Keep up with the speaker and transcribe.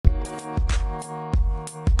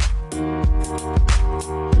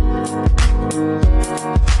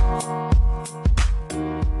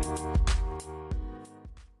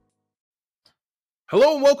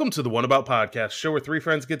Hello and welcome to the One About Podcast, show where three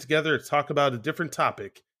friends get together to talk about a different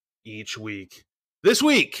topic each week. This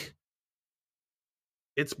week,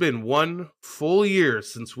 it's been 1 full year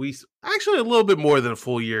since actually a little bit more than a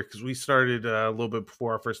full year because we started a little bit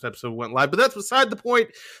before our first episode went live, but that's beside the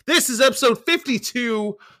point. This is episode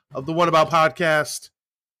 52 of the One About Podcast,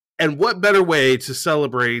 and what better way to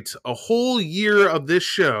celebrate a whole year of this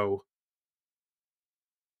show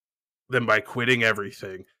than by quitting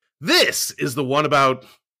everything. This is the one about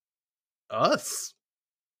us.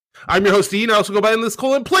 I'm your host, Ian. I also go by Endless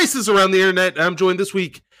Cole in places around the internet. And I'm joined this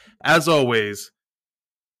week, as always,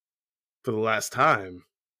 for the last time,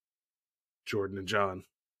 Jordan and John.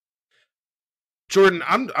 Jordan,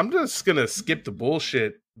 I'm just gonna skip the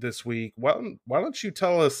bullshit this week. Why don't you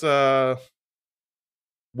tell us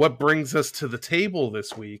what brings us to the table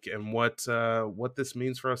this week and what this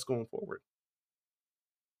means for us going forward?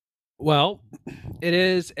 Well,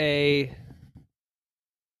 it's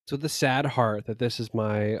with a sad heart that this is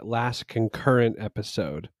my last concurrent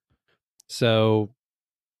episode. So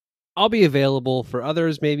I'll be available for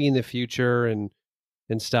others maybe in the future and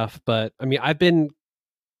stuff. But I mean, I've been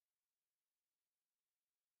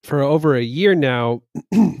for over a year now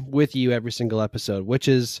with you every single episode, which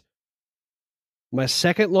is my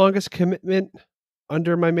second longest commitment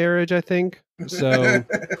under my marriage, I think. So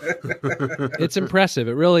it's impressive.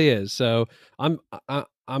 It really is. So I'm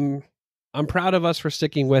proud of us for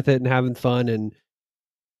sticking with it and having fun. And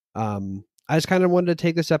I just kind of wanted to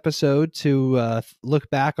take this episode to look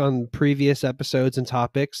back on previous episodes and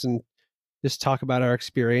topics and just talk about our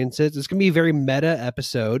experiences. It's going to be a very meta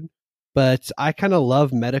episode, but I kind of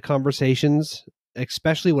love meta conversations,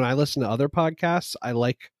 especially when I listen to other podcasts. I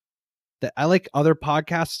like other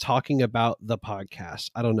podcasts talking about the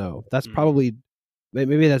podcast. I don't know. That's probably,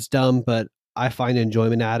 maybe that's dumb, but I find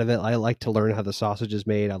enjoyment out of it. I like to learn how the sausage is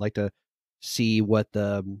made. I like to see what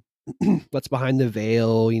what's behind the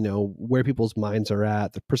veil, where people's minds are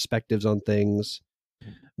at, the perspectives on things.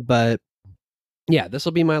 But yeah, this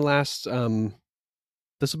will be my last one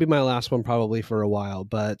probably for a while,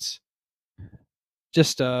 but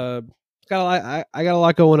just I got a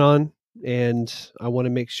lot going on. And I want to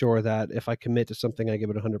make sure that if I commit to something, I give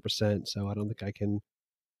it 100%. So I don't think I can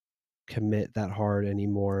commit that hard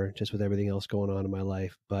anymore, just with everything else going on in my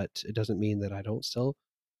life. But it doesn't mean that I don't still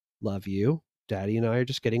love you. Daddy and I are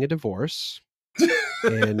just getting a divorce.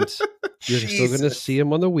 And you're still going to see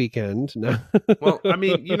him on the weekend. No. Well, I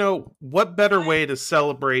mean, what better way to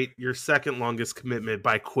celebrate your second longest commitment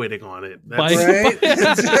by quitting on it?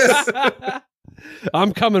 Right?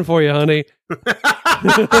 I'm coming for you, honey.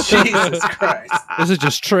 Jesus Christ. This is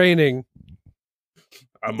just training.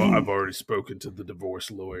 I've already spoken to the divorce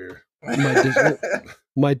lawyer.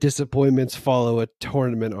 My disappointments follow a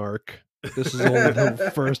tournament arc. This is only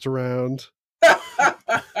the first round.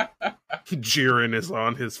 Jiren is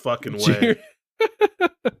on his fucking way.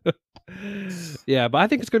 Yeah, but I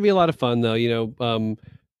think it's going to be a lot of fun, though.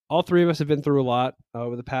 All three of us have been through a lot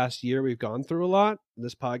over the past year. We've gone through a lot.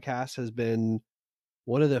 This podcast has been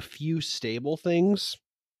one of the few stable things,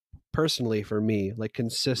 personally, for me, like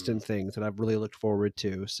consistent things that I've really looked forward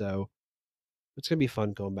to. So it's going to be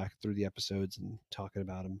fun going back through the episodes and talking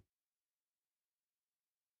about them.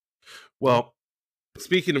 Well,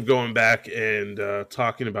 speaking of going back and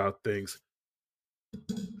talking about things,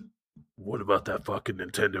 what about that fucking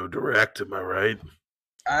Nintendo Direct? Am I right?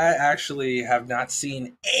 I actually have not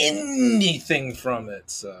seen anything from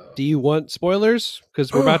it. So, do you want spoilers?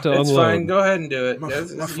 Because we're about to unload. It's fine. Go ahead and do it.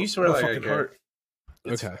 You swear like I care.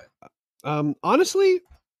 Okay. Honestly,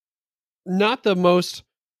 not the most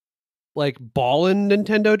ballin'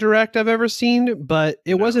 Nintendo Direct I've ever seen, but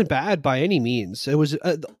it wasn't bad by any means. It was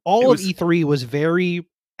of E3 was very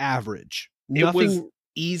average. It was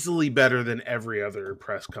easily better than every other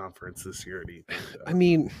press conference this year at E3. I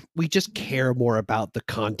mean, we just care more about the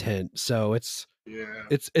content, so it's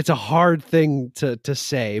a hard thing to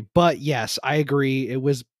say. But yes, I agree. It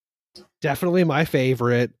was definitely my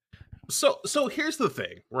favorite. So here's the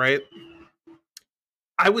thing, right?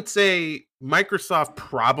 I would say Microsoft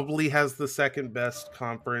probably has the second best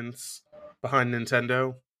conference behind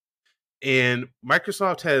Nintendo. And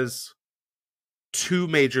Microsoft has two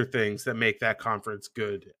major things that make that conference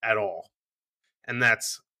good at all. And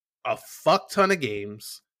that's a fuck ton of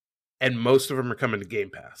games, and most of them are coming to Game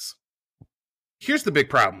Pass. Here's the big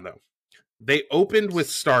problem, though. They opened with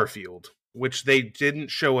Starfield, which they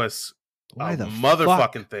didn't show us a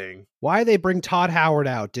motherfucking thing. Why they bring Todd Howard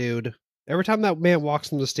out, dude? Every time that man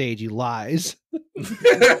walks on the stage, he lies.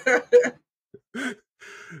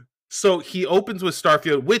 So he opens with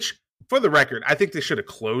Starfield, which for the record, I think they should have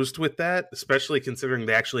closed with that, especially considering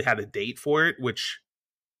they actually had a date for it, which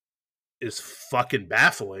is fucking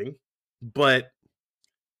baffling. But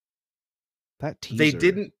that teaser. They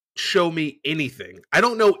didn't show me anything. I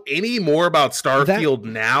don't know any more about Starfield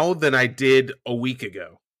now than I did a week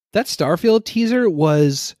ago. That Starfield teaser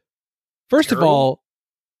was, first Terrible. of all,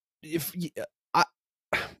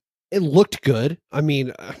 it looked good. I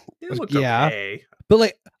mean, it looked okay. But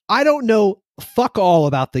like, I don't know fuck all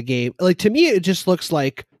about the game. Like, to me, it just looks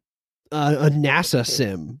like a NASA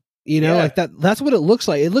sim. You know, like that's what it looks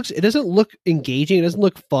like. It doesn't look engaging. It doesn't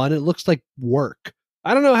look fun. It looks like work.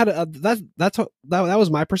 I don't know how to. That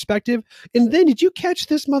was my perspective. And then, did you catch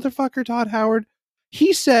this motherfucker, Todd Howard?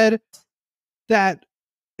 He said that,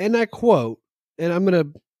 and I quote, and I'm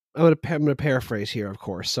gonna paraphrase here, of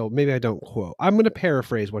course. So maybe I don't quote. I'm gonna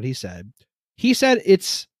paraphrase what he said. He said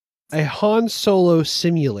it's a Han Solo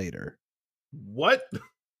simulator. What?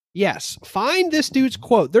 Yes. Find this dude's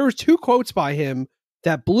quote. There were 2 quotes by him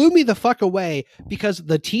that blew me the fuck away, because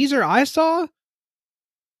the teaser I saw,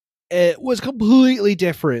 it was completely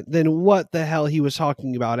different than what the hell he was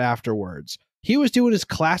talking about afterwards. He was doing his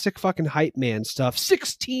classic fucking hype man stuff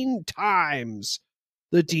 16 times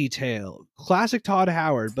the detail. Classic Todd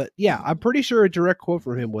Howard. But yeah, I'm pretty sure a direct quote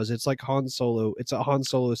from him was, it's like Han Solo. It's a Han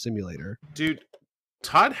Solo simulator. Dude,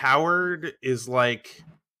 Todd Howard is like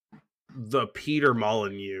the Peter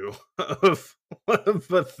Molyneux of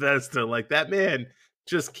Bethesda. Like, that man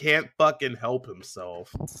just can't fucking help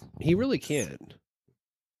himself. He really can.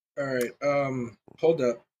 All right. Hold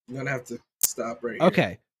up. I'm gonna have to stop right here.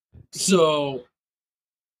 Okay. So,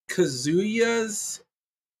 Kazuya's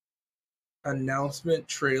announcement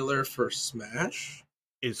trailer for Smash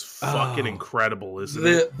is fucking incredible, isn't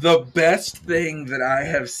it? The best thing that I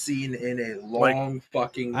have seen in a long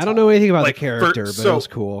fucking time. I don't know anything about the character, but it was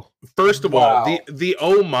cool. First of all, the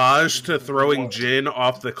homage to throwing Jin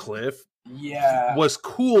off the cliff was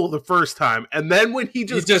cool the first time, and then when he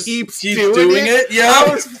just keeps doing it,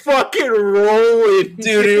 I was fucking rolling.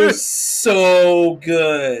 Dude, it was so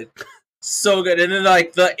good. So good. And then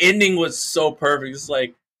like the ending was so perfect. It's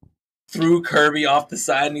like threw Kirby off the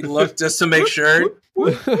side and he looked just to make sure.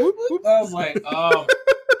 I was like, oh,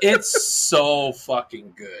 it's so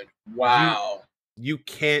fucking good. Wow. You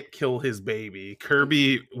can't kill his baby.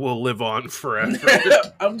 Kirby will live on forever.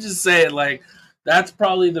 I'm just saying, like, that's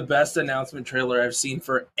probably the best announcement trailer I've seen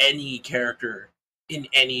for any character in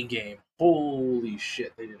any game. Holy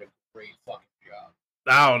shit, they did a great fucking job.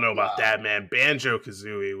 I don't know about that, man.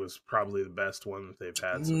 Banjo-Kazooie was probably the best one that they've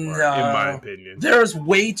had so far, in my opinion. There's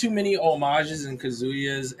way too many homages in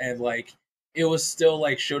Kazuya's, and, like, it was still,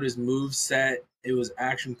 like, showed his move set. It was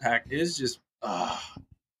action-packed. It was just,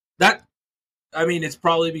 that, I mean, it's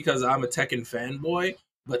probably because I'm a Tekken fanboy,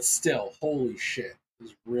 but still, holy shit. It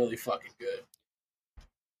was really fucking good.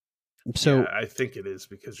 So yeah, I think it is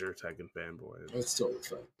because you're a Tekken fanboy. It's totally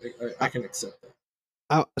fine. I can accept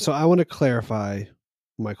that. So I want to clarify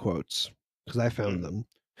my quotes, because I found them.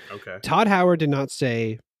 Okay. Todd Howard did not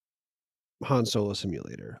say Han Solo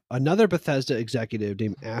simulator. Another Bethesda executive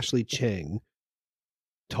named Ashley Cheng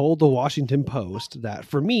told the Washington Post that,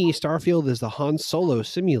 for me, Starfield is the Han Solo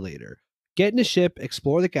simulator. Get in a ship,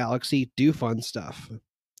 explore the galaxy, do fun stuff.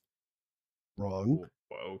 Wrong.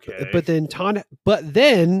 Okay. But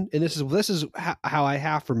then, and this is how I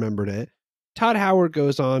half remembered it. Todd Howard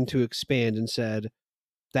goes on to expand and said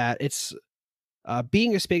that it's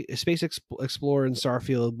being a space explorer in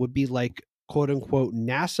Starfield would be like, quote unquote,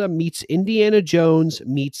 NASA meets Indiana Jones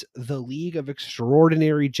meets the League of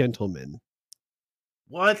Extraordinary Gentlemen.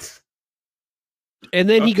 What? And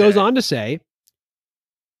then he goes on to say,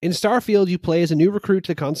 in Starfield, you play as a new recruit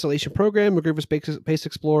to the Constellation program, a group of space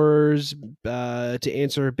explorers to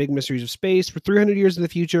answer big mysteries of space for 300 years in the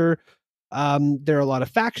future. There are a lot of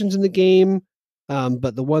factions in the game,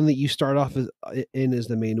 but the one that you start off in is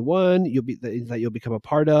the main one. You'll become a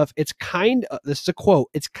part of. It's this is a quote.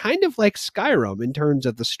 It's kind of like Skyrim in terms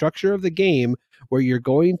of the structure of the game, where you're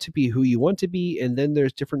going to be who you want to be, and then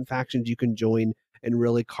there's different factions you can join and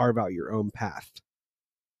really carve out your own path.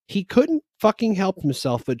 He couldn't fucking help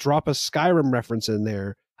himself but drop a Skyrim reference in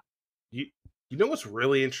there. You know what's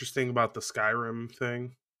really interesting about the Skyrim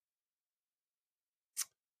thing?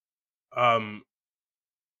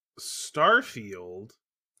 Starfield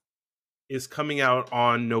is coming out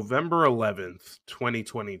on November 11th,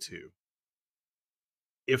 2022.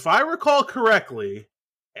 If I recall correctly,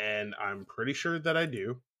 and I'm pretty sure that I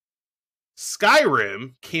do,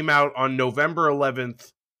 Skyrim came out on November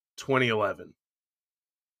 11th, 2011.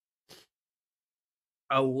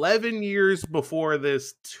 11 years before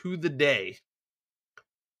this to the day.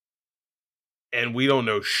 and we don't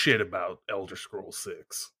know shit about Elder Scrolls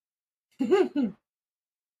 6.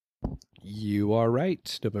 You are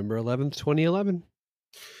right. November 11th, 2011.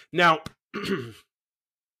 Now,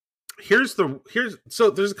 so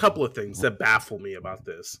there's a couple of things that baffle me about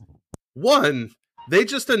this. One, they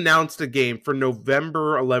just announced a game for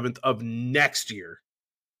November 11th of next year.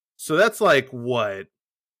 So that's like what?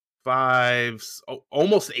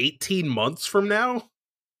 Almost 18 months from now?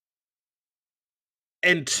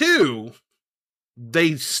 And two,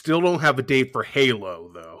 they still don't have a date for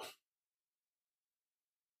Halo, though.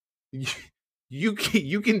 You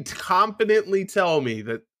can confidently tell me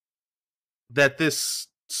that this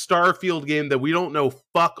Starfield game that we don't know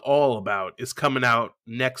fuck all about is coming out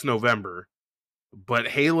next November, but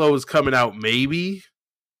Halo is coming out maybe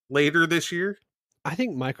later this year. I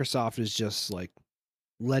think Microsoft is just like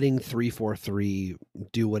letting 343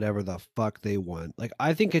 do whatever the fuck they want. Like,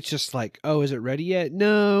 I think it's just like, oh, is it ready yet?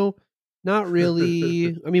 No, not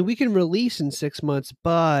really. I mean, we can release in 6 months,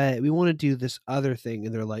 but we want to do this other thing.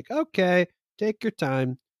 And they're like, okay, take your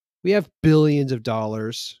time. We have billions of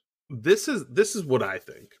dollars. This is what I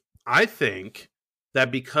think. I think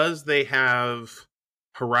that because they have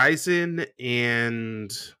Horizon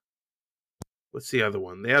and what's the other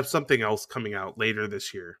one? They have something else coming out later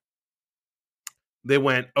this year. They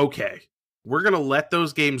went, okay, we're going to let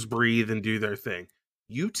those games breathe and do their thing.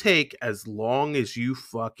 You take as long as you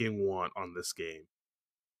fucking want on this game.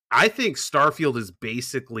 I think Starfield is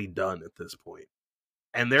basically done at this point.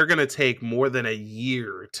 And they're going to take more than a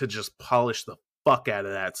year to just polish the fuck out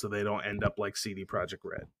of that so they don't end up like CD Projekt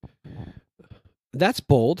Red. That's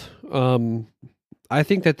bold. I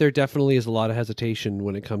think that there definitely is a lot of hesitation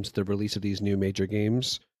when it comes to the release of these new major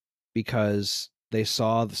games because they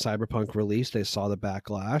saw the Cyberpunk release, they saw the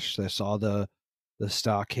backlash, they saw the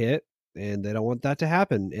stock hit, and they don't want that to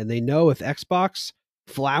happen. And they know if Xbox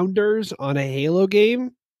flounders on a Halo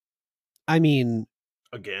game, I mean,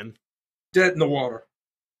 again, dead in the water.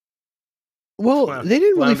 Well, they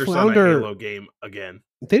didn't really flounder on a Halo game again.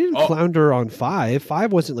 They didn't flounder on 5.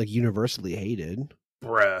 5 wasn't like universally hated.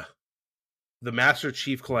 Bruh. The Master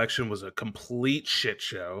Chief Collection was a complete shit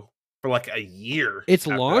show for like a year. Its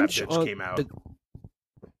launch came out.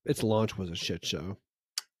 Its launch was a shit show.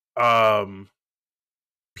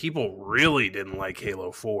 People really didn't like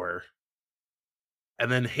Halo 4.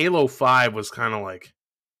 And then Halo 5 was kind of like,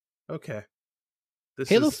 okay. This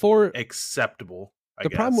Halo is 4 acceptable. The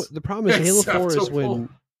problem is Halo 4 is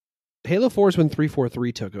when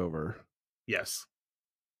 343 took over. Yes.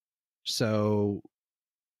 So,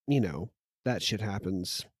 that shit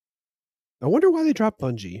happens. I wonder why they dropped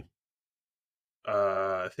Bungie.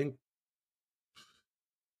 I think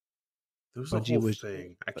there was Bungie a whole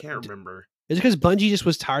thing. I can't remember. Is it because Bungie just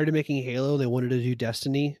was tired of making Halo? They wanted to do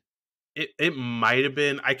Destiny? It might have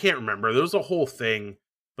been. I can't remember. There was a whole thing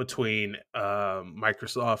between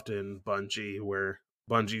Microsoft and Bungie where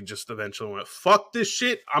Bungie just eventually went, fuck this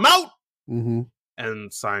shit, I'm out! Mm-hmm.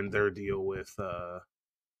 And signed their deal with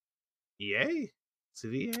EA? Is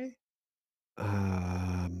it EA?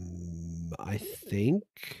 I think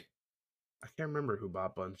I can't remember who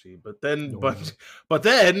bought Bungie, but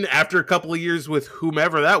then after a couple of years with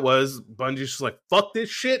whomever that was, Bungie's just like, fuck this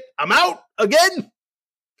shit, I'm out again!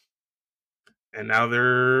 And now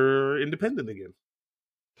they're independent again.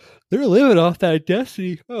 They're living off that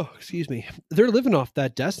Destiny. Oh, excuse me. They're living off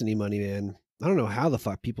that Destiny money, man. I don't know how the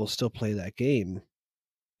fuck people still play that game.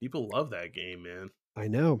 People love that game, man. I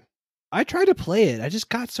know. I tried to play it. I just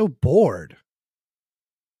got so bored.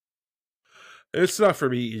 It's not for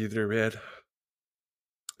me either, man.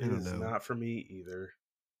 I don't know. It's not for me either.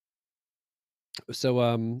 So,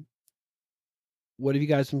 what have you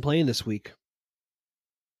guys been playing this week?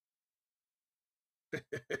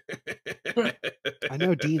 I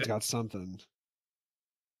know Dean's got something.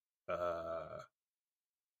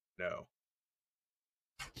 No.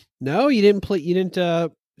 No, you didn't play. You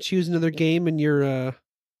didn't choose another game in your in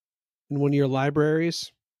one of your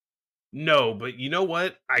libraries. No, but you know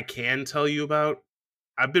what? I can tell you about.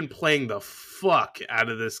 I've been playing the fuck out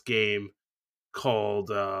of this game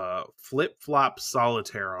called Flip Flop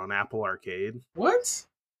Solitaire on Apple Arcade. What?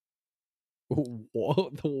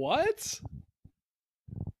 What?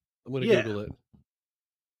 I'm gonna Google it.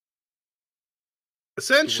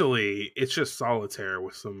 Essentially, it's just solitaire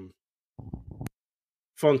with some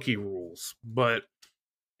funky rules, but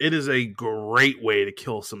it is a great way to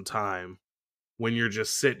kill some time when you're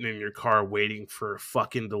just sitting in your car waiting for a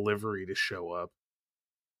fucking delivery to show up.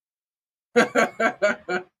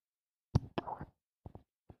 But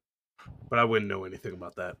I wouldn't know anything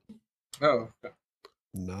about that. Oh.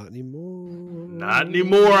 Not anymore. Not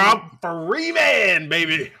anymore. I'm free man,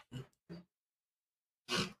 baby.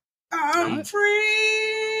 I'm free.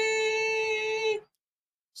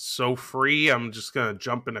 So free, I'm just gonna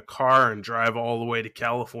jump in a car and drive all the way to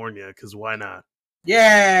California, because why not?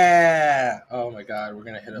 Yeah. Oh my god, we're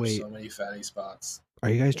gonna hit up Wait. so many fatty spots. Are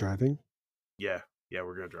you guys driving? Yeah,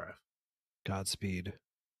 we're gonna drive. Godspeed.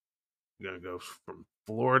 We're gonna go from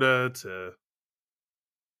Florida to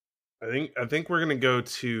I think we're gonna go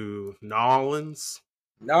to Nolans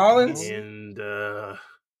Nolans? and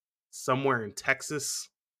somewhere in Texas,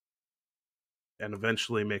 and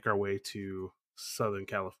eventually make our way to Southern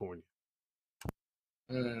California.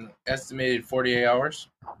 Estimated 48 hours.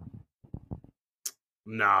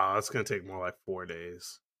 Nah, it's gonna take more like 4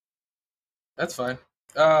 days. That's fine.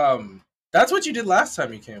 That's what you did last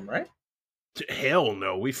time you came, right? Hell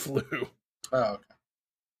no, we flew. Oh, okay.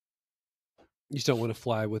 You just don't want to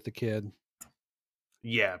fly with the kid.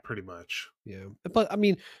 Yeah, pretty much. Yeah. But I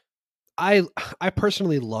mean, I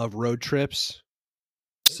personally love road trips.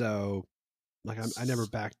 So like I never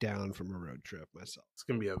back down from a road trip myself. It's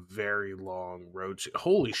gonna be a very long road trip.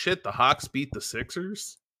 Holy shit, the Hawks beat the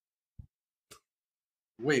Sixers?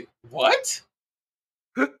 Wait, what?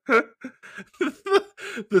 The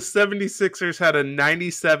 76ers had a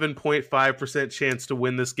 97.5% chance to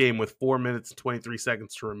win this game with 4 minutes and 23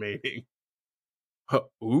 seconds remaining.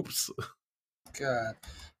 Oops. God.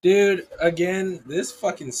 Dude, again, this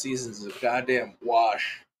fucking season's a goddamn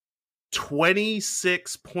wash.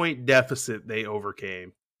 26-point deficit they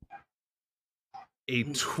overcame. A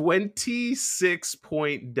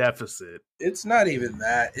 26-point deficit. It's not even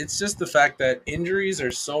that. It's just the fact that injuries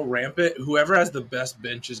are so rampant. Whoever has the best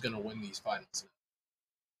bench is going to win these finals.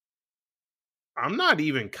 I'm not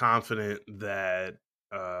even confident that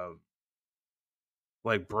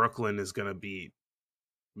like Brooklyn is going to beat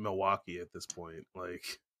Milwaukee at this point. Like,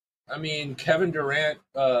 I mean, Kevin Durant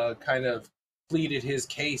kind of pleaded his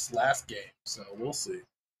case last game, so we'll see.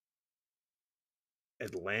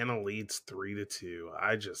 Atlanta leads 3-2.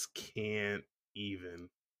 I just can't even.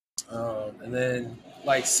 And then,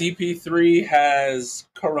 like, CP3 has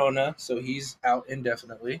Corona, so he's out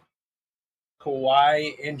indefinitely.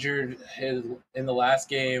 Kawhi injured in the last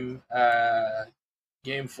game,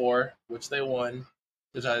 game 4, which they won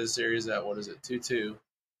to tie the series at, 2-2.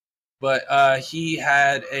 But he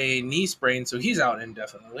had a knee sprain, so he's out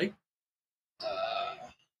indefinitely.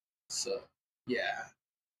 So, yeah.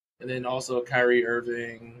 And then also Kyrie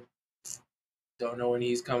Irving, don't know when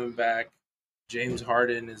he's coming back. James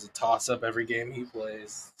Harden is a toss-up every game he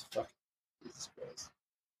plays. Fucking Jesus Christ.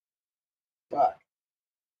 Fuck.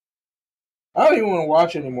 I don't even want to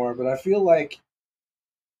watch anymore, but I feel like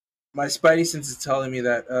my spidey sense is telling me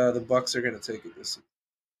that the Bucks are going to take it this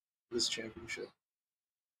championship.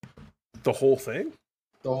 The whole thing?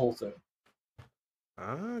 The whole thing.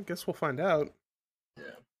 I guess we'll find out. Yeah.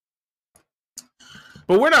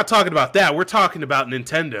 But we're not talking about that. We're talking about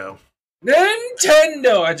Nintendo.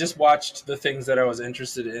 Nintendo! I just watched the things that I was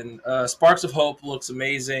interested in. Sparks of Hope looks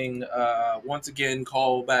amazing. Once again,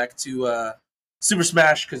 call back to Super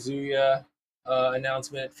Smash Kazuya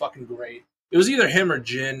announcement. Fucking great. It was either him or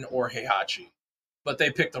Jin or Heihachi. But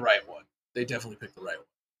they picked the right one. They definitely picked the right one.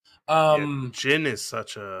 Jin is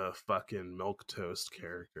such a fucking milquetoast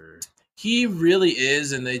character. He really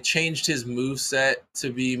is, and they changed his moveset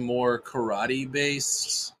to be more karate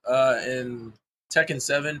based in Tekken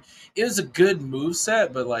 7. It was a good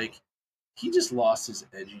moveset, but like he just lost his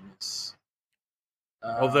edginess.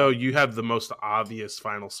 Although you have the most obvious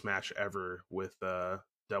final smash ever with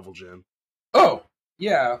Devil Jin. Oh,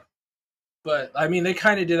 yeah. But I mean they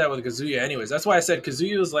kinda did that with Kazuya anyways. That's why I said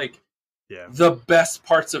Kazuya was like the best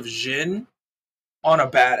parts of Jin on a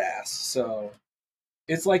badass. So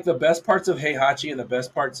it's like the best parts of Heihachi and the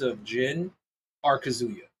best parts of Jin are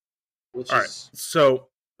Kazuya. All right, so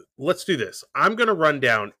let's do this. I'm going to run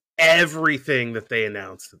down everything that they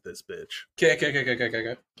announced at this bitch.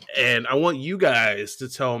 Okay. And I want you guys to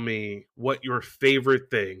tell me what your favorite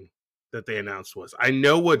thing that they announced was. I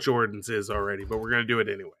know what Jordan's is already, but we're going to do it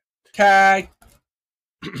anyway. Okay.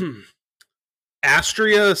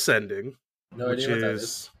 Astria Ascending, which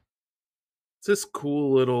is it's this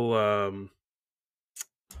cool little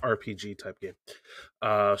RPG type game.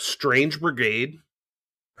 Strange Brigade,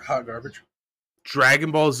 hot garbage. Dragon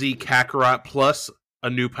Ball Z Kakarot plus a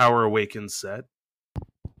New Power Awakens set,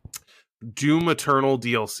 Doom Eternal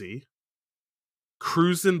DLC,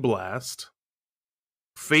 Cruisin' Blast,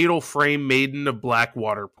 Fatal Frame Maiden of Black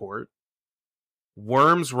Waterport,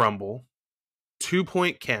 Worms Rumble, 2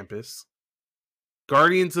 Point Campus,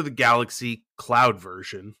 Guardians of the Galaxy Cloud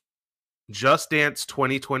version, Just Dance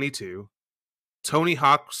 2022, Tony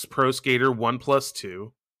Hawk's Pro Skater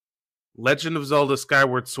 1+2, Legend of Zelda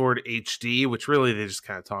Skyward Sword HD, which really they just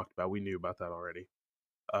kind of talked about. We knew about that already.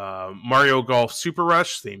 Mario Golf Super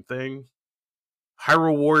Rush, same thing.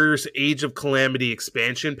 Hyrule Warriors Age of Calamity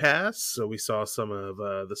expansion pass, so we saw some of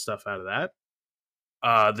the stuff out of that.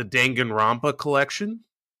 The Danganronpa collection.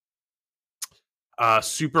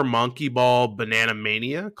 Super Monkey Ball Banana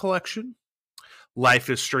Mania collection. Life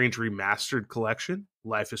is Strange Remastered collection.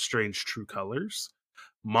 Life is Strange True Colors.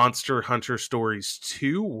 Monster Hunter Stories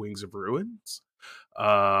 2 Wings of Ruins.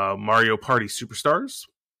 Mario Party Superstars.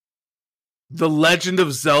 The Legend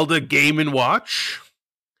of Zelda Game & Watch.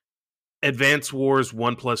 Advance Wars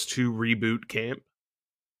 1+2 Reboot Camp.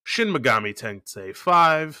 Shin Megami Tensei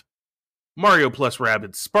 5. Mario plus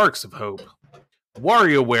Rabbids Sparks of Hope.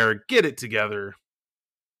 WarioWare Get It Together.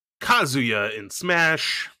 Kazuya in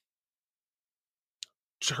Smash.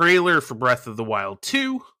 Trailer for Breath of the Wild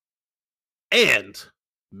 2. And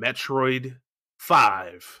Metroid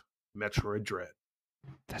 5. Metroid Dread.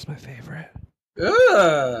 That's my favorite.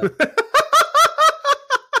 Ugh.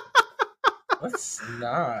 That's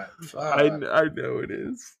not fun. I know it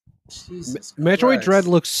is. Jesus Metroid Christ. Dread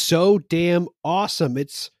looks so damn awesome.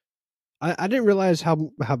 I didn't realize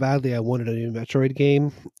how badly I wanted a new Metroid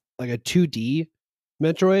game, like a 2D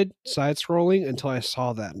Metroid side scrolling, until I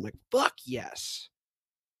saw that. I'm like, fuck yes.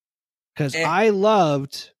 Because I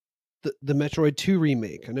loved the Metroid 2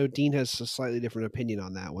 remake. I know Dean has a slightly different opinion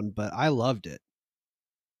on that one, but I loved it.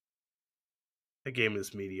 That game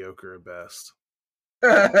is mediocre at best.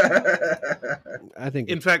 I think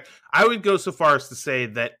In fact, I would go so far as to say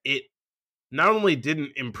that it not only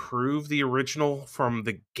didn't improve the original from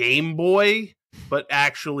the Game Boy, but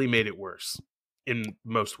actually made it worse in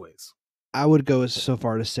most ways. I would go so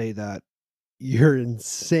far to say that you're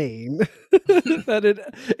insane.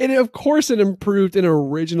 That it of course it improved an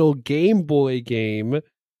original Game Boy game,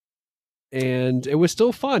 and it was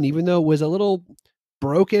still fun, even though it was a little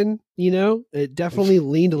broken. It definitely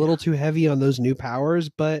leaned a little too heavy on those new powers,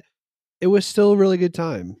 but it was still a really good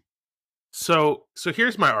time. So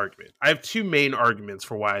here's my argument. I have two main arguments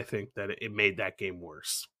for why I think that it made that game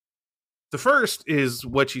worse. The first is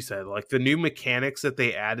what you said, like the new mechanics that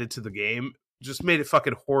they added to the game just made it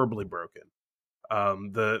fucking horribly broken.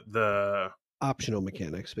 The Optional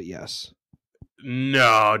mechanics, but yes.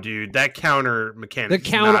 No, dude, that counter mechanic is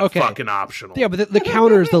counter- not okay. fucking optional. Yeah, but the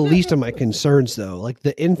counter is the least of my concerns, though. Like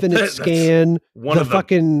the infinite That's scan, one the of the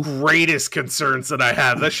fucking greatest concerns that I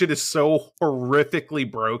have. That shit is so horrifically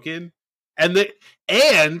broken. And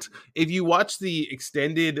if you watch the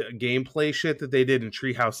extended gameplay shit that they did in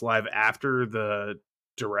Treehouse Live after the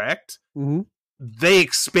direct, Mhm. they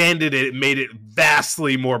expanded it and made it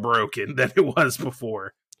vastly more broken than it was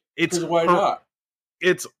before. It's 'Cause why not?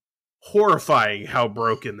 It's horrifying how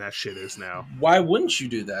broken that shit is now. Why wouldn't you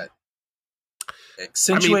do that?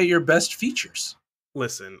 Accentuate your best features.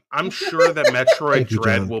 Listen, I'm sure that Metroid Thank you,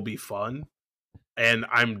 Dread John. will be fun, and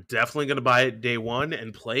I'm definitely going to buy it day one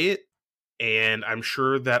and play it, and I'm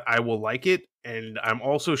sure that I will like it, and I'm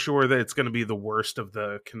also sure that it's going to be the worst of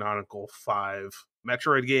the canonical 5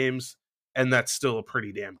 Metroid games, and that's still a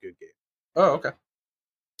pretty damn good game. Oh, okay.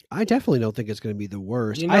 I definitely don't think it's going to be the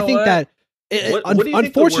worst. You know I think what? that What do you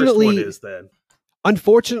think the worst unfortunately, one is then?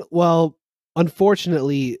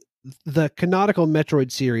 Unfortunately, the canonical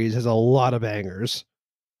Metroid series has a lot of bangers.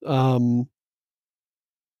 I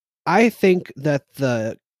think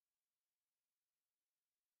that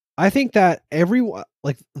everyone,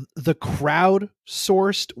 like the crowd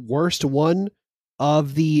sourced worst one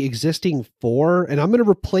of the existing 4, and I'm going to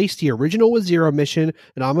replace the original with Zero Mission,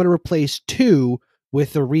 and I'm going to replace 2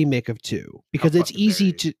 with the remake of 2, because it's fucking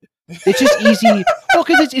easy dare to. It's just easy. Well,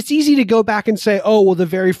 because it's easy to go back and say, "Oh, well, the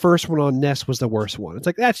very first one on NES was the worst one." It's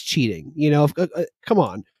like that's cheating, come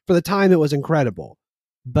on. For the time, it was incredible,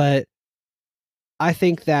 but I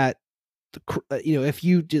think that if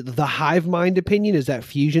you do, the hive mind opinion is that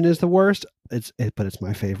Fusion is the worst. But it's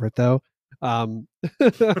my favorite though.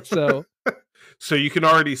 So So you can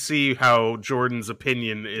already see how Jordan's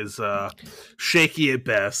opinion is shaky at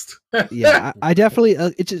best. yeah, I definitely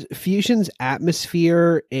it's just Fusion's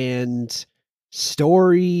atmosphere and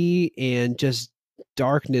story and just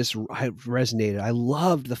darkness resonated. I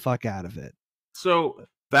loved the fuck out of it. So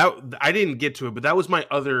that I didn't get to it, but that was my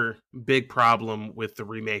other big problem with the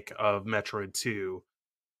remake of Metroid 2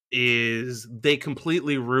 is they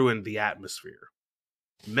completely ruined the atmosphere.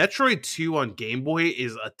 Metroid 2 on Game Boy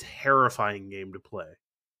is a terrifying game to play.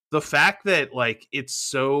 The fact that like it's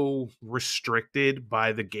so restricted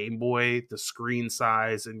by the Game Boy, the screen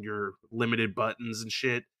size and your limited buttons and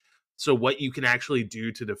shit. So what you can actually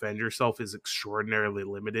do to defend yourself is extraordinarily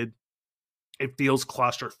limited. It feels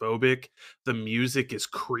claustrophobic. The music is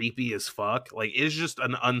creepy as fuck. Like, it's just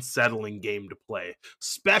an unsettling game to play,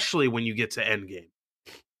 especially when you get to endgame.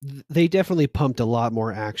 They definitely pumped a lot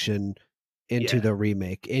more action into the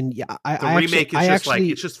remake, and yeah, the remake is just like,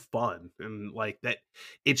 it's just fun, and like that,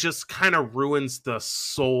 it just kind of ruins the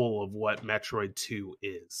soul of what Metroid 2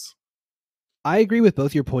 is. I agree with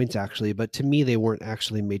both your points, actually, but to me, they weren't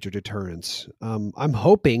actually major deterrents. I'm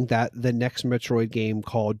hoping that the next Metroid game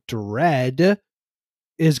called Dread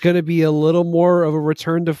is going to be a little more of a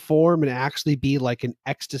return to form and actually be like an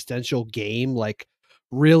existential game, like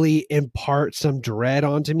really impart some dread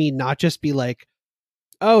onto me, not just be like,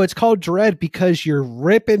 oh, it's called Dread because you're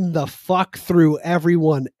ripping the fuck through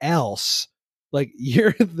everyone else. Like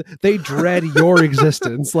they dread your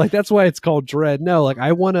existence. Like that's why it's called Dread. No, like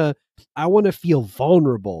I want to feel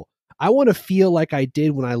vulnerable. I want to feel like I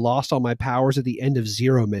did when I lost all my powers at the end of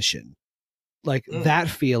Zero Mission. Like that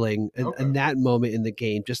feeling and that moment in the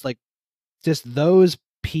game, just those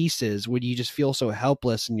pieces when you just feel so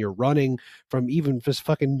helpless and you're running from even just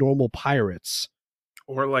fucking normal pirates.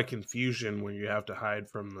 Or like in Fusion when you have to hide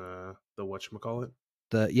from the whatchamacallit?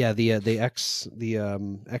 The X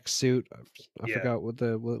suit. I forgot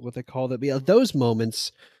what they called it. But yeah, those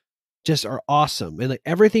moments just are awesome. And like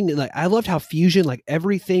everything, like I loved how Fusion, like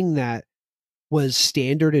everything that was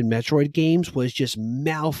standard in Metroid games was just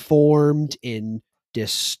malformed and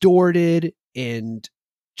distorted and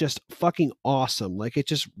just fucking awesome. Like it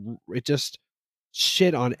just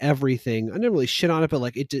shit on everything. I didn't really shit on it, but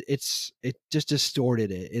like it just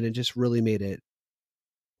distorted it, and it just really made it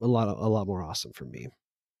a lot more awesome for me.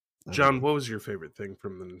 John, what was your favorite thing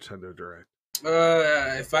from the Nintendo Direct?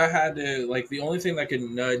 If I had to, like, the only thing that could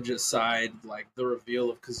nudge aside, like, the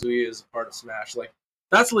reveal of Kazuya as a part of Smash, like,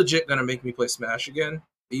 that's legit gonna make me play Smash again,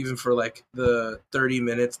 even for, like, the 30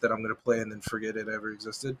 minutes that I'm gonna play and then forget it ever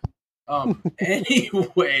existed.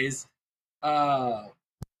 Anyways,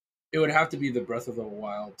 it would have to be the Breath of the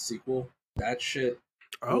Wild sequel. That shit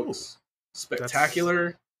looks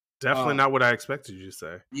spectacular. Definitely not what I expected you to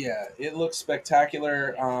say. Yeah, it looks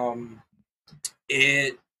spectacular.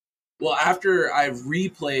 Well, after I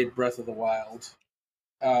replayed Breath of the Wild,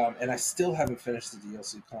 and I still haven't finished the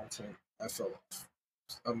DLC content, I fell off.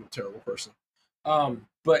 I'm a terrible person.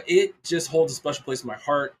 But it just holds a special place in my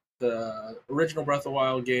heart. The original Breath of the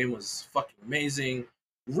Wild game was fucking amazing,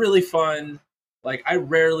 really fun. Like, I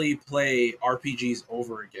rarely play RPGs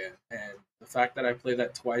over again, and the fact that I played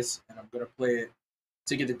that twice and I'm gonna play it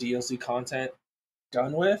to get the DLC content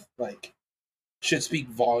done with, like, should speak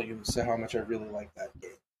volumes to how much I really like that game.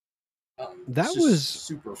 That was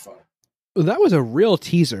super fun. That was a real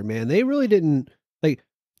teaser, man. They really didn't like.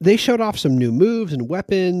 They showed off some new moves and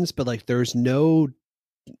weapons, but like, there's no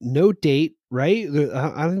date, right?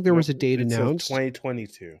 I don't think there was a date announced.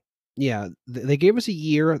 2022. Yeah, they gave us a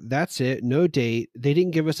year. That's it. No date. They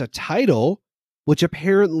didn't give us a title, which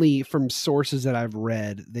apparently, from sources that I've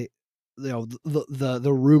read,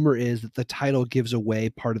 the rumor is that the title gives away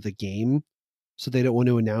part of the game, so they don't want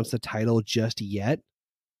to announce the title just yet.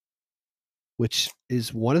 Which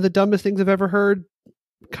is one of the dumbest things I've ever heard,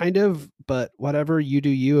 kind of, but whatever, you do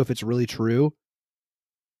you if it's really true.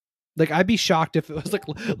 Like, I'd be shocked if it was like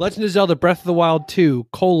Legend of Zelda Breath of the Wild 2,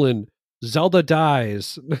 Zelda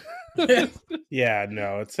dies. Yeah,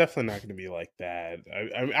 no, it's definitely not going to be like that.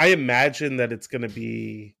 I imagine that it's going to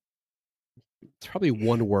be... It's probably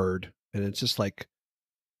one word, and it's just like...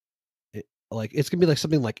 it's going to be like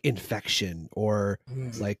something like infection, or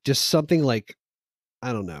like just something like...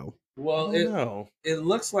 I don't know. Well, it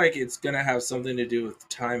looks like it's gonna have something to do with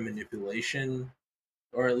time manipulation,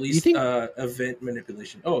 or at least event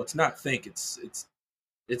manipulation. Oh, it's not think. It's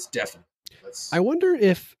definite. I wonder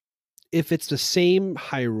if it's the same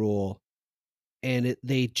Hyrule, and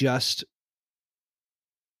they just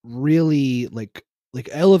really like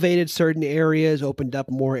elevated certain areas, opened up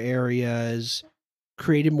more areas,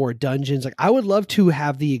 created more dungeons. Like, I would love to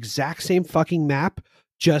have the exact same fucking map,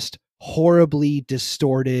 just horribly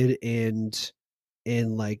distorted and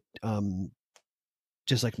like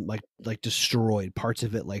just like destroyed, parts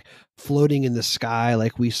of it like floating in the sky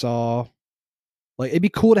like we saw. Like, it'd be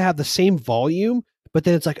cool to have the same volume, but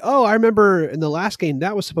then it's like, oh, I remember in the last game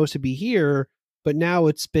that was supposed to be here, but now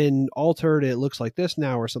it's been altered, it looks like this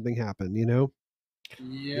now, or something happened, you know?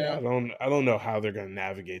 Yeah, I don't know how they're going to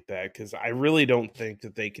navigate that, because I really don't think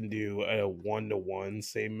that they can do a 1-to-1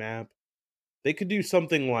 same map. They could do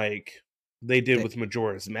something like they did with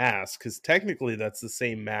Majora's Mask, because technically that's the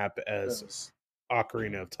same map as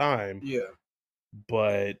Ocarina of Time. Yeah.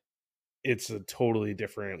 But it's a totally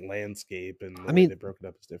different landscape, and the I way mean, they broke it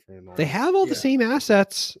up is different. and all They that. have all the Yeah. same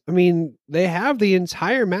assets. I mean, they have the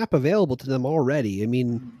entire map available to them already. I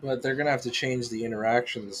mean, But they're gonna have to change the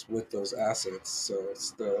interactions with those assets. So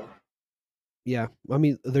it's the yeah. I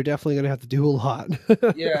mean, they're definitely going to have to do a lot.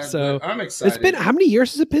 yeah. So but I'm excited. it's been how many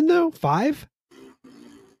years has it been though? 5?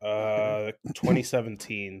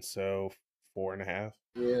 2017, so 4.5.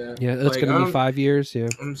 Yeah, Yeah, that's Like, going to be I'm- 5 years. Yeah.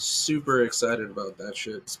 I'm super excited about that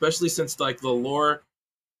shit, especially since like the lore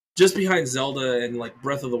just behind Zelda and like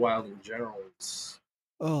Breath of the Wild in general.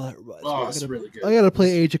 Oh, that reminds Oh, me. it's really good. I got to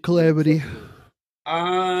play Age of Calamity.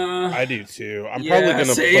 I do too. I'm Yeah, probably gonna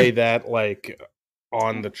same. play that like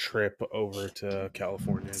on the trip over to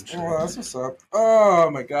California and shit. Oh, that's what's up. Oh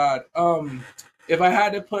my god. If I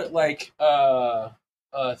had to put like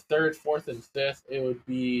third, fourth, and fifth, it would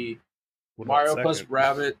be What about Mario plus second?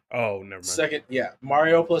 Rabbit. Oh, never mind. Second, yeah,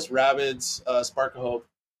 Mario plus Rabbids, Spark of Hope.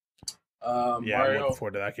 Yeah, I'm Mario, looking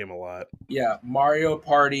forward to that game a lot. yeah, Mario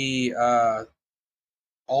Party,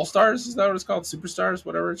 All Stars. Is that what it's called? Superstars,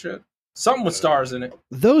 whatever shit. Something with stars in it.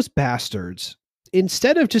 Those bastards,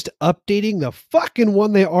 instead of just updating the fucking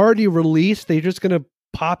one they already released, they're just going to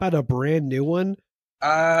pop out a brand new one.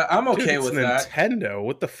 I'm Dude, okay it's with that. Nintendo.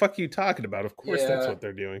 What the fuck are you talking about? Of course, that's Yeah. what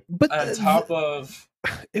they're doing. But On top of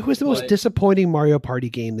it was the most like- disappointing Mario Party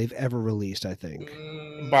game they've ever released, I think.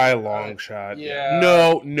 By a long shot. yeah.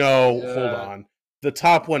 No, Yeah. hold on. The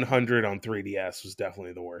top 100 on 3DS was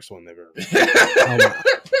definitely the worst one they've ever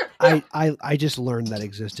made. I just learned that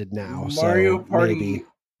existed now. Mario so Party. maybe.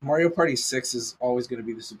 Mario Party 6 is always going to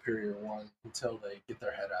be the superior one until they get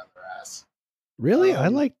their head out of their ass. Really, I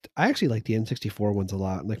Um, actually like the N64 ones a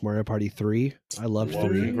lot. Like Mario Party 3. I loved Well,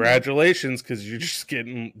 3. congratulations, because you're just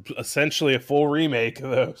getting essentially a full remake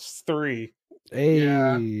of those 3. Hey.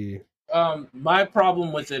 Yeah. My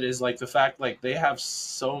problem with it is like the fact like they have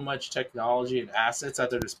so much technology and assets at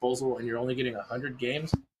their disposal, and you're only getting 100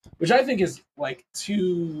 games, which I think is like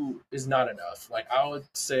is not enough. Like I would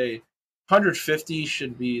say 150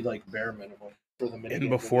 should be like bare minimum for the minimum. And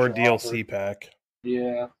before DLC pack.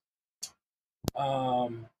 Yeah.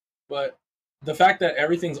 But the fact that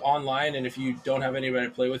everything's online, and if you don't have anybody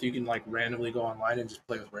to play with, you can like randomly go online and just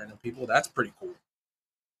play with random people. That's pretty cool.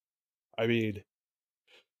 I mean,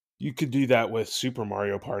 you could do that with Super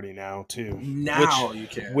Mario Party now too. Now you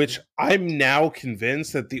can. Which I'm now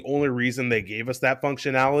convinced that the only reason they gave us that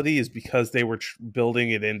functionality is because they were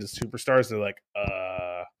building it into Superstars. And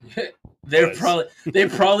they're like, they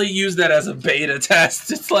probably use that as a beta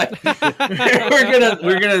test. It's like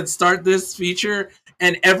we're gonna start this feature,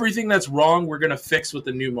 and everything that's wrong we're gonna fix with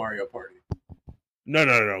the new Mario Party.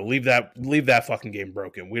 no, leave that fucking game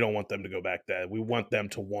broken. We don't want them to go back there. We want them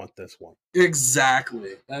to want this one.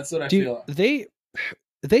 Exactly. That's what I Dude, feel.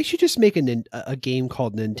 they should just make a game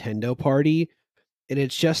called Nintendo Party, and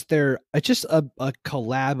it's just a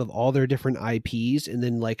collab of all their different IPs, and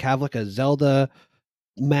then like have like a Zelda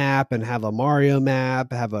map and have a Mario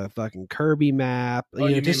map, have a fucking Kirby map. Oh,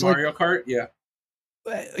 you mean just Mario Kart? Yeah.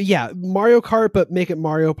 yeah, Mario Kart, but make it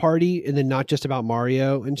Mario Party, and then not just about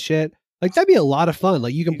Mario and shit. Like that'd be a lot of fun.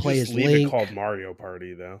 Like you can play just as leave Link. it called Mario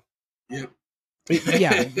Party though. Yep.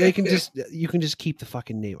 Yeah, you can just keep the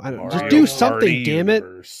fucking name. I don't Mario just do something, Party damn it.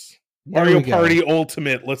 Universe. There Mario we go. Party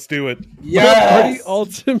Ultimate. Let's do it. Party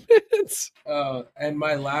Ultimates. And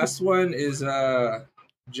my last one is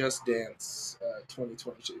Just Dance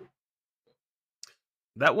 2022.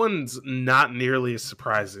 That one's not nearly as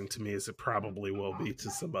surprising to me as it probably will be to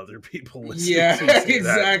some other people listening. Yeah, to that.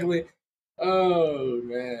 exactly. Oh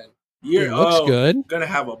man, It looks good. Gonna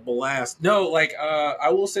have a blast. No, like I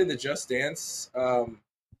will say the Just Dance,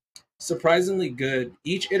 surprisingly good.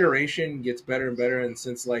 Each iteration gets better and better, and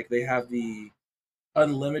since like they have the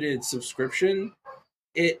unlimited subscription,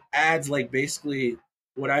 it adds like basically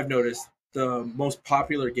what I've noticed the most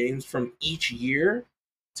popular games from each year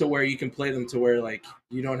to where you can play them to where like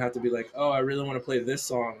you don't have to be like, oh, I really want to play this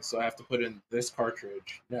song, so I have to put in this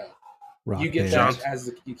cartridge. No, Rock you get Band. that as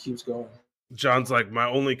it keeps going. John's like, my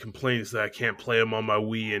only complaint is that I can't play them on my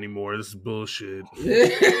Wii anymore. This is bullshit.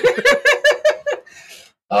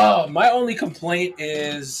 Oh, my only complaint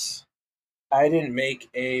is I didn't make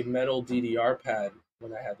a metal DDR pad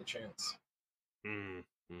when I had the chance.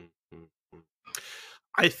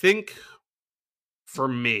 I think for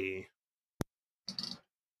me,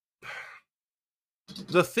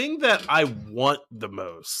 the thing that I want the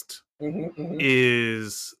most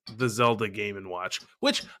is the Zelda Game & Watch,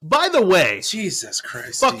 which, by the way, Jesus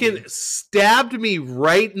Christ, fucking dude. stabbed me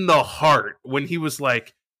right in the heart when he was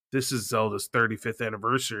like, this is Zelda's 35th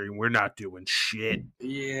anniversary and we're not doing shit.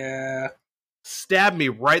 Yeah. Stabbed me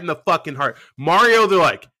right in the fucking heart. Mario, they're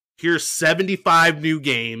like, Here's 75 new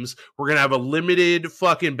games. We're going to have a limited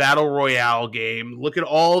fucking battle royale game. Look at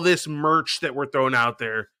all this merch that we're throwing out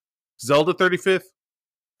there. Zelda 35th?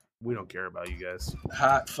 We don't care about you guys.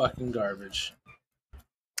 Hot fucking garbage.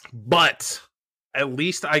 But at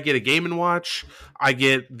least I get a Game & Watch. I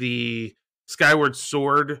get the Skyward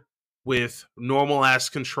Sword with normal ass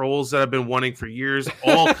controls that I've been wanting for years.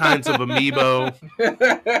 All kinds of amiibo.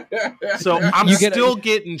 So I'm still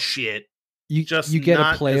getting shit. You get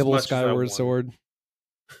a playable Skyward Sword.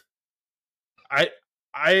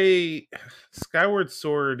 I Skyward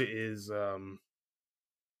Sword is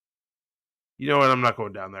you know what? I'm not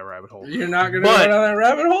going down that rabbit hole. You're not going to go down that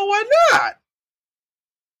rabbit hole? Why not?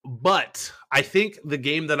 But I think the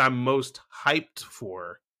game that I'm most hyped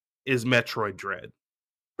for is Metroid Dread.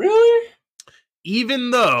 Really?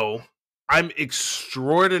 Even though I'm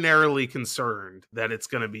extraordinarily concerned that it's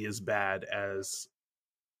going to be as bad as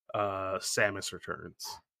Samus Returns.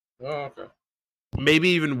 Oh, okay. Maybe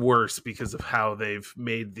even worse because of how they've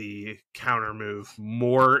made the counter move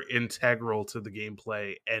more integral to the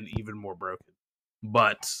gameplay and even more broken.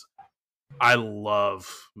 But I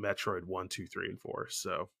love Metroid 1, 2, 3, and 4,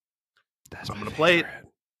 so I'm going to play it.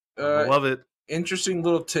 I love it. Interesting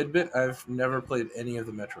little tidbit. I've never played any of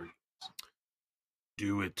the Metroid games.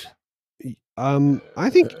 Do it. I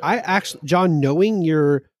think I actually, John, knowing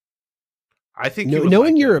your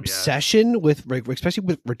obsession with, especially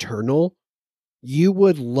with Returnal, you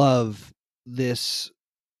would love this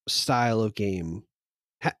style of game.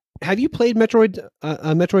 Have you played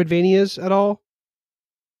Metroidvanias at all?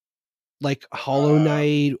 Like Hollow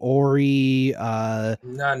Knight, Ori,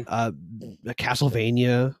 none.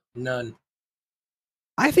 Castlevania? None.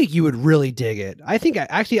 I think you would really dig it. I think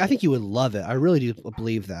you would love it. I really do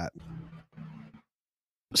believe that.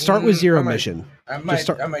 Start with Zero Mission. I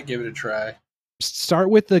might give it a try.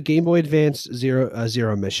 Start with the Game Boy Advance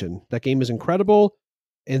Zero Mission. That game is incredible,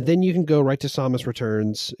 and then you can go right to Samus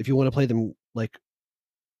Returns if you want to play them like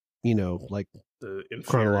the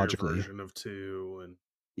chronologically version of 2 and.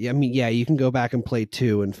 Yeah, I mean, yeah, you can go back and play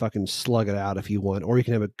 2 and fucking slug it out if you want, or you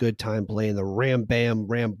can have a good time playing the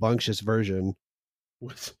rambunctious version.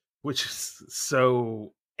 Which is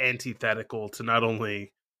so antithetical to not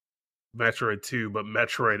only Metroid 2, but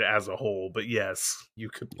Metroid as a whole. But yes, you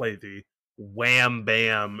could play the wham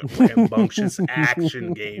bam rambunctious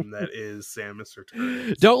action game that is Samus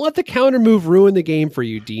Returns. Don't let the counter move ruin the game for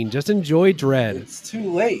you, Dean. Just enjoy Dread. It's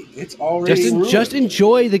too late. It's already just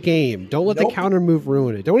enjoy the game. Don't let the counter move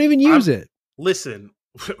ruin it. Don't even use it. Listen,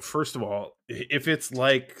 first of all, if it's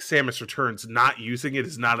like Samus Returns, not using it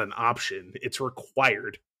is not an option. It's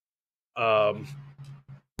required. But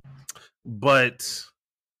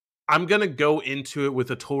I'm going to go into it with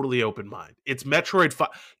a totally open mind. It's Metroid 5.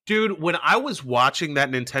 Dude, when I was watching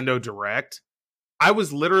that Nintendo Direct, I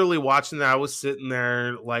was literally watching that. I was sitting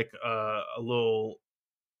there like a little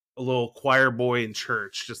choir boy in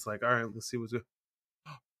church, just like, all right, let's see what's good.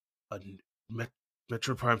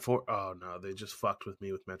 Metroid Prime 4. Oh, no, they just fucked with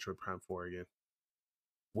me with Metroid Prime 4 again.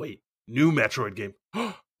 Wait, new Metroid game.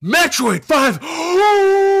 Metroid 5!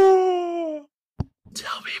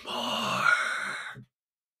 Tell me more.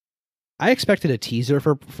 I expected a teaser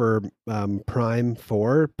for Prime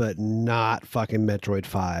 4, but not fucking Metroid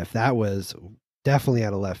 5. That was definitely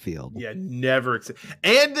out of left field. Yeah, never.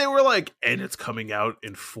 And they were like, and it's coming out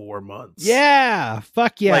in 4 months. Yeah,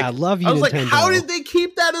 fuck yeah, like, love you, I was Nintendo. like, how did they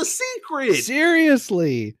keep that a secret?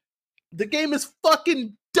 Seriously. The game is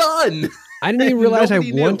fucking done. I didn't even realize I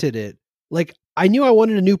wanted it. Like, I knew I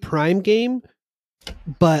wanted a new Prime game,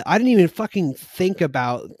 but I didn't even fucking think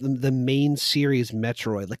about the main series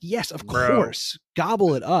Metroid. Like, yes, of course.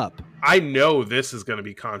 Gobble it up. I know this is going to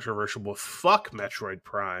be controversial, but fuck Metroid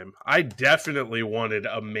Prime. I definitely wanted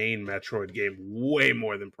a main Metroid game way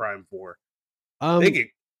more than Prime 4.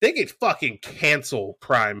 They could fucking cancel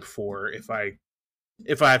Prime 4 if I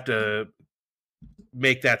have to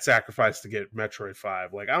make that sacrifice to get Metroid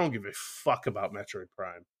 5. Like, I don't give a fuck about Metroid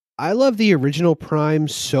Prime. I love the original Prime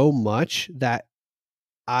so much that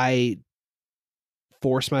I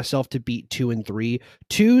forced myself to beat 2 and 3.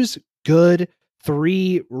 2's good.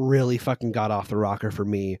 3 really fucking got off the rocker for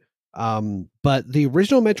me. But the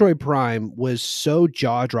original Metroid Prime was so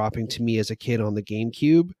jaw-dropping to me as a kid on the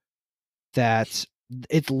GameCube that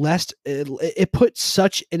it put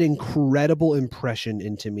such an incredible impression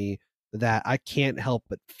into me that I can't help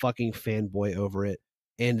but fucking fanboy over it.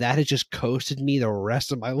 And that has just coasted me the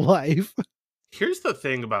rest of my life. Here's the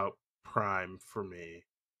thing about Prime for me.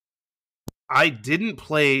 I didn't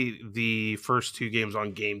play the first 2 games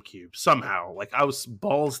on GameCube somehow. Like, I was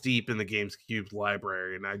balls deep in the GameCube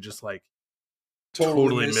library, and I just like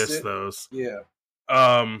totally missed those. Yeah.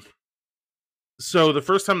 So the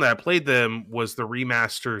first time that I played them was the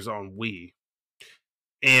remasters on Wii.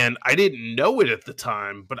 And I didn't know it at the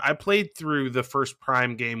time, but I played through the first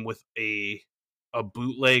Prime game with a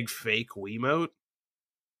bootleg fake Wiimote.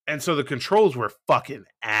 And so the controls were fucking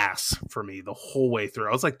ass for me the whole way through.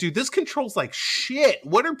 I was like, dude, this controls like shit.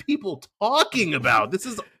 What are people talking about? This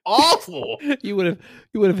is awful. You would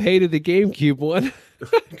have hated the GameCube one.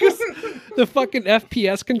 The fucking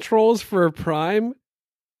FPS controls for Prime,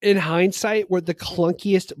 in hindsight, were the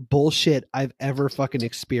clunkiest bullshit I've ever fucking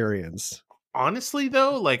experienced. Honestly,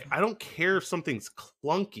 though, like, I don't care if something's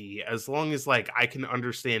clunky as long as, like, I can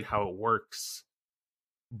understand how it works.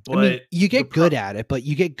 But I mean, you get good at it, but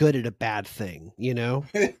you get good at a bad thing, you know?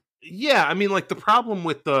 Yeah, I mean, like, the problem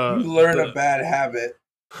with You learn a bad habit.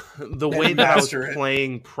 The way that I was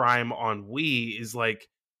playing Prime on Wii is, like,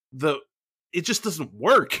 it just doesn't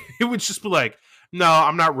work. It would just be like, no,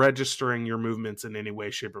 I'm not registering your movements in any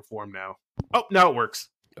way, shape, or form now. Oh, now it works.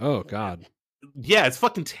 Oh, God. Yeah, it's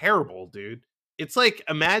fucking terrible, dude. It's like,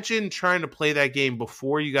 imagine trying to play that game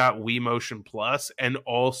before you got Wii Motion Plus, and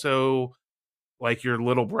also, like, your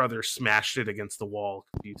little brother smashed it against the wall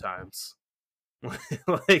a few times.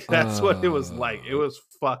 Like, that's what it was like. It was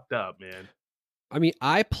fucked up, man. I mean,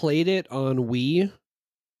 I played it on Wii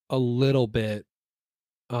a little bit,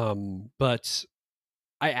 but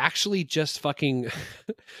I actually just fucking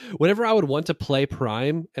whenever I would want to play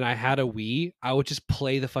Prime and I had a Wii, I would just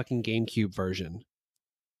play the fucking GameCube version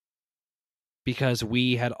because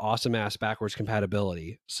Wii had awesome ass backwards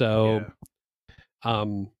compatibility. So,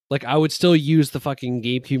 like, I would still use the fucking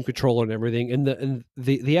GameCube controller and everything. And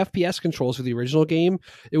the FPS controls for the original game,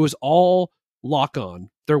 it was all lock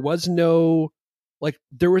on. There was no, like,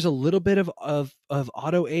 there was a little bit of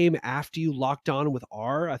auto aim after you locked on with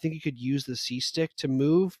R. I think you could use the C stick to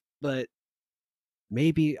move, but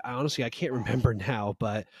maybe, honestly, I can't remember now.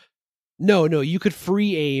 But no, you could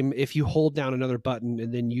free aim if you hold down another button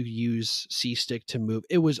and then you use C stick to move.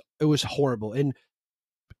 It was horrible. And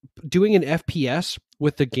doing an FPS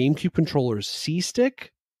with the GameCube controller's C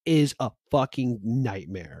stick is a fucking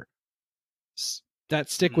nightmare. That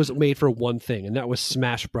stick was made for one thing, and that was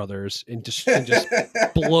Smash Brothers, and just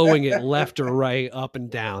blowing it left or right, up and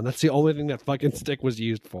down. That's the only thing that fucking stick was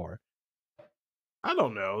used for. I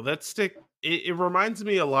don't know. That stick, it reminds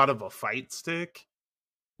me a lot of a fight stick,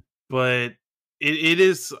 but it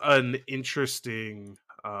is an interesting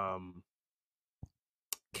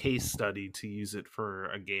case study to use it for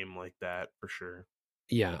a game like that, for sure.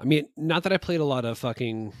 Yeah, I mean, not that I played a lot of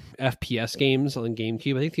fucking FPS games on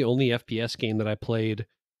GameCube. I think the only FPS game that I played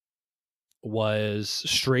was,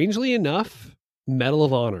 strangely enough, Medal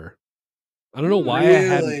of Honor. I don't know why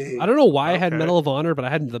I had Medal of Honor, but I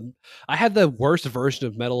had the worst version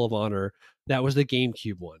of Medal of Honor. That was the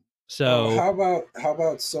GameCube one. So how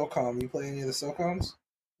about SOCOM? You play any of the SOCOMs?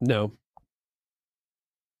 No.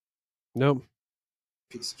 Nope.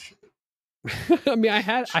 Piece of shit. I mean, I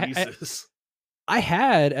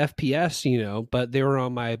had FPS, you know, but they were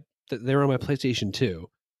on my PlayStation 2.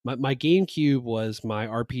 My GameCube was my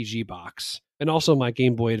RPG box, and also my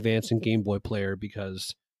Game Boy Advance and Game Boy Player,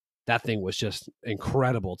 because that thing was just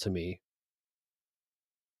incredible to me.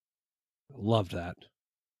 Loved that.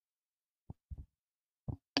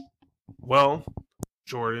 Well,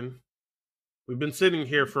 Jordan, we've been sitting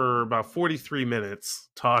here for about 43 minutes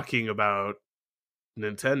talking about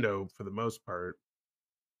Nintendo for the most part.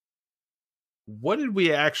 What did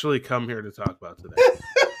we actually come here to talk about today?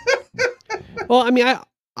 Well, I mean,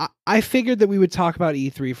 I figured that we would talk about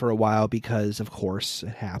E3 for a while because, of course, it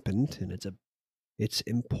happened, and it's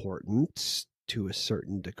important to a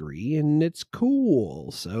certain degree, and it's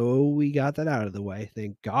cool. So we got that out of the way,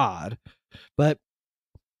 thank God. But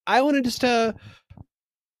I wanted just to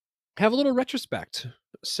have a little retrospect.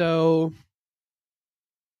 So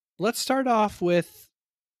let's start off with,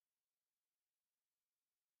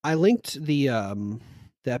 I linked the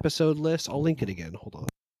episode list. I'll link it again. Hold on.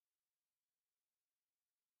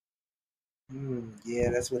 Yeah,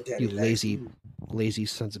 that's what Daddy. You lazy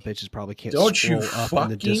sons of bitches probably can't scroll up in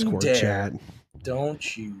the Discord chat.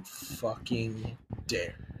 Don't you fucking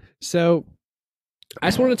dare. So I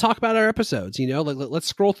just wanted to talk about our episodes. You know, like, let's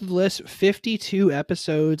scroll through the list. 52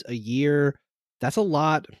 episodes a year. That's a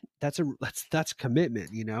lot. That's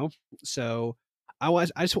commitment, you know? So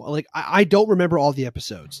I don't remember all the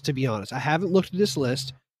episodes, to be honest. I haven't looked at this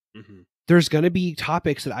list. Mm-hmm. There's going to be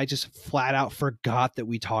topics that I just flat out forgot that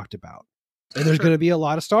we talked about. And there's going to be a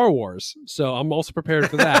lot of Star Wars. So I'm also prepared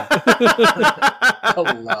for that. A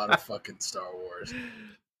lot of fucking Star Wars.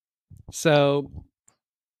 So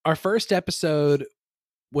our first episode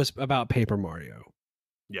was about Paper Mario.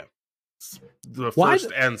 Yeah. The Why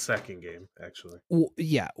first and second game, actually.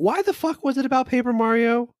 Yeah. Why the fuck was it about Paper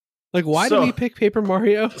Mario? Like, why did So- we pick Paper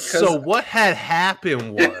Mario? So what had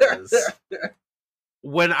happened was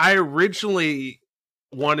when I originally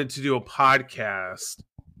wanted to do a podcast,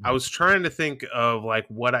 I was trying to think of like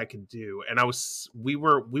what I could do, and we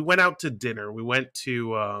went out to dinner. We went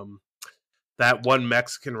to that one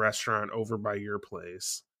Mexican restaurant over by your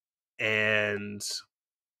place, and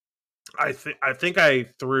I think I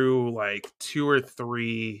threw like 2 or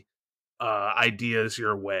 3 ideas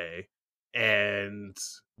your way, and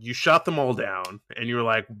you shot them all down, and you were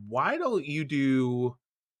like, "Why don't you do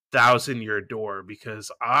 1,000-Year Door?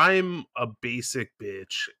 Because I'm a basic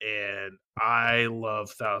bitch, and I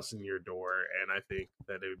love 1,000-Year Door, and I think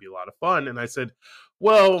that it would be a lot of fun." And I said,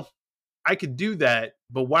 "Well, I could do that,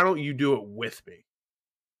 but why don't you do it with me?"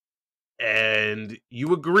 And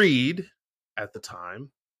you agreed at the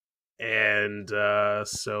time, and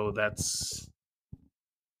so that's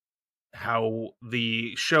how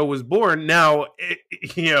the show was born. Now,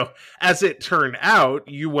 as it turned out,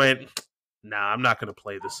 you went, "Nah, I'm not going to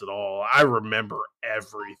play this at all. I remember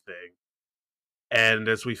everything." And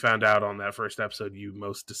as we found out on that first episode, you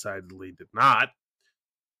most decidedly did not.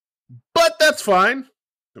 But that's fine.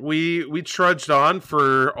 We trudged on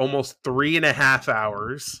for almost 3.5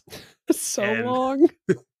 hours. So And- long.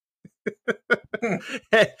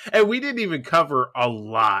 And we didn't even cover a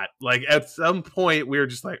lot. Like, at some point, we were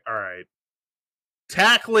just like, all right,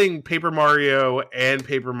 tackling Paper Mario and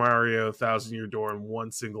Paper Mario 1,000-Year Door in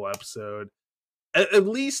one single episode, at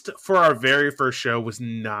least for our very first show, was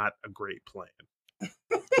not a great plan.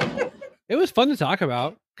 It was fun to talk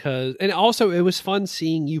about and also it was fun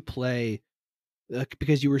seeing you play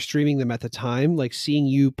because you were streaming them at the time, like seeing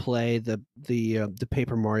you play the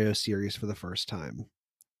Paper Mario series for the first time.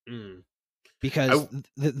 Mm. Because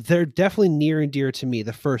they're definitely near and dear to me,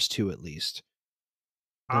 the first 2 at least.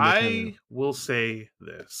 I will say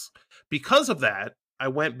this. Because of that, I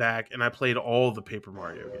went back and I played all the Paper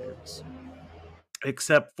Mario games.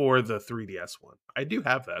 Except for the 3DS one. I do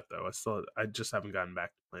have that, though. I just haven't gotten back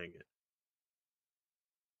to playing it.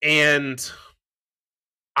 And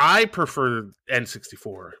I prefer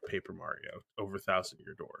N64 Paper Mario over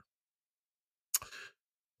 1,000-Year Door.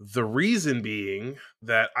 The reason being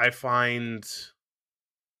that I find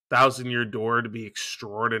 1,000-Year Door to be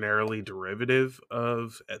extraordinarily derivative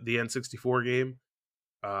of the N64 game.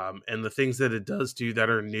 And the things that it does do that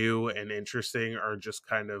are new and interesting are just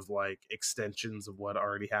kind of like extensions of what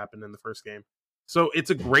already happened in the first game. So it's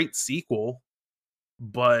a great sequel,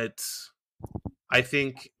 but I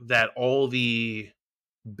think that all the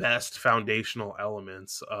best foundational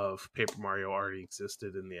elements of Paper Mario already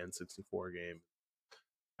existed in the N64 game.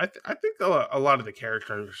 I think a lot of the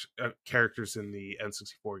characters in the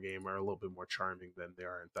N64 game are a little bit more charming than they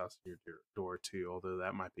are in 1,000-Year Door 2, although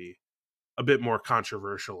that might be a bit more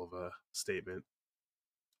controversial of a statement.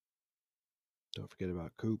 Don't forget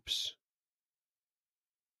about Koops.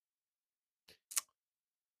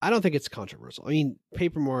 I don't think it's controversial. I mean,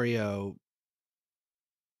 Paper Mario.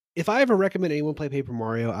 If I ever recommend anyone play Paper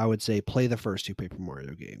Mario, I would say play the first 2 Paper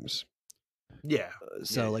Mario games. Yeah.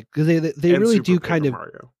 So Yeah. like, because they And really Super do Paper kind of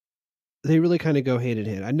Mario. they really kind of go hand in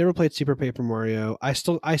hand. I never played Super Paper Mario. I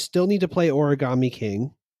still need to play Origami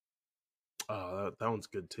King. Oh, that one's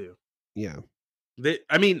good too. Yeah.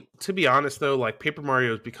 I mean, to be honest though, like Paper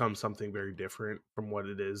Mario has become something very different from what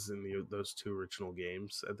it is in those 2 original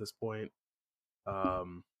games at this point.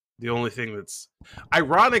 The only thing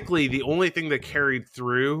that carried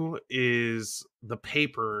through is the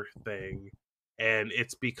paper thing, and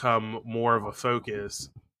it's become more of a focus,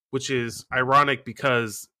 which is ironic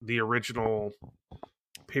because the original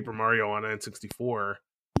Paper Mario on N64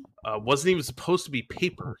 wasn't even supposed to be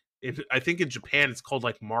paper. I think in Japan it's called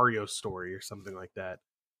like Mario Story or something like that.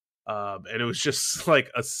 And it was just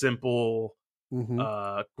like a simple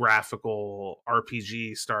graphical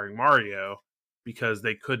RPG starring Mario, because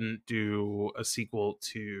they couldn't do a sequel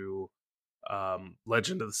to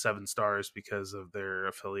Legend of the Seven Stars because of their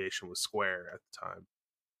affiliation with Square at the time.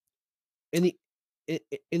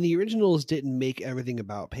 And the originals didn't make everything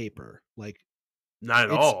about paper. Like, not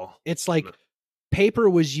at all. It's like No. paper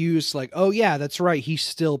was used like, oh yeah, that's right, he's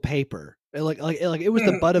still paper. And like it was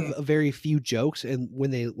the butt of a very few jokes, and when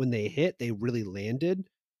they hit, they really landed.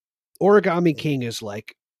 Origami King is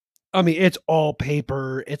like, I mean, it's all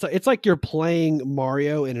paper. It's like you're playing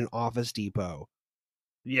Mario in an Office Depot.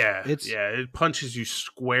 Yeah, it punches you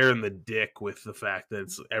square in the dick with the fact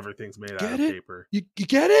that everything's made out of paper. You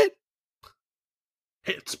get it?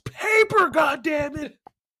 It's paper, goddammit!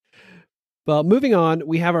 Well, moving on,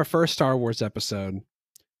 we have our first Star Wars episode,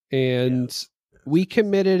 and we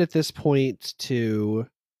committed at this point to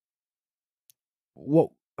what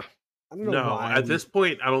I don't know No, why at this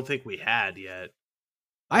point, I don't think we had yet.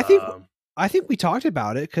 I think Um, I think we talked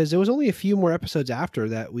about it because there was only a few more episodes after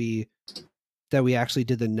that we actually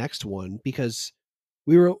did the next one, because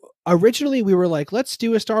we were like, let's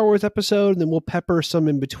do a Star Wars episode and then we'll pepper some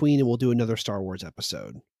in between and we'll do another Star Wars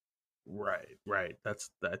episode. right.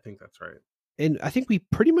 I think that's right. And I think we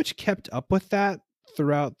pretty much kept up with that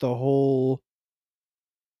throughout the whole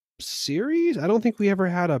series. I don't think we ever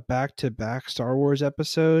had a back-to-back Star Wars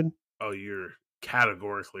episode. Oh, you're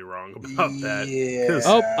categorically wrong about that. Yeah.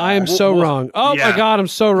 Oh, I am so Well, wrong. Oh yeah. my god, I'm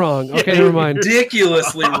so wrong. Okay, never mind.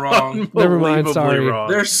 Ridiculously wrong. Never mind, Unbelievably sorry. wrong.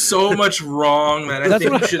 There's so much wrong that I That's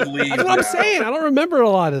think what we should leave. That's what I'm now. saying. I don't remember a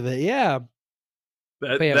lot of it. Yeah.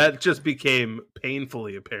 That Bam. that just became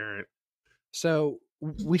painfully apparent. So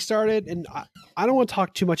we started, and I don't want to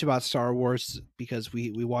talk too much about Star Wars because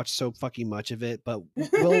we watched so fucking much of it, but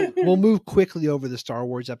we'll move quickly over the Star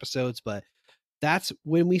Wars episodes. But that's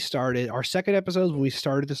when we started our second episode. When we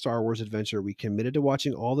started the Star Wars adventure, we committed to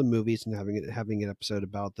watching all the movies and having an episode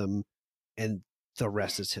about them, and the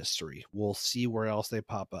rest is history. We'll see where else they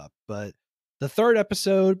pop up. But the third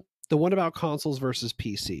episode, the one about consoles versus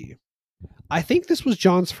PC, I think this was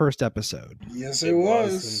John's first episode. Yes, it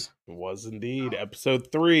was. It was indeed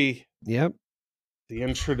episode 3. Yep. The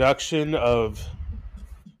introduction of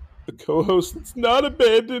the co-host that's not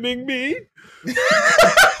abandoning me.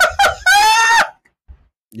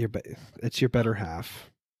 It's your better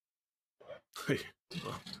half.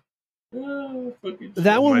 Oh, fucking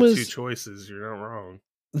That shit. one My was two choices. You're not wrong.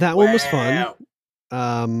 that one was fun.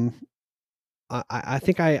 Wow. I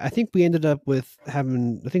think we ended up with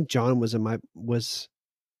having. I think John was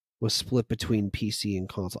split between PC and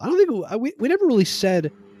console. I don't think we never really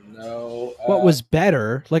said No. what was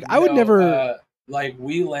better. Like I would no, never. like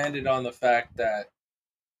we landed on the fact that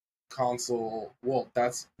console. Well,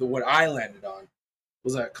 that's what I landed on,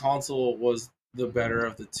 was that console was the better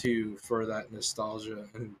of the two for that nostalgia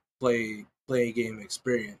and play game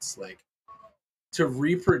experience. Like to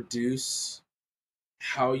reproduce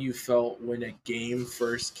how you felt when a game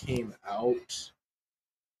first came out,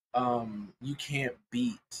 you can't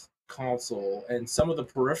beat console. And some of the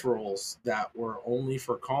peripherals that were only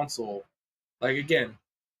for console, like again,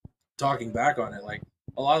 talking back on it, like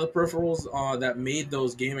a lot of the peripherals that made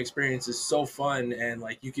those game experiences so fun and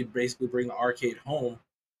like you could basically bring the arcade home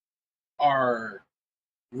are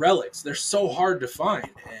relics. They're so hard to find,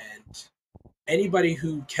 and anybody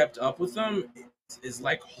who kept up with them is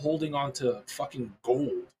like holding on to fucking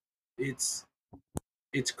gold. It's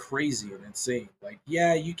crazy and insane. Like,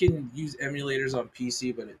 yeah, you can use emulators on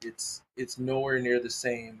PC, but it's nowhere near the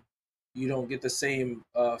same. You don't get the same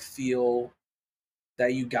feel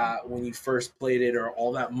that you got when you first played it, or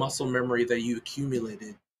all that muscle memory that you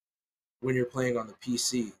accumulated when you're playing on the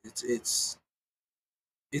PC.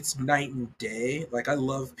 It's night and day. Like, I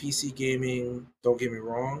love PC gaming, don't get me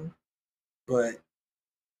wrong, but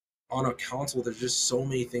on a console, there's just so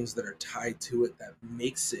many things that are tied to it that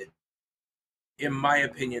makes it, in my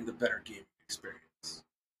opinion, the better gaming experience.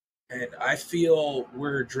 And I feel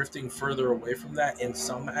we're drifting further away from that in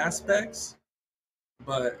some aspects,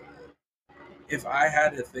 but if I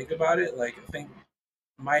had to think about it, like, I think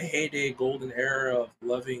my heyday golden era of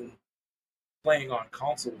loving playing on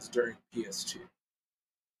consoles during PS2.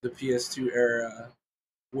 The PS2 era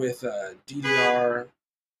with DDR,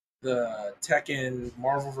 the Tekken,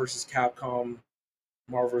 Marvel vs. Capcom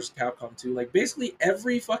 2. Like, basically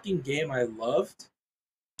every fucking game I loved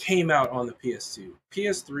came out on the PS2.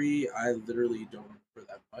 PS3, I literally don't remember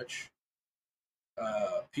that much.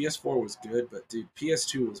 PS4 was good, but dude,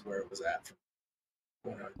 PS2 was where it was at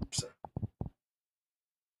for 100%.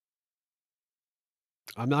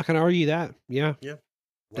 I'm not going to argue that. Yeah. Like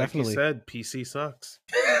Definitely. you said, PC sucks.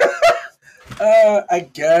 I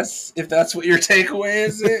guess if that's what your takeaway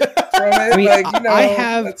is from it, I mean, like, you know, I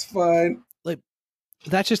have- that's fine.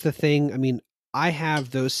 That's just the thing. I mean, I have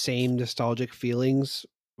those same nostalgic feelings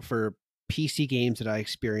for PC games that I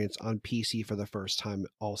experienced on PC for the first time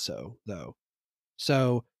also, though.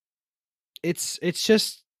 So it's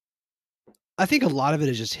just, I think a lot of it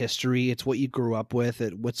is just history. It's what you grew up with.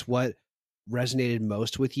 What's what resonated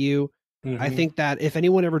most with you. I think that if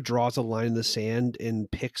anyone ever draws a line in the sand and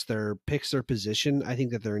picks their position, I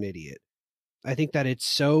think that they're an idiot. I think that it's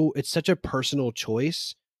such a personal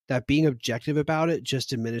choice that being objective about it just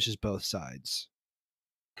diminishes both sides.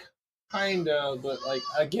 Kind of, but like,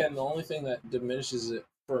 again, the only thing that diminishes it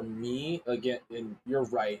for me, again, and you're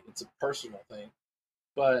right, it's a personal thing,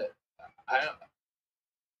 but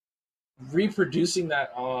reproducing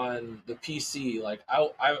that on the PC, like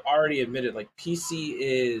I already admitted, like PC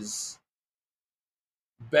is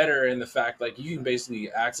better in the fact like you can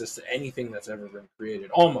basically access to anything that's ever been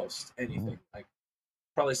created, almost anything. Like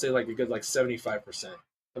probably say like a good like 75%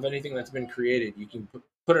 of anything that's been created, you can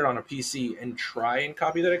put it on a PC and try and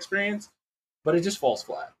copy that experience, but it just falls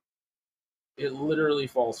flat. It literally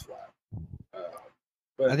falls flat.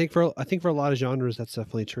 But I think for a lot of genres that's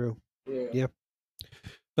definitely true. yeah.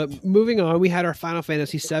 But moving on, we had our Final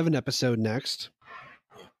Fantasy VII episode next.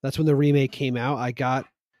 That's when the remake came out. I got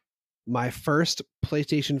my first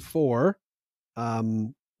PlayStation 4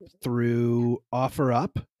 through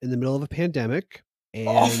OfferUp in the middle of a pandemic. And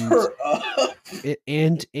OfferUp.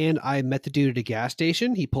 And I met the dude at a gas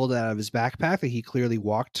station. He pulled it out of his backpack that he clearly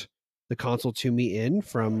walked the console to me in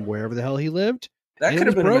from wherever the hell he lived. That And could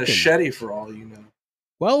it have was been broken. a machete for all you know.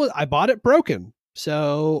 Well, I bought it broken.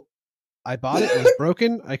 So I bought it. It was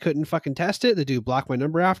broken. I couldn't fucking test it. The dude blocked my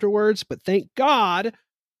number afterwards. But thank God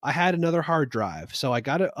I had another hard drive. So I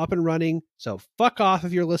got it up and running. So fuck off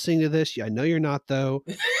if you're listening to this. I know you're not, though.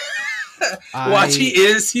 Watch,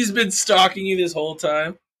 he's been stalking you this whole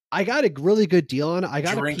time. I got a really good deal on it. I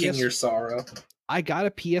got drinking your sorrow. I got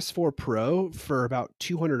a PS4 Pro for about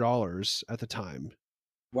 $200 at the time.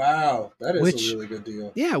 Wow, that is a really good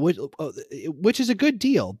deal. Yeah, which is a good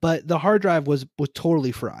deal, but the hard drive was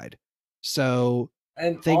totally fried. So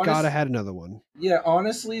thank God I had another one. Yeah,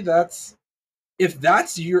 honestly, if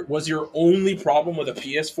that's your only problem with a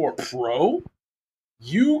PS4 Pro,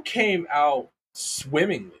 you came out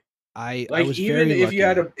swimmingly. I was even very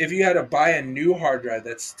lucky. if you had to buy a new hard drive,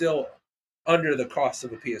 that's still under the cost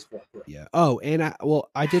of a PS4 Pro. Yeah. Oh, and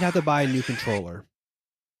I did have to buy a new controller.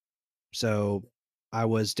 So I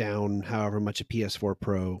was down however much a PS4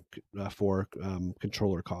 Pro for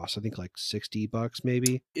controller costs. I think like $60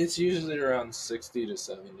 maybe. It's usually around 60 to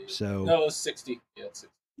 70. So no, it's 60. Yeah, it's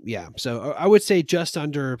 60. Yeah, so I would say just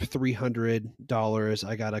under $300.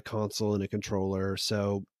 I got a console and a controller.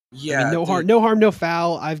 So yeah, I mean, no harm, no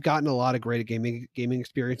foul. I've gotten a lot of great gaming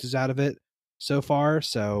experiences out of it so far.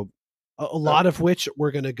 So a lot of which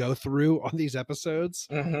we're going to go through on these episodes.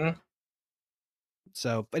 Mm-hmm.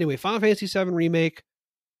 So anyway, Final Fantasy VII Remake,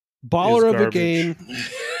 baller of a game.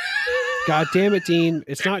 God damn it, Dean.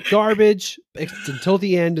 It's not garbage. It's until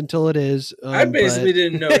the end, until it is. I basically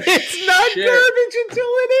didn't know it's not garbage until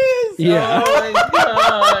it is. Yeah. Oh my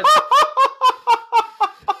God.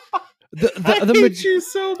 I hate you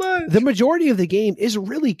so much. The majority of the game is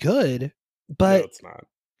really good, but no, it's not.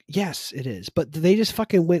 Yes, it is. But they just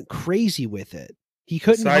fucking went crazy with it. He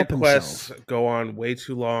couldn't help himself. Side quests go on way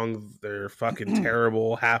too long. They're fucking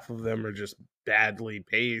terrible. Half of them are just badly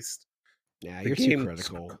paced. Yeah, the you're game too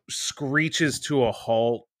critical. Screeches to a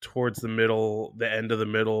halt towards the end of the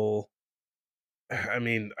middle. I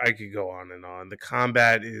mean, I could go on and on. The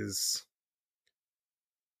combat is,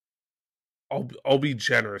 I'll be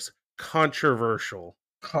generous, controversial.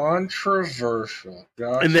 Controversial.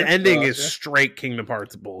 Gotcha, and the ending is straight Kingdom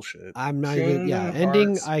Hearts bullshit. I'm not even,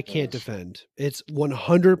 ending I can't defend. It's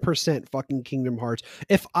 100% fucking Kingdom Hearts.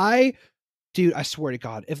 Dude, I swear to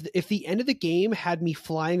God, if the end of the game had me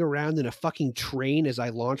flying around in a fucking train as I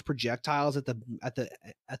launch projectiles at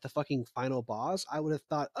the fucking final boss, I would have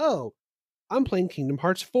thought, oh, I'm playing Kingdom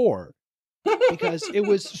Hearts 4. Because it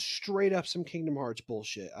was straight up some Kingdom Hearts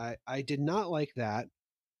bullshit. I did not like that.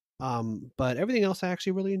 But everything else I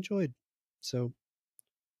actually really enjoyed. So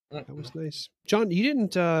that was nice. John, you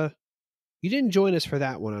didn't join us for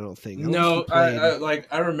that one, I don't think. No,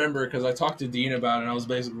 I remember because I talked to Dean about it and I was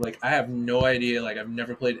basically like, I have no idea. Like, I've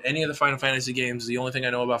never played any of the Final Fantasy games. The only thing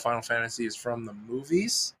I know about Final Fantasy is from the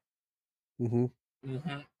movies. Mm-hmm.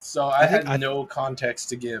 Mm-hmm. So I had no context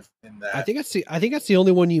to give in that. I think that's the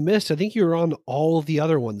only one you missed. I think you were on all of the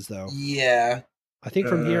other ones though. Yeah. I think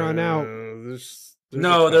from here on out.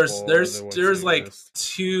 There's like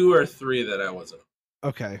 2 or 3 that I wasn't.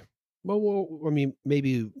 Okay. Well, I mean,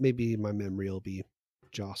 maybe my memory will be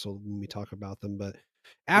jostled when we talk about them, but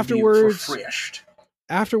afterwards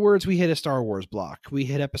we hit a Star Wars block. We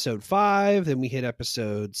hit episode 5, then we hit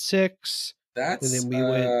episode 6. That's and then we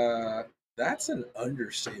went. That's an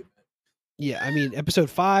understatement. Yeah, I mean, episode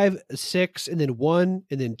 5, 6, and then 1,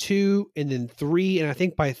 and then 2, and then 3, and I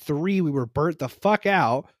think by 3 we were burnt the fuck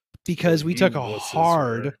out because we took a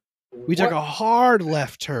hard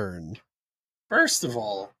left turn. First of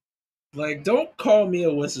all, like, don't call me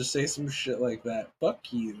a wizard, say some shit like that.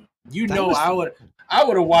 Fuck you. I would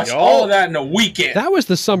have watched all of that in a weekend. That was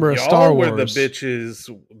the summer of Star Wars. Y'all were the bitches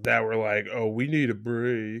that were like, "Oh, we need a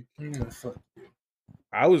break." Fuck you.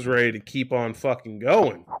 I was ready to keep on fucking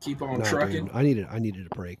going. Keep on trucking. Dude, I needed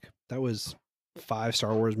a break. That was 5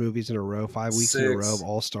 Star Wars movies in a row, 5 weeks in a row of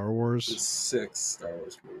all Star Wars. 6 Star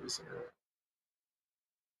Wars movies in a row.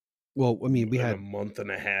 Well, I mean, we In had a month and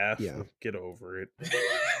a half. Yeah. Get over it.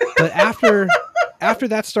 But after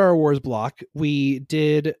that Star Wars block, we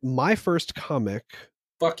did my first comic.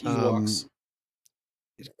 Fuck Ewoks.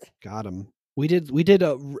 Got him. We did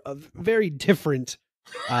a very different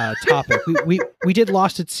topic. We did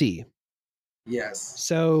Lost at Sea. Yes.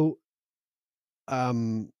 So,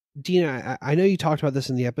 Dina, I know you talked about this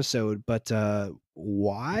in the episode, but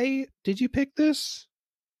why did you pick this?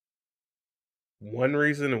 One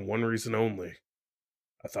reason and one reason only.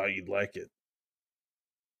 I thought you'd like it.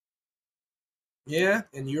 Yeah,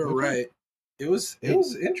 and you're Okay. right. It was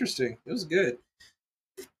interesting. It was good.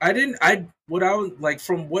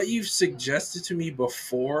 From what you've suggested to me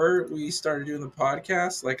before we started doing the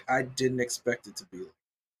podcast, like I didn't expect it to be.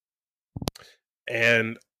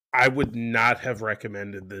 And I would not have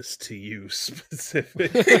recommended this to you specifically.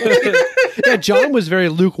 Yeah, John was very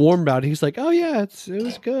lukewarm about it. He's like, "Oh yeah, it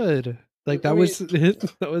was good." Like that was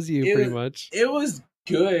that was you pretty much. It was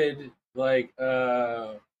good. Like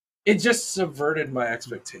it just subverted my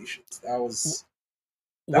expectations. That was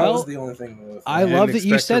the only thing. I love that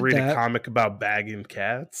you said to read that. a comic about bagging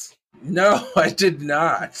cats. No, I did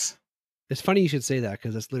not. It's funny you should say that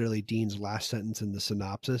because that's literally Dean's last sentence in the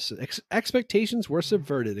synopsis. Expectations were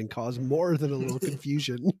subverted and caused more than a little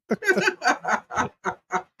confusion.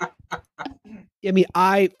 I mean,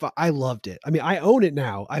 I loved it. I mean, I own it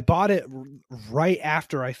now. I bought it right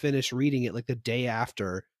after I finished reading it, like the day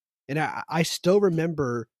after. And I still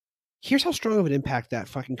remember, here's how strong of an impact that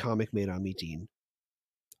fucking comic made on me, Dean.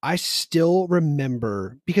 I still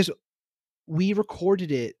remember, because we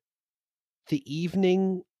recorded it the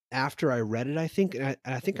evening after I read it, I think. And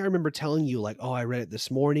I think I remember telling you, like, oh, I read it this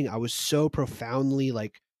morning. I was so profoundly,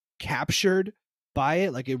 like, captured by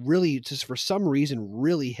it. Like, it really, just for some reason,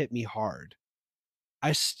 really hit me hard.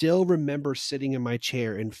 I still remember sitting in my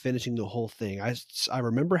chair and finishing the whole thing. I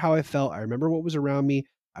remember how I felt. I remember what was around me.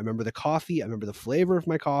 I remember the coffee. I remember the flavor of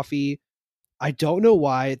my coffee. I don't know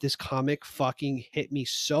why this comic fucking hit me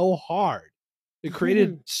so hard. It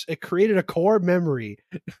created a core memory.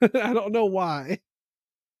 I don't know why,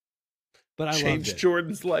 but I loved Changed it.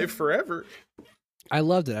 Jordan's life forever. I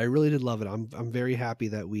loved it. I really did love it. I'm very happy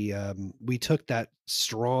that we took that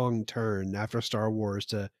strong turn after Star Wars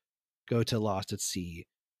to go to Lost at Sea.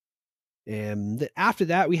 And after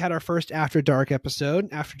that, we had our first After Dark episode.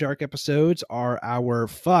 After Dark episodes are our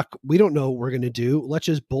we don't know what we're going to do. Let's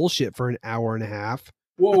just bullshit for an hour and a half.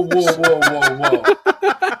 Whoa.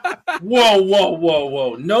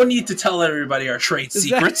 Whoa. No need to tell everybody our trade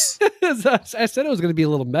secrets. I said it was going to be a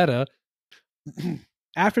little meta.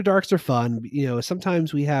 After Darks are fun. You know,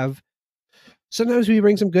 sometimes we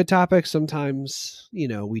bring some good topics. Sometimes, you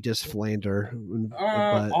know, we just flander.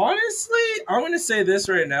 But honestly, I'm going to say this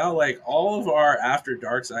right now. Like, all of our After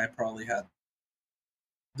Darks, I probably had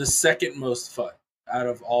the second most fun out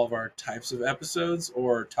of all of our types of episodes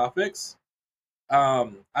or topics.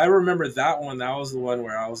 I remember that one. That was the one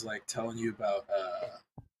where I was, like, telling you about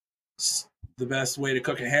the best way to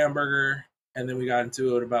cook a hamburger. And then we got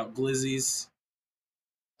into it about glizzies.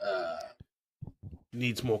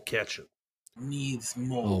 Needs more ketchup. Needs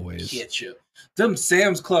more Always. ketchup. Them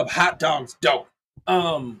Sam's Club hot dogs dope.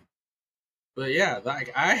 But yeah,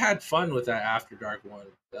 like I had fun with that After Dark one.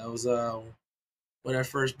 That was when I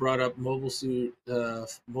first brought up Mobile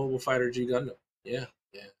Fighter G Gundam. Yeah.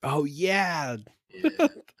 oh yeah, Yeah.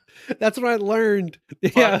 that's what I learned.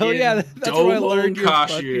 Yeah, that's what I learned.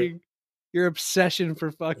 Your obsession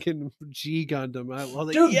for fucking G Gundam. I was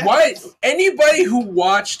like, Dude, yes! why? Anybody who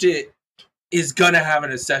watched it is gonna have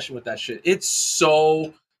an obsession with that shit. It's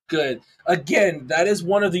so good. Again, that is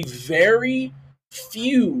one of the very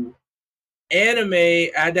few anime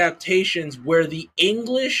adaptations where the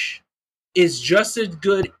English is just as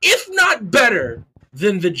good, if not better,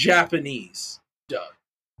 than the Japanese dub.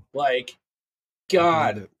 Like,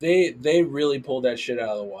 God, they really pulled that shit out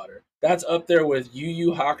of the water. That's up there with Yu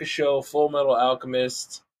Yu Hakusho, Full Metal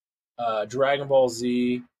Alchemist, Dragon Ball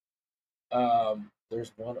Z.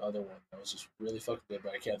 There's one other one that was just really fucking good,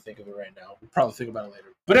 but I can't think of it right now. We'll probably think about it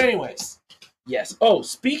later. But anyways, yes. Oh,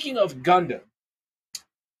 speaking of Gundam,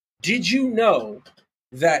 did you know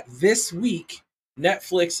that this week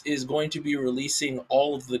Netflix is going to be releasing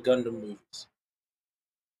all of the Gundam movies?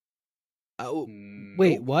 Oh,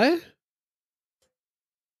 wait, what?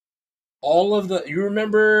 All of the... You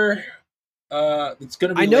remember... it's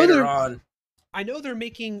going to be later on. I know they're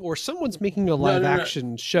making, or someone's making a live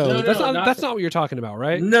action show. That's not what you're talking about,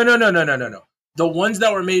 right? No. The ones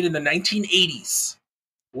that were made in the 1980s.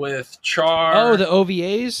 with Char. Oh, the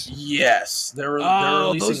OVAs? Yes, they're Oh,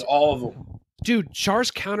 releasing those- all of them. Dude,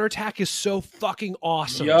 Char's counterattack is so fucking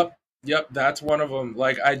awesome. Yep, that's one of them.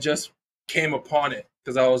 Like I just came upon it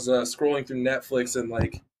because I was scrolling through Netflix and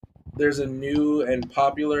like there's a new and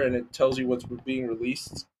popular and it tells you what's being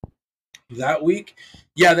released that week.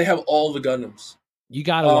 Yeah, they have all the Gundams. You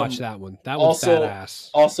gotta watch that one. That one's also-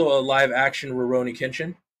 badass. Also a live action Rurouni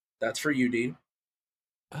Kenshin. That's for you, Dean.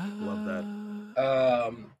 Love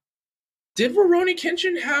that. Did Rurouni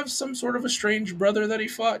Kenshin have some sort of a strange brother that he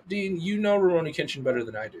fought? Dean, you know Rurouni Kenshin better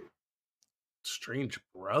than I do. Strange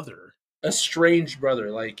brother. A strange brother,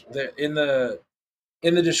 like in the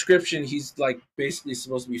description, he's like basically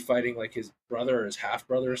supposed to be fighting like his brother or his half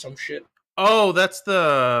brother or some shit. Oh, that's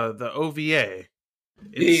the OVA.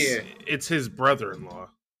 Yeah. It's his brother-in-law.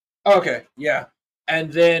 Okay, yeah.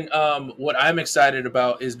 And then what I'm excited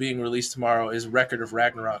about is being released tomorrow is Record of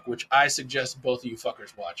Ragnarok, which I suggest both of you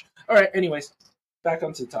fuckers watch. All right, anyways, back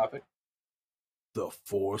onto the topic. The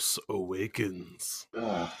Force Awakens.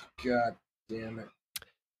 God damn it.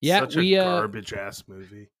 Yeah, Such we a garbage ass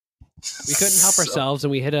movie. we couldn't help ourselves,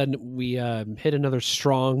 and we hit another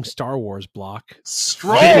strong Star Wars block.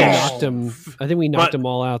 Strong. I think we knocked them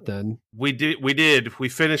all out. Then We did. We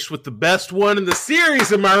finished with the best one in the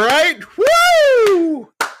series. Am I right? Woo!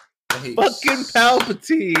 Fucking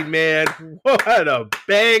Palpatine, man! What a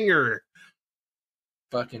banger!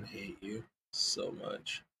 Fucking hate you so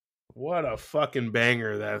much. What a fucking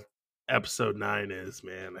banger that episode 9 is,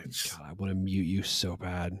 man. I just, God, I want to mute you so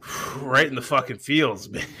bad. right in the fucking feels,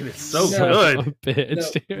 man. It's so No. good. A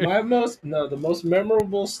bitch, dude. The most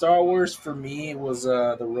memorable Star Wars for me was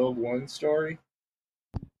the Rogue One story.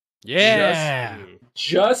 Yeah.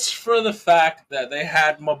 Just for the fact that they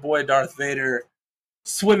had my boy Darth Vader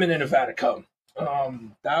swimming in a Vatican.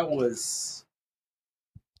 That was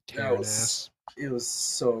Tearing ass. it was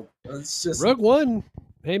so it's just Rogue One.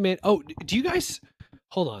 Hey man. Oh, do you guys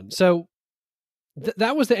hold on? So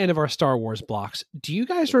that was the end of our Star Wars blocks. Do you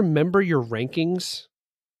guys remember your rankings?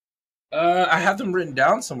 I have them written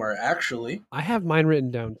down somewhere actually. I have mine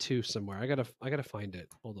written down too somewhere. I gotta find it.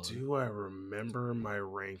 Hold on. Do I remember my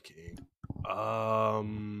ranking?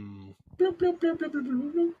 Bloop, bloop, bloop, bloop, bloop,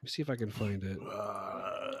 bloop, bloop. Let me see if I can find it.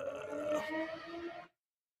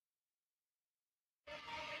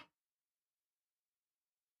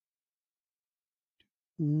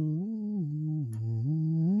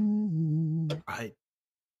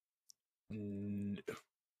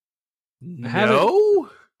 I have no.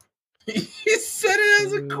 He said it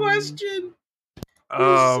as a question.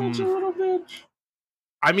 He's such a little bitch.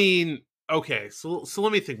 I mean, okay, so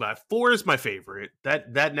let me think about it. 4 is my favorite.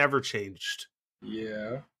 That never changed.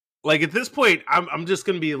 Yeah. Like at this point, I'm just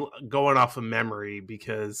gonna be going off of memory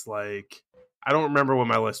because like I don't remember what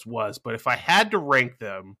my list was. But if I had to rank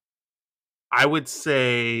them, I would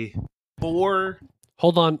say 4.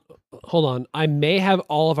 Hold on. I may have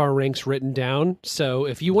all of our ranks written down. So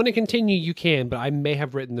if you want to continue, you can, but I may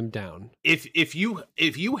have written them down. If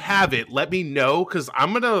you have it, let me know because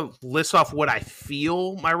I'm gonna list off what I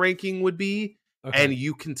feel my ranking would be, Okay. and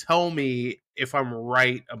you can tell me if I'm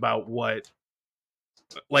right about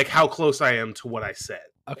like how close I am to what I said.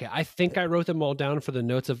 Okay, I think I wrote them all down for the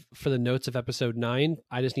notes of episode 9.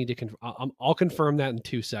 I just need to I'll confirm that in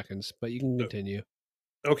 2 seconds, but you can continue.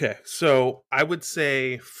 Okay, so I would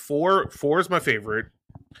say 4 is my favorite.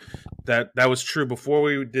 That was true before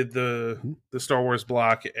we did the Star Wars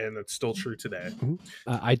block, and it's still true today.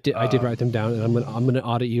 I did write them down, and I'm gonna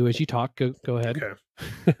audit you as you talk. Go ahead. Okay.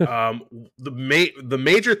 The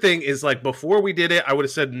major thing is like before we did it, I would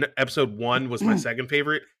have said episode 1 was my second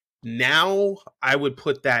favorite. Now I would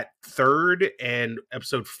put that third, and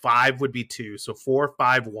episode 5 would be 2. So 4,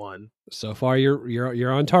 5, 1. So far,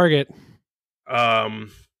 you're on target. Let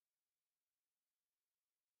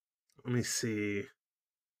me see.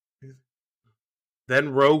 Then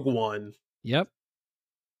Rogue One. Yep.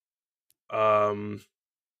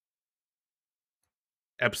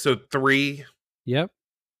 Episode 3. Yep.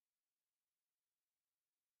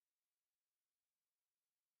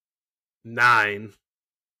 Nine.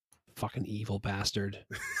 Fucking evil bastard.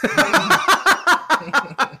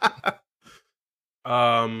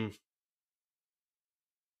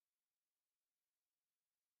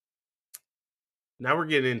 Now we're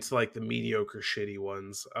getting into like the mediocre shitty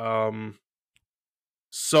ones.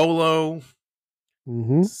 Solo.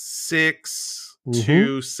 6,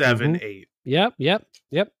 2, 7, 8. Yep.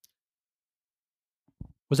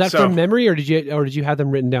 Was that from memory, or did you have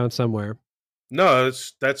them written down somewhere? No,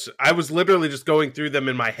 that's I was literally just going through them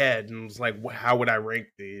in my head and was like, how would I rank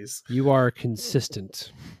these? You are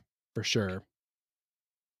consistent, for sure.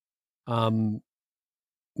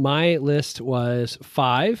 My list was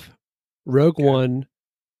 5, Rogue Okay. One,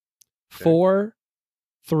 4,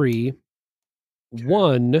 3,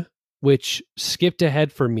 1, which skipped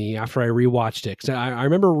ahead for me after I rewatched it. Because I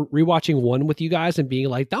remember rewatching 1 with you guys and being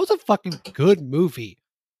like, that was a fucking good movie.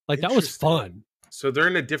 Like, that was Interesting. fun. So they're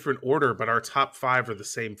in a different order, but our top 5 are the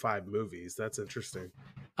same 5 movies. That's interesting.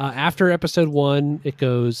 After episode 1, it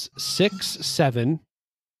goes 6, 7,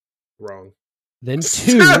 Wrong. then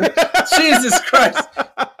 2. Jesus Christ.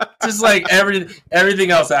 Just like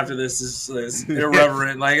everything else after this is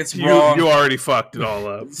irreverent. Like it's wrong. You already fucked it all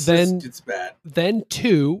up. It's bad. Then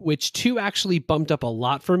 2, which 2 actually bumped up a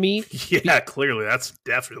lot for me. Yeah, clearly that's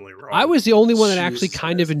definitely wrong. I was the only one that actually Jesus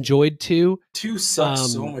kind of Christ. enjoyed 2. 2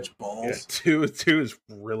 sucks so Um, much Yeah, balls. two is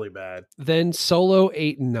really bad. Then Solo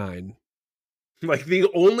 8 and 9. Like the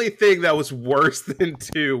only thing that was worse than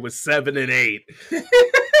 2 was 7 and 8.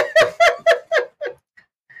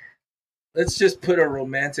 Let's just put a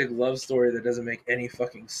romantic love story that doesn't make any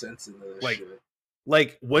fucking sense into this Like- shit.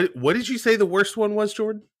 Like what did you say the worst one was,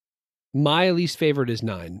 Jordan? My least favorite is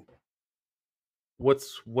 9.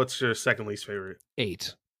 What's your second least favorite?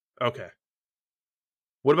 8. Okay.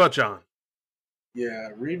 What about John? Yeah,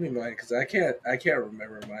 read me mine because I can't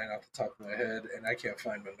remember mine off the top of my head and I can't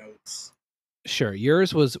find my notes. Sure.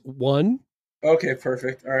 Yours was 1, Okay,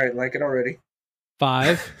 perfect. All right, like it already.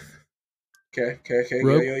 5, Okay.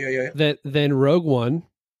 Rogue- Yeah. then Rogue One,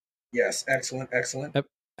 Yes, excellent.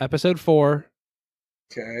 episode 4,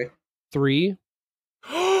 Okay. 3,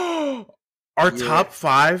 Our Yeah. top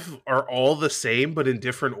 5 are all the same but in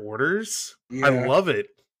different orders. Yeah. I love it.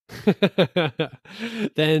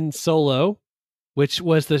 then Solo, which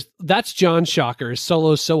was that's John Shocker.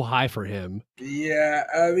 Solo's so high for him. Yeah,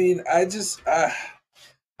 I mean, I just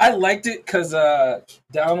I liked it because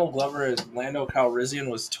Donald Glover as Lando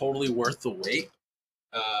Calrissian was totally worth the wait.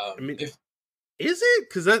 I mean, if is it?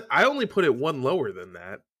 Because I only put it one lower than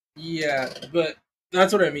that. yeah, but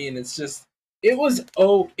that's what I mean. It's just it was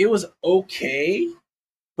okay,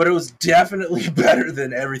 but it was definitely better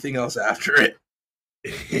than everything else after it.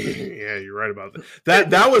 Yeah, you're right about that.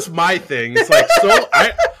 That was my thing. It's like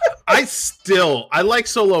I like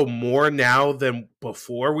Solo more now than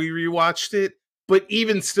before we rewatched it. But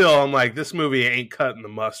even still, I'm like, this movie ain't cutting the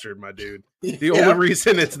mustard, my dude. The only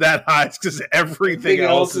reason it's that high is because everything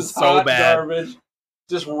else is so hot bad. garbage,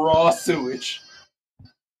 just raw sewage.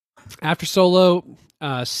 After Solo,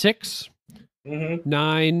 6, Mm-hmm.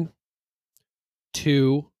 9,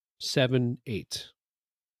 2, 7, 8.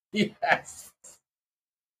 Yes.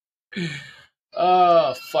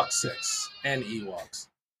 Fuck 6 and Ewoks.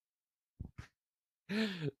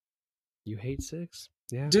 You hate 6?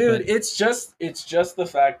 Yeah. Dude, but- it's just the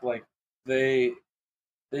fact like they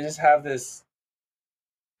just have this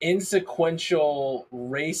insequential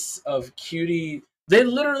race of cutie. They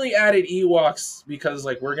literally added Ewoks because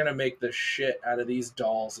like we're gonna make the shit out of these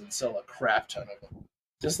dolls and sell a crap ton of them.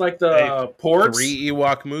 Just like the Hey, Porgs. 3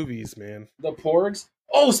 Ewok movies, man. The Porgs.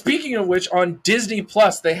 Oh, speaking of which, on Disney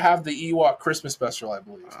Plus they have the Ewok Christmas special, I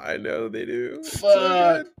believe. I know they do.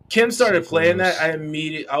 Fuck. Kim started So playing gross.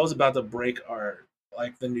 that. I was about to break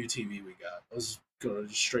the new TV we got. I was gonna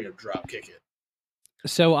just straight up drop kick it.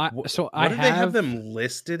 So I What so do I they have them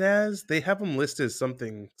listed as? They have them listed as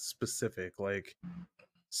something specific, like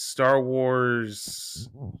Star Wars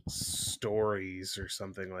stories or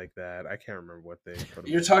something like that. I can't remember what they put 'em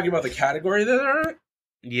You're in. talking about the category that they're in?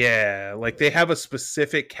 Yeah, like they have a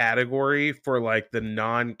specific category for like the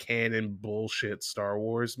non-canon bullshit Star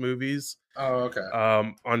Wars movies. Oh,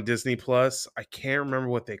 okay. On Disney Plus. I can't remember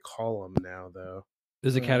what they call them now though.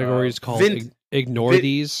 there's a category it's called ignore Vin-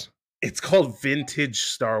 these. It's called Vintage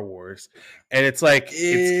Star Wars, and it's like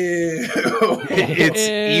it's Ew. it's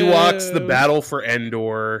Ewoks: The Battle for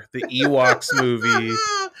Endor, the Ewoks movie. Oh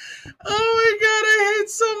my god, I hate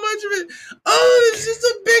so much of it. Oh, it's just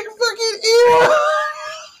a big fucking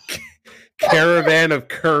Ewok. Caravan of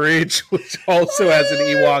Courage, which also has an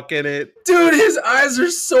Ewok in it. Dude, his eyes are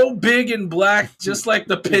so big and black, just like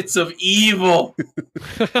the pits of evil.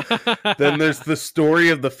 Then there's the story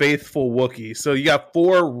of the faithful Wookiee. So you got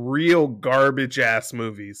 4 real garbage ass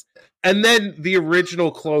movies, and then the original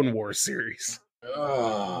Clone Wars series,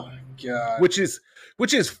 Oh my god. which is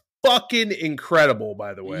fucking incredible,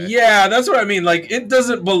 by the way. Yeah, that's what I mean. Like, it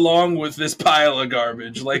doesn't belong with this pile of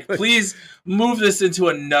garbage. Like, please move this into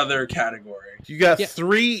another category. You got Yeah.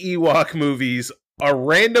 3 Ewok movies, a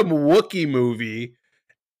random Wookiee movie,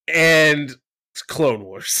 and Clone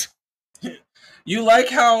Wars. You like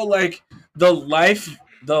how like the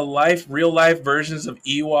real life versions of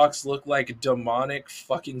Ewoks look like demonic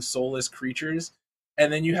fucking soulless creatures,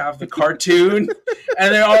 and then you have the cartoon,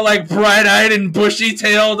 and they're all like bright-eyed and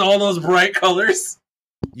bushy-tailed, all those bright colors.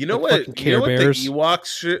 You know Like what? fucking You Care know what the Bears. Ewoks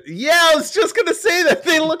should... Yeah, I was just gonna say that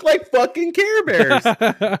they look like fucking Care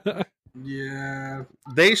Bears. Yeah.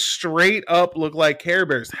 They straight up look like Care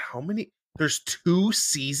Bears. How many? There's 2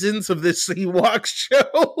 seasons of this Ewoks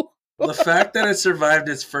show. The fact that it survived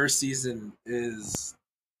its first season is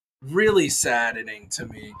really saddening to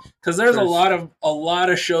me, because there's a lot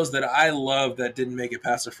of shows that I love that didn't make it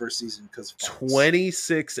past the first season because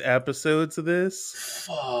 26 episodes of this.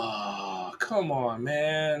 Fuck, come on,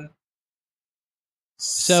 man.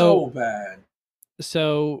 So bad.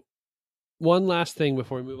 So, one last thing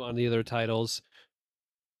before we move on to the other titles.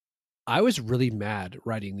 I was really mad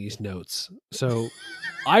writing these notes. So,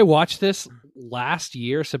 I watched this last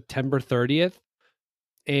year, September 30th,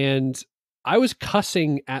 and I was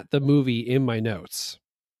cussing at the movie in my notes.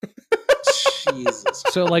 Jesus.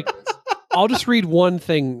 So, like, I'll just read one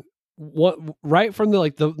thing. What right from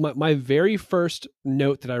my very first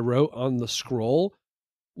note that I wrote on the scroll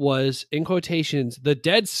was, in quotations, "The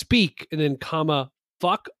dead speak," and then comma,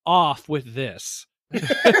 "fuck off with this." Because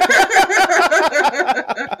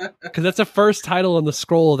that's the first title on the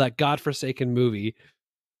scroll of that godforsaken movie.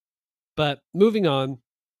 But moving on,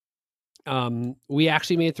 we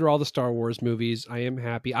actually made it through all the Star Wars movies. I am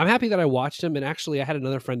happy. I'm happy that I watched them. And actually, I had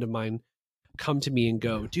another friend of mine come to me and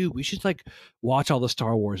go, "Dude, we should like watch all the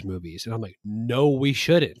Star Wars movies." And I'm like, "No, we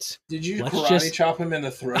shouldn't." Did you Let's karate chop him in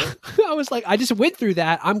the throat? I was like, I just went through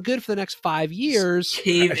that. I'm good for the next 5 years.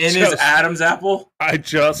 Cave in his Adam's apple? I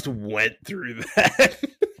just went through that.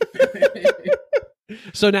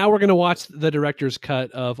 So now we're gonna watch the director's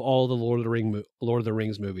cut of all the Lord of the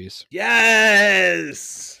Rings movies.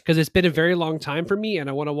 Yes, Because it's been a very long time for me, and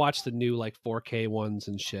I want to watch the new like 4K ones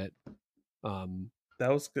and shit. that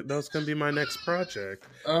was gonna be my next project.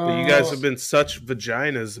 But you guys have been such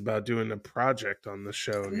vaginas about doing a project on the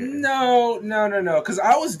show. No. Because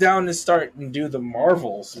I was down to start and do the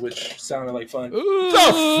Marvels, which sounded like fun. The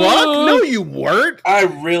fuck? No, you weren't. I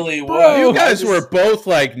really Bro, was. You guys were both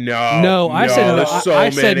like, no. I said no. There's so I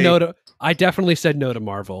said many. no to. I definitely said no to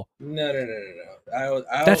Marvel. No.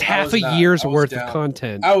 That's half a year's worth down. of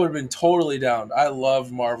content. I would have been totally down. I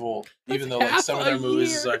love Marvel, even though like some of their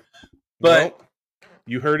movies are. But Well,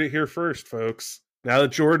 you heard it here first, folks. Now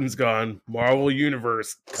that Jordan's gone, Marvel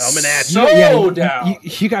Universe coming at you. So down.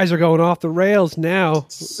 You guys are going off the rails now.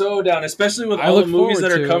 So down, especially with I all the look movies that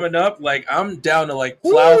forward are to coming up. Like I'm down to like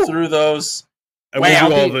plow Woo! through those. And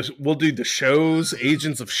Wait, we'll do the shows,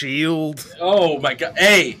 Agents of S.H.I.E.L.D. Oh my god!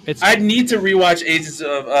 Hey, I need to rewatch Agents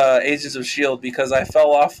of Shield because I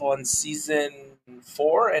fell off on season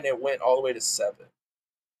 4 and it went all the way to 7.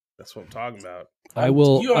 That's what I'm talking about. I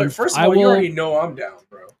will. First of all, you already know I'm down,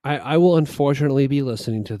 bro. I will unfortunately be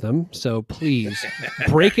listening to them. So please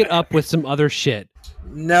break it up with some other shit.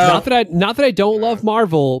 No, Not that I don't love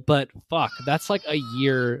Marvel, but fuck, that's like a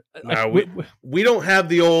year. No, we don't have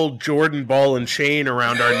the old Jordan ball and chain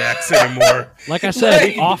around our necks anymore. Like I said,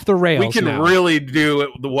 Like, off the rails. We can now. really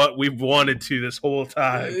do what we've wanted to this whole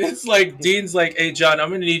time. it's like Dean's like, "Hey, John, I'm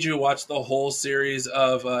going to need you to watch the whole series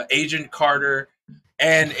of Agent Carter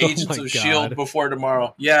and Agents my of S.H.I.E.L.D. God. before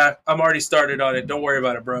tomorrow." Yeah, I'm already started on it. Don't worry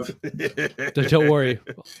about it, bro. Don't worry.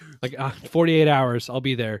 Like 48 hours, I'll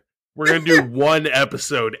be there. We're going to do one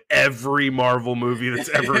episode every Marvel movie that's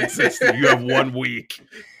ever existed. You have 1 week.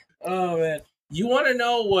 Oh, man. You want to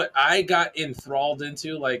know what I got enthralled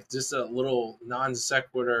into? Like, just a little non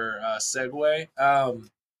sequitur segue.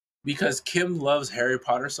 Because Kim loves Harry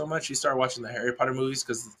Potter so much, she started watching the Harry Potter movies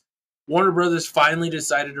because Warner Brothers finally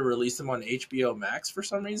decided to release them on HBO Max for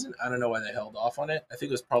some reason. I don't know why they held off on it. I think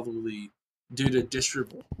it was probably due to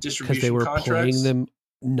distribution Because they were contracts. playing them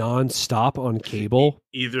non-stop on cable.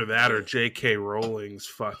 Either that or J.K. Rowling's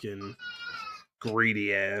fucking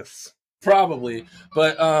greedy ass. Probably,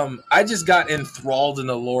 but I just got enthralled in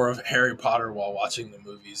the lore of Harry Potter while watching the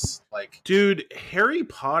movies. Like, Dude, Harry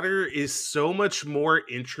Potter is so much more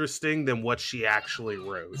interesting than what she actually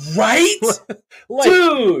wrote. right, Like,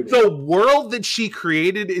 dude. the world that she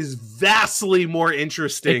created is vastly more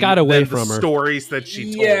interesting It got away than from the her. stories that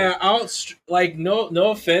she told. Yeah, like no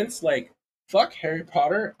offense, like fuck Harry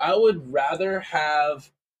Potter. I would rather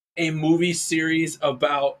have a movie series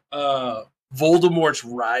about Voldemort's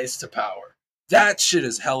rise to power. That shit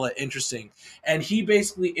is hella interesting. And he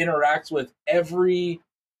basically interacts with every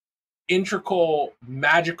integral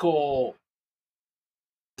magical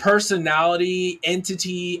personality,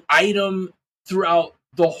 entity, item throughout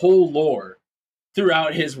the whole lore,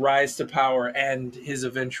 throughout his rise to power and his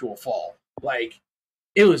eventual fall. Like,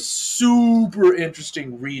 it was super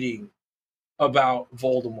interesting reading about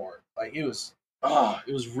Voldemort. Like, it was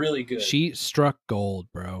it was really good. She struck gold,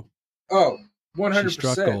 bro. Oh, She 100%.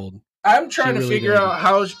 struck gold. I'm trying to really figure did. out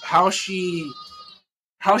how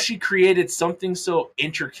she created something so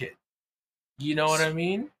intricate. You know what I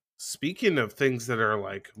mean? Speaking of things that are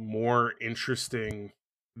like more interesting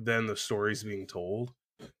than the stories being told,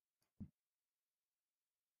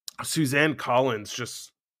 Suzanne Collins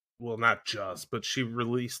not just, but she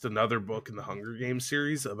released another book in the Hunger Games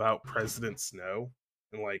series about President Snow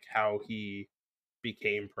and like how he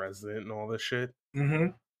became president and all this shit. Mm-hmm.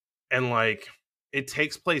 And like it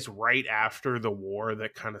takes place right after the war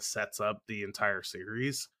that kind of sets up the entire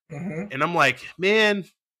series. Mm-hmm. And I'm like, man,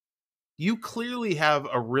 you clearly have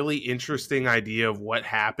a really interesting idea of what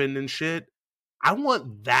happened and shit. I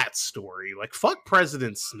want that story. Like, fuck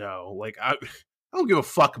President Snow. Like, I don't give a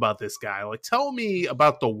fuck about this guy. Like, tell me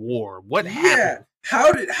about the war. What happened?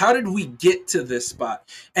 How did we get to this spot?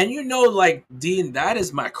 And you know, like, Dean, that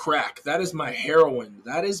is my crack. That is my heroin.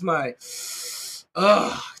 That is my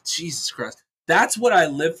Jesus Christ. That's what I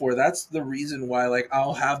live for. That's the reason why, like,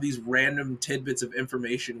 I'll have these random tidbits of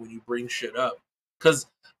information when you bring shit up. Because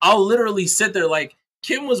I'll literally sit there like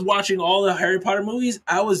Kim was watching all the Harry Potter movies.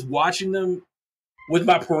 I was watching them with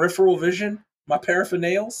my peripheral vision, my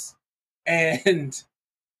paraphernals, and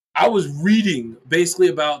I was reading basically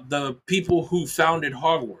about the people who founded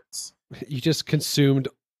Hogwarts. You just consumed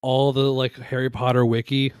all the like Harry Potter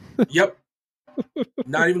wiki. Yep.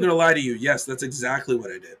 Not even gonna lie to you. Yes, that's exactly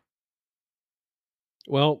what I did.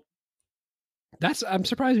 Well, I'm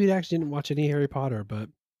surprised we actually didn't watch any Harry Potter, but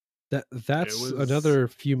that's another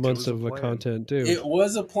few months of content too. It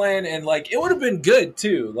was a plan, and like it would have been good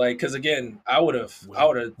too. Like, because again, I would have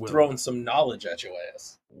thrown some knowledge at your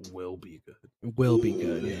ass. Will be good. Will be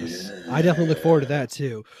good. Yes, I definitely look forward to that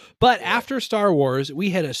too. But after Star Wars,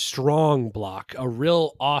 we had a strong block, a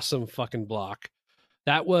real awesome fucking block.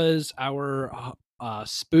 That was our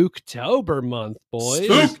Spooktober month,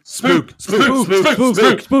 boys. Spook.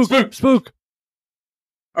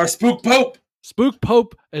 Our Spook Pope. Spook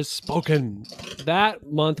Pope has spoken. That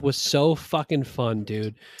month was so fucking fun,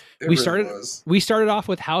 dude. We started off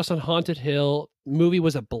with House on Haunted Hill. Movie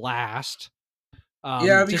was a blast.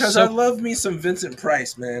 Yeah, because I love me some Vincent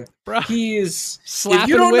Price, man. Bro, he is slapping if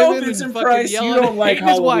you don't know women Vincent and Price, you don't like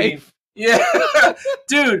Halloween. Wife. Yeah,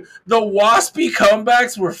 dude, the waspy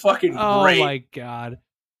comebacks were fucking great. Oh my god.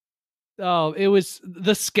 Oh, it was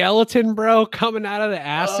the skeleton, bro, coming out of the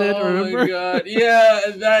acid. Oh remember? My god,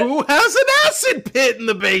 yeah. Who has an acid pit in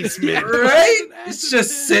the basement? Right? It's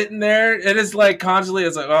just sitting there, and it's like constantly.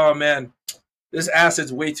 It's like, oh man, this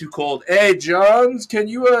acid's way too cold. Hey, Johns, can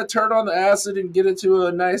you turn on the acid and get it to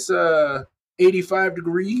a nice 85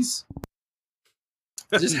 degrees?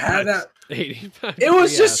 Just had that. 85. It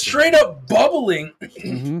was just straight up bubbling.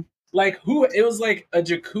 Mm-hmm. Like who? It was like a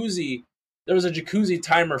jacuzzi. There was a jacuzzi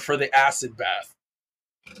timer for the acid bath.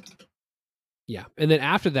 Yeah, and then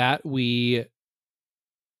after that, we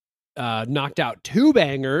knocked out two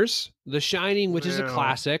bangers: The Shining, which is a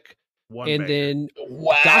classic, then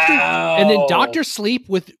Doctor Sleep,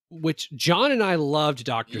 with which John and I loved.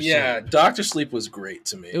 Doctor Sleep. Yeah, Doctor Sleep was great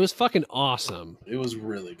to me. It was fucking awesome. It was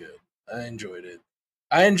really good. I enjoyed it.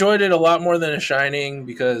 I enjoyed it a lot more than a Shining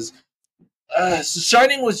because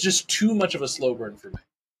Shining was just too much of a slow burn for me.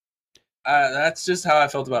 That's just how I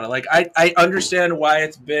felt about it. Like I understand why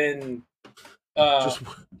it's been just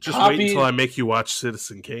copied. Wait until I make you watch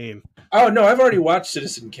Citizen Kane. Oh no, I've already watched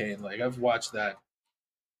Citizen Kane. Like I've watched that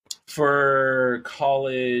for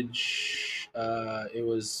college. It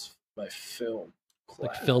was my film class.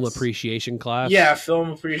 Like film appreciation class. Yeah, film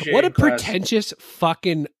appreciation. What a class. pretentious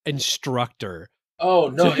fucking instructor. Oh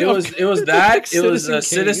no, it was that. It was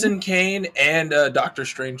Citizen Kane and Doctor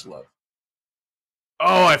Strangelove.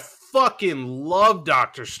 Oh, I fucking love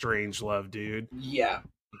Doctor Strangelove, dude. Yeah.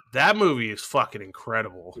 That movie is fucking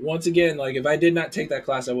incredible. Once again, like if I did not take that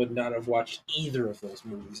class, I would not have watched either of those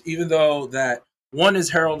movies. Even though that one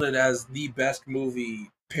is heralded as the best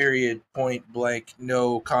movie, period, point blank,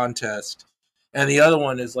 no contest. And the other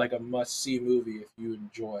one is like a must-see movie if you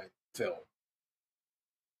enjoy film.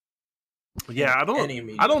 Yeah, I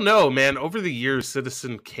don't know, man. Over the years,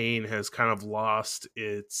 Citizen Kane has kind of lost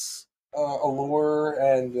its allure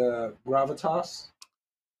and gravitas.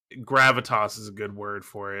 Gravitas is a good word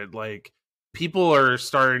for it. Like people are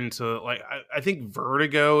starting to like. I think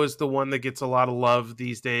Vertigo is the one that gets a lot of love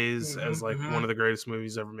these days as like one of the greatest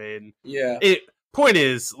movies ever made. Yeah. Point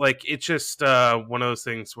is, like, it's just one of those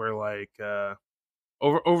things where like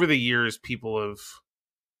over the years, people have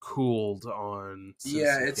cooled on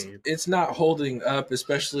it's not holding up,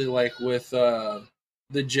 especially like with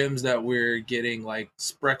the gems that we're getting like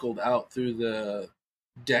spreckled out through the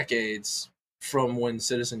decades from when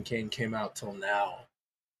Citizen Kane came out till now.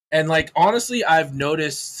 And like honestly, I've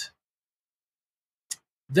noticed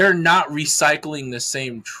they're not recycling the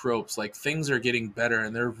same tropes. Like things are getting better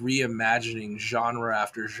and they're reimagining genre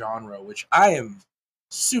after genre, which I am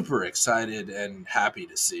super excited and happy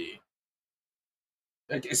to see.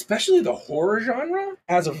 Like especially the horror genre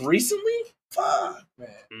as of recently. Fuck, man.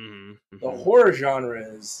 Mm-hmm. The horror genre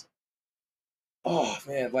is, oh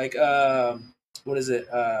man, like what is it?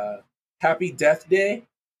 Happy Death Day.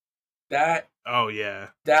 That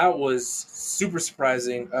that was super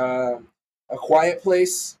surprising. A Quiet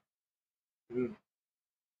Place. Man,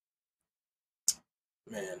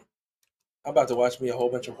 I'm about to watch me a whole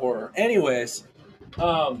bunch of horror. Anyways,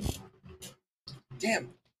 damn,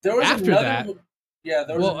 there was After another. that,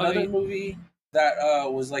 There was another movie that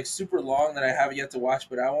was like super long that I haven't yet to watch,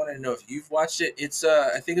 but I wanted to know if you've watched it. It's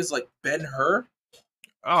I think it's like Ben-Hur.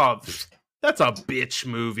 Oh, that's a bitch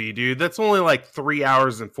movie, dude. That's only like 3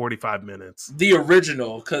 hours and 45 minutes. The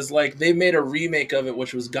original, because like they made a remake of it,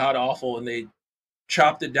 which was god awful, and they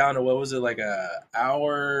chopped it down to what was it, like a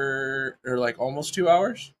hour or like almost 2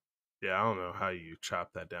 hours? Yeah, I don't know how you chop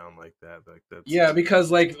that down like that. Like that's Yeah, because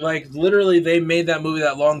like literally they made that movie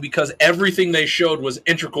that long because everything they showed was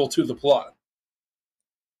integral to the plot.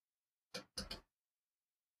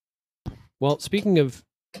 Well, speaking of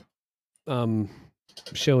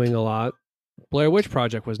showing a lot, Blair Witch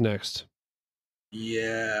Project was next.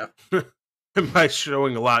 Yeah. By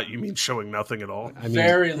showing a lot, you mean showing nothing at all? I mean,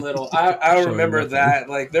 very little. I showing remember nothing. that.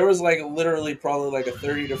 Like there was like literally probably like a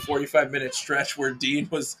 30 to 45 minute stretch where Dean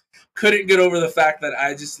couldn't get over the fact that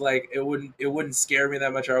I just like it wouldn't scare me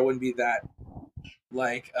that much, or I wouldn't be that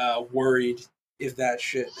like worried if that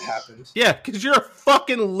shit happened. Yeah, because you're a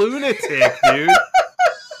fucking lunatic, dude.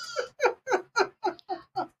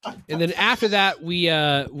 And then after that, we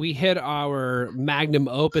hit our magnum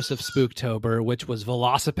opus of Spooktober, which was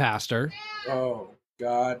Velocipaster. Oh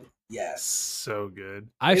God, yes. So good.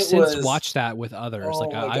 I've It since was- watched that with others. Oh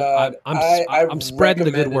like my God. I'm spreading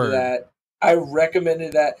the good recommended word. that. I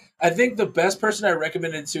recommended that. I think the best person I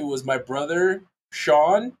recommended to was my brother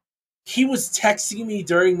Sean. He was texting me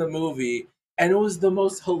during the movie, and it was the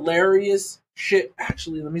most hilarious shit.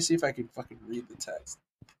 Actually, let me see if I can fucking read the text.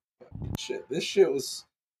 Shit, this shit was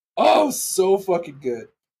so fucking good.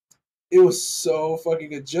 It was so fucking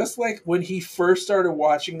good. Just like when he first started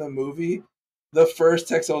watching the movie, the first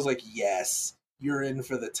text I was like, "Yes, you're in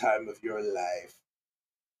for the time of your life."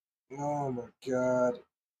 Oh my God.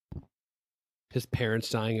 His parents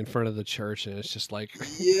dying in front of the church, and it's just like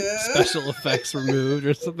Yeah. special effects removed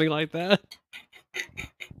or something like that.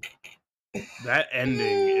 That ending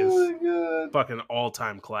is Oh my God. fucking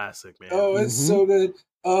all-time classic, man. Oh, it's Mhm. so good.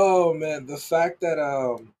 Oh man, the fact that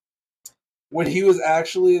when he was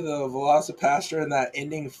actually the Velocipaster in that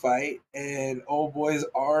ending fight and old boy's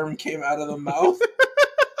arm came out of the mouth.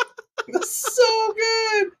 It's so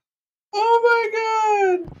good.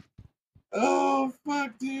 Oh my God. Oh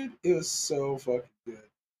fuck, dude. It was so fucking good.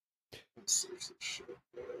 It's seriously shit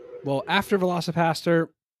good. Well, after Velocipaster,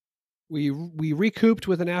 we recouped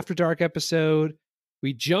with an After Dark episode.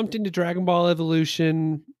 We jumped into Dragon Ball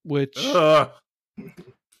Evolution, which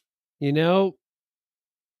you know,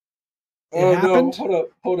 Oh happened? no,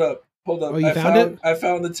 hold up. Oh, you found it? I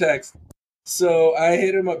found the text. So I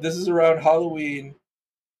hit him up. This is around Halloween.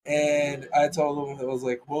 And I told him, I was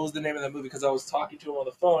like, what was the name of that movie? Because I was talking to him on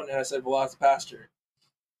the phone and I said Velocipaster.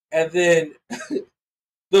 And then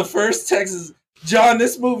the first text is, John,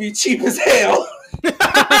 this movie cheap as hell. Wait.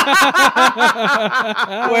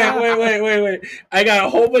 I got a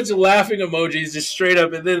whole bunch of laughing emojis just straight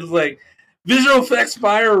up. And then it's like, visual effects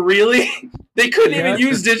fire, really? They couldn't even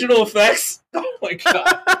use digital effects? Oh my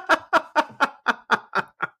God.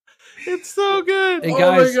 It's so good. And Oh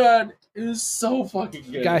guys, my God. It was so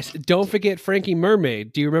fucking good. guys, don't forget Frankie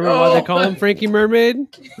Mermaid. Do you remember why they call him Frankie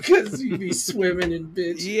Mermaid? Because he'd be swimming in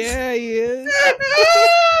bitches. Yeah, he is.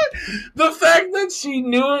 The fact that she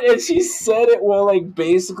knew it and she said it while like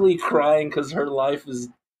basically crying because her life has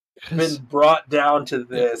been brought down to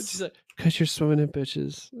this. Because you're swimming in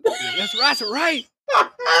bitches. That's right.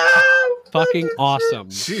 Fucking awesome.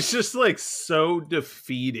 She's just like so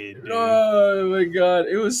defeated, dude. Oh my God,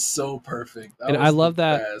 it was so perfect. And I love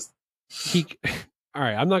that he. All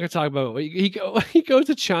right, I'm not gonna talk about he goes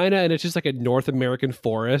to China and it's just like a North American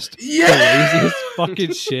forest. Yeah, The laziest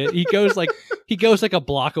fucking shit. He goes like a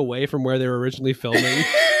block away from where they were originally filming.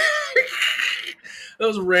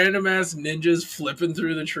 Those random ass ninjas flipping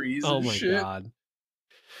through the trees. Oh and my shit. God.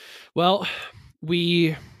 Well,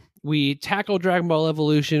 we We tackled Dragon Ball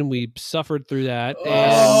Evolution. We suffered through that. And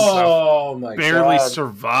Oh my Barely god!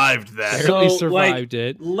 survived that. barely So, survived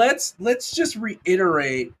it. Let's just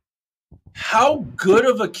reiterate how good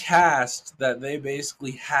of a cast that they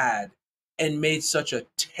basically had and made such a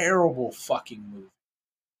terrible fucking movie.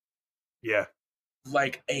 Yeah.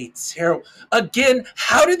 Like a terrible. Again,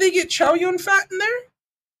 how did they get Chow Yun Fat in there?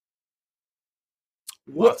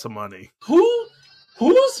 Lots of money. Who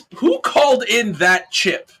called in that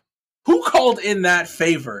chip? Who called in that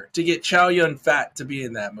favor to get Chow Yun Fat to be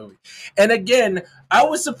in that movie? And again, I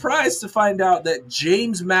was surprised to find out that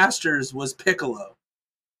James Masters was Piccolo.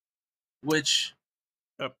 Which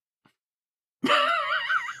Yep.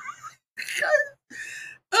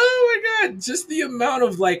 Oh my god, just the amount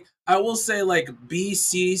of like, I will say like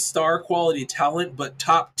BC star quality talent, but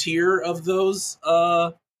top tier of those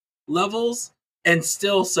levels, and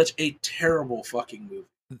still such a terrible fucking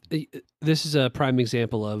movie. This is a prime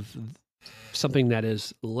example of something that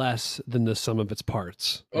is less than the sum of its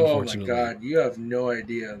parts. Oh my Unfortunately. god, you have no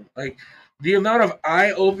idea. Like the amount of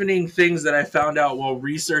eye-opening things that I found out while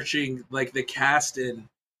researching like the cast and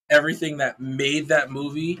everything that made that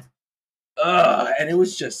movie. And it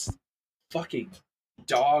was just fucking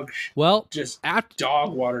Well, just after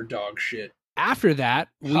dog water dog shit. after that,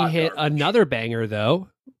 we Hot hit garbage. another banger though,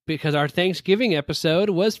 because our Thanksgiving episode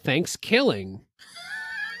was Thanksgiving.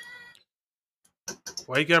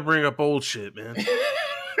 Why you gotta bring up old shit, man?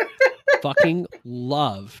 Fucking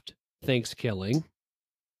loved Thanksgiving.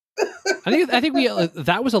 I think we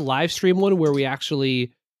that was a live stream one where we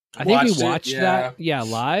actually I think we watched that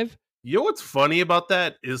live. You know what's funny about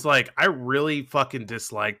that is like I really fucking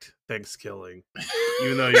disliked Thanksgiving,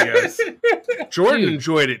 even though you guys Jordan Dude.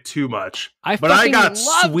 enjoyed it too much. I But I fucking got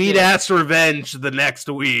loved sweet it. ass revenge the next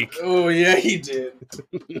week. Oh yeah, he did.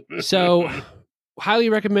 So highly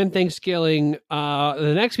recommend Thanksgiving.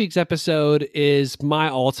 The next week's episode is my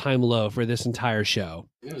all-time low for this entire show.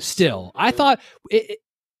 Still, I thought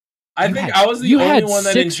I You think had- I was the you only had one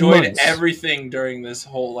that 6 enjoyed months. everything during this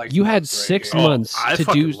whole like. you had month right 6 here. Oh, months I to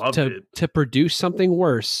fucking do loved to it. to produce something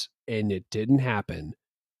worse, and it didn't happen.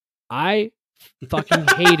 I fucking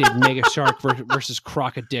hated Mega Shark versus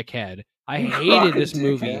Croc-a Dickhead. I hated this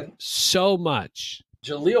movie Croc-a-Dickhead. so much.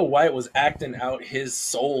 Jaleel White was acting out his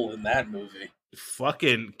soul in that movie.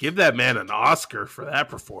 Fucking give that man an Oscar for that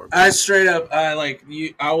performance. I straight up, I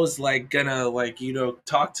was like gonna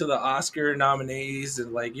talk to the Oscar nominees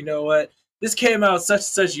and like, you know what, this came out such and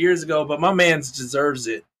such years ago, but my man's deserves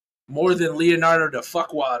it more than Leonardo the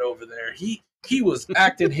fuckwad over there. He was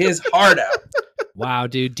acting his heart out. Wow,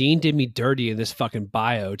 dude, Dean did me dirty in this fucking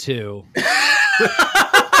bio too.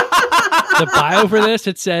 The bio for this,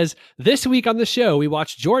 it says, this week on the show, we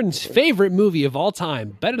watched Jordan's favorite movie of all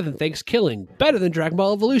time, better than Thanksgiving, better than Dragon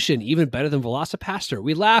Ball Evolution, even better than Velocipaster.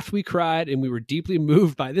 We laughed, we cried, and we were deeply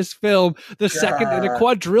moved by this film, the second in a God,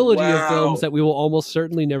 quadrilogy wow. of films that we will almost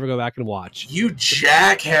certainly never go back and watch. You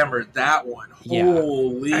jackhammered that one. Yeah.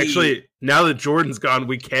 Holy. Actually, now that Jordan's gone,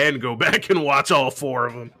 we can go back and watch all 4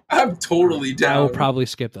 of them I'm totally down. I will probably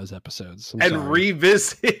skip those episodes. I'm and sorry.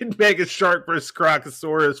 revisit Mega Shark vs.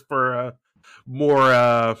 Crocosaurus for a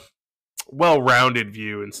more well-rounded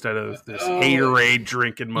view instead of this Oh. haterade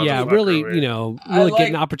drinking motherfucker. Yeah, really, man. really get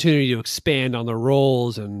an like- opportunity to expand on the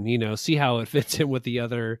roles and, see how it fits in with the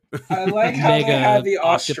other I like how they Mega had the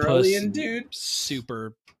octopus Australian dude.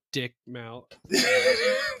 super dick mouth.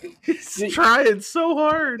 He's trying so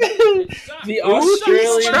hard. The Ooh, he's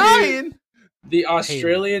Australian dude, trying. the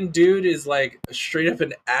Australian dude is like straight up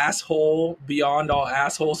an asshole beyond all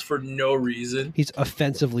assholes for no reason. He's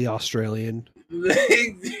offensively Australian.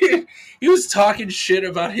 He was talking shit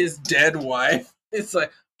about his dead wife. It's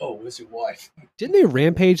like, oh, where's your wife? Didn't they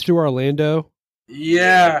rampage through Orlando?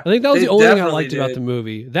 Yeah. I think that was They the only thing I definitely liked about did. the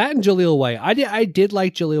movie. That and Jaleel White. I did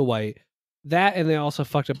like Jaleel White. That and they also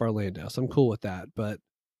fucked up Orlando, so I'm cool with that. But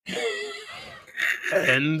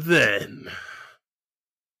And then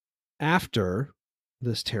after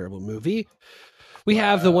this terrible movie, we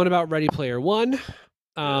have the one about Ready Player One.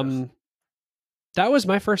 That was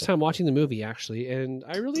my first time watching the movie, actually, and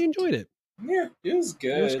I really enjoyed it. Yeah, it was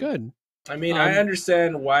good. It was good. I mean, Um, I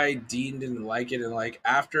understand why Dean didn't like it, and like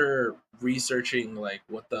after researching like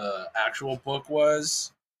what the actual book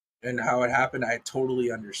was and how it happened, I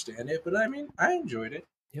totally understand it. But I mean, I enjoyed it.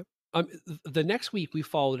 The next week we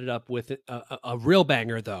followed it up with a real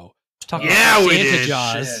banger, though. Talking Yeah, about we Santa did.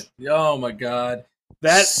 Jaws. Shit. Oh my god,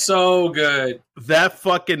 That's that's so good. that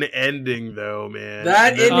fucking ending, though, man.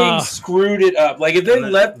 That And then- ending screwed it up. Like if they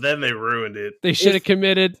then they ruined it. They should have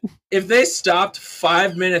committed. if they stopped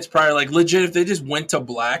 5 minutes prior, like legit, if they just went to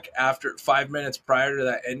black after 5 minutes prior to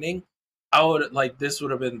that ending, I would like this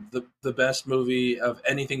would have been the best movie of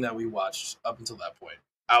anything that we watched up until that point.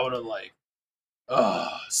 I would have like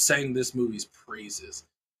sang this movie's praises.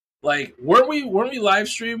 Like weren't we live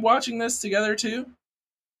stream watching this together too?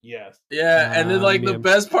 Yes. Yeah, and then like the Man.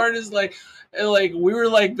 best part is like we were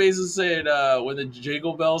like basically saying when the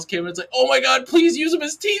jingle bells came, it's like, oh my god, please use them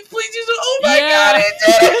as teeth, please use them. Oh my god,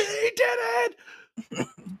 it did it! He did it!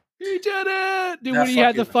 He did it! Dude, That when he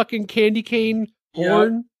had the fucking- fucking candy cane Yep.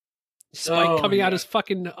 horn spike Oh, coming out yeah. his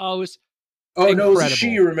fucking it was Oh no, it was a Incredible.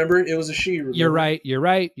 she. Remember, it was a she. Remember? You're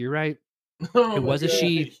right. Oh, It my was a God.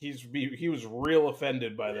 she. He was real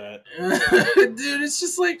offended by that. Dude, it's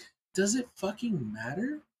just like, does it fucking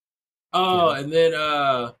matter? Oh, Yeah. and then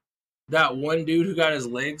that one dude who got his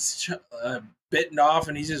legs bitten off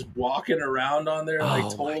and he's just walking around on there like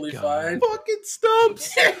Oh, my totally God. fine. Fucking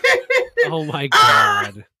stumps. Oh my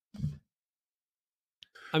Ah! god.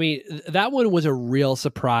 I mean, that one was a real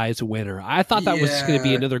surprise winner. I thought that was going to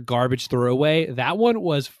be Yeah. another garbage throwaway. That one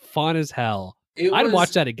was fun as hell. It I'd was-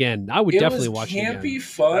 watch that again. I would it definitely was watch it campy again.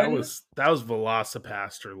 fun. That was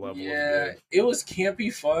Velocipaster level. Yeah, Of good. it was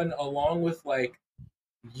campy fun along with like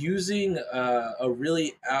using a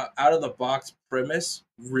really out of the box premise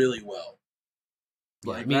really well.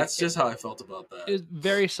 Yeah, Like I mean, that's just how I felt about that. It was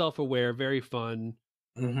very self-aware, very fun,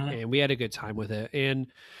 Mhm. and we had a good time with it. And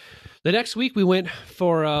the next week we went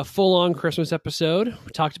for a full-on Christmas episode.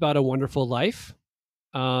 We talked about A Wonderful Life.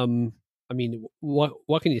 I mean,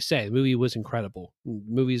 what can you say? The movie was incredible.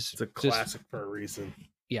 Movies, It's a just- classic for a reason.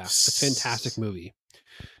 yeah, it's a fantastic movie.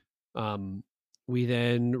 We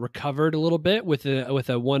then recovered a little bit with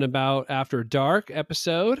a One About After Dark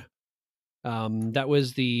episode. That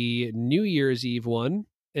was the New Year's Eve one,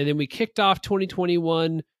 and then we kicked off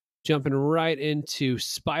 2021, jumping right into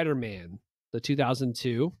Spider-Man, the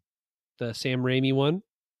 2002, the Sam Raimi one.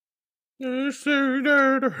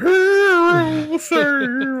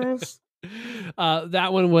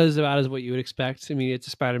 That one was about as what you would expect. I mean, it's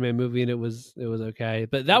a Spider-Man movie, and it was okay,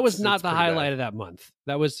 but that was It's not the pretty highlight bad. of that month.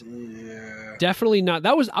 That was Yeah. definitely not.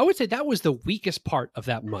 That was, I would say, that was the weakest part of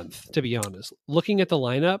that month, to be honest. Looking at the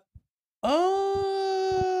lineup,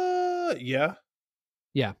 Yeah.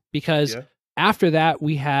 yeah, because Yeah. after that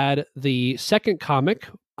we had the second comic,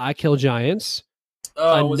 I Kill Giants. Oh,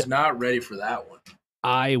 I And- was not ready for that one.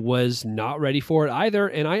 I was not ready for it either,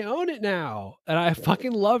 and I own it now, and I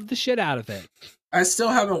fucking loved the shit out of it. I still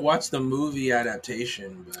haven't watched the movie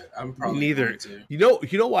adaptation, but I'm probably Neither. going to.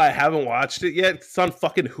 You know why I haven't watched it yet? It's on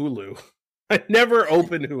fucking Hulu. I never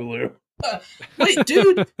open Hulu. Wait,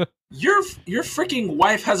 dude, your freaking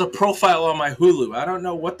wife has a profile on my Hulu. I don't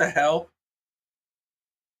know what the hell.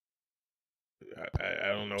 I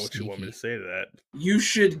don't know what you want me to say to that. You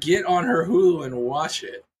should get on her Hulu and watch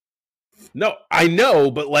it. No, I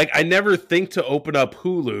know, but like I never think to open up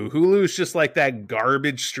Hulu. Hulu is just like that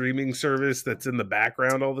garbage streaming service that's in the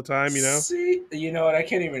background all the time, you know? See, you know what? I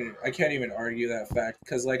can't even argue that fact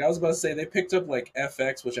because, like, I was about to say they picked up like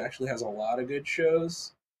FX, which actually has a lot of good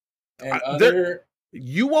shows, and other.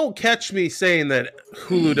 You won't catch me saying that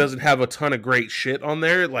Hulu doesn't have a ton of great shit on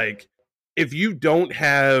there. Like, if you don't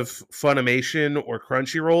have Funimation or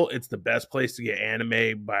Crunchyroll, it's the best place to get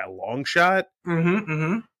anime by a long shot.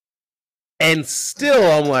 And still,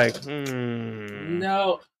 I'm like,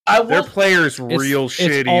 No, I their will. players real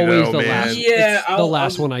shitty always though, the man. last. Yeah, it's the I'll-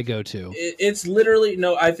 last I'll- one I go to. It's literally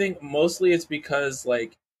no. I think mostly it's because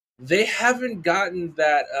like they haven't gotten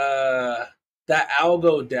that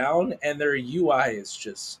algo down, and their UI is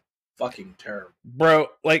just fucking terrible. Bro,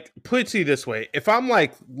 like, put it to you this way. If I'm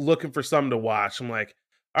like looking for something to watch, I'm like,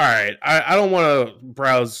 all right, I don't want to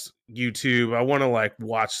browse YouTube. I want to like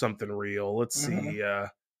watch something real. Let's see.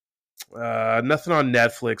 Nothing on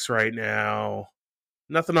Netflix right now.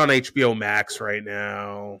 Nothing on HBO Max right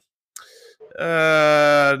now.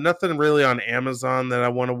 Nothing really on Amazon that I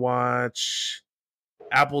want to watch.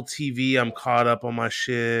 Apple TV, I'm caught up on my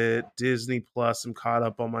shit. Disney Plus, I'm caught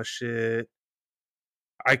up on my shit.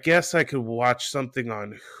 I guess I could watch something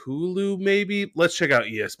on Hulu, maybe. Let's check out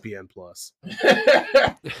ESPN Plus.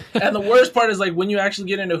 And the worst part is like when you actually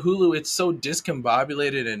get into Hulu, it's so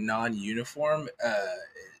discombobulated and non-uniform.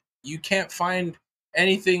 You can't find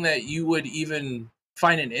anything that you would even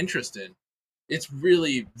find an interest in. It's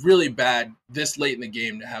really, really bad this late in the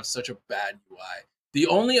game to have such a bad UI. The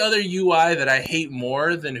only other UI that I hate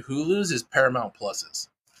more than Hulu's is Paramount Plus's.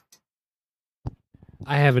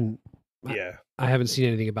 I haven't Yeah. seen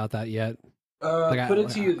anything about that yet. Like, Put it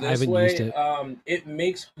to you I this haven't way: used it. it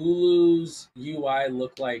makes Hulu's UI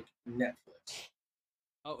look like Netflix.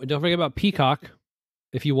 Oh, and don't forget about Peacock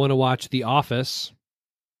if you want to watch The Office.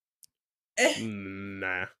 Eh,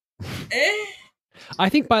 Nah. eh. I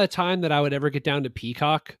think by the time that I would ever get down to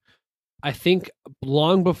Peacock, I think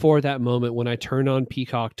long before that moment when I turn on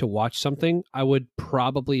Peacock to watch something, I would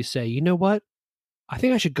probably say, you know what? I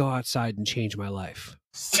think I should go outside and change my life.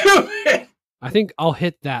 Stupid. I think I'll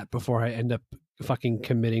hit that before I end up fucking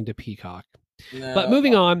committing to Peacock. No. But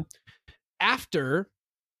moving on, after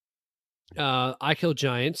I Kill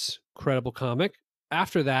Giants, incredible comic.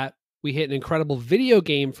 After that, we hit an incredible video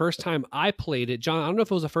game. First time I played it. John, I don't know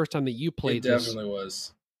if it was the first time that you played It this. definitely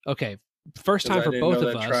was. Okay. First 'Cause time I for didn't both know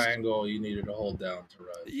of that us. triangle you needed to hold down to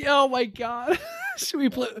run. Oh my god. Should we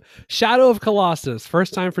play Shadow of Colossus?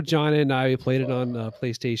 First time for John and I. We played it on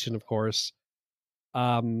PlayStation, of course.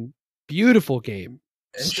 Beautiful game.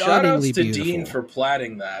 And shout outs Stunningly to beautiful. Dean for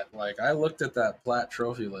platting that. Like, I looked at that plat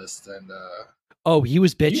trophy list, and Oh, he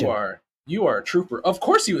was bitching. you are a trooper. Of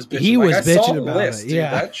course, he was bitching. He Like, was I saw bitching the about list, it, dude.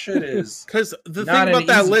 yeah. That shit is Because the Not thing an about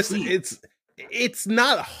that easy list, feat. it's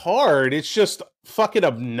not hard. It's just fucking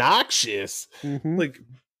obnoxious. Mhm. Like,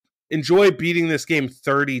 enjoy beating this game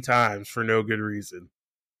 30 times for no good reason.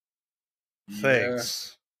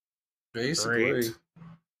 Thanks. Yeah, basically. Great.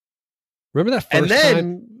 Remember that And first then-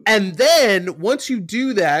 time? And then once you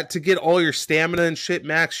do that, to get all your stamina and shit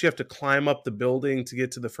max, you have to climb up the building to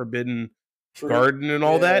get to the Forbidden Garden and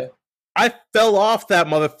all that. I fell off that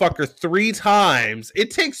motherfucker 3 times. It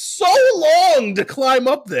takes so long to climb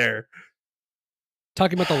up there.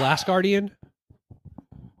 Talking about the Last Guardian?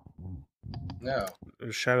 No,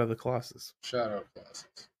 Shadow of the Colossus. Shadow Colossus.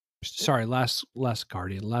 Sorry, Last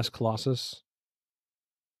Guardian, Last Colossus.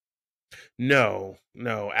 No.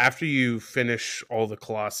 After you finish all the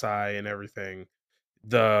colossi and everything,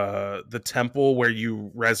 the temple where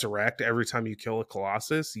you resurrect every time you kill a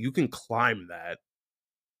colossus, you can climb that.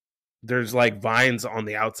 There's like vines on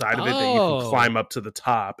the outside of it that you Oh. can climb up to the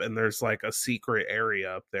top, and there's like a secret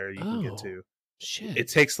area up there you can get Oh. to. Shit. It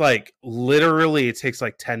takes like literally it takes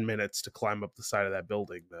like 10 minutes to climb up the side of that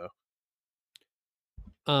building though.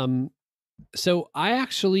 So I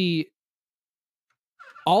actually,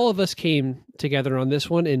 all of us came together on this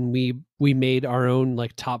one, and we made our own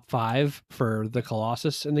like top 5 for the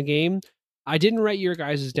Colossus in the game. I didn't write your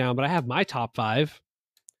guys' down, but I have my top 5.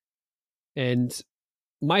 And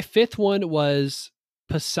my 5th one was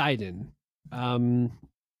Poseidon, Pelagia,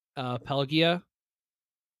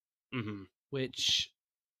 Mm-hmm. which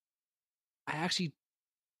I actually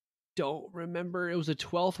don't remember. It was the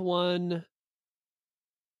 12th one.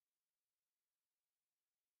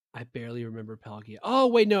 I barely remember Pelagia. Oh,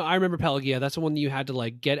 wait, no, I remember Pelagia. That's the one that you had to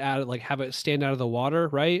like get out of, like have it stand out of the water,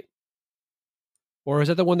 right? Or is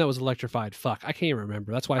that the one that was electrified? Fuck, I can't even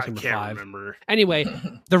remember. That's why it's I number can't 5. remember. Anyway,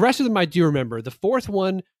 the rest of them I do remember. The 4th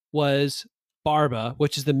one was Barba,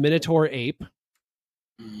 which is the Minotaur ape.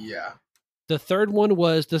 Yeah. The 3rd one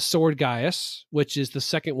was the Sword Gaius, which is the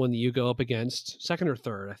second one that you go up against. 2nd or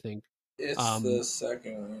 3rd, I think. It's Um, the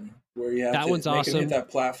second one where you have that to one's make him awesome. hit that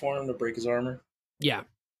platform to break his armor. Yeah.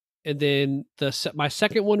 And then my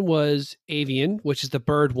second one was Avian, which is the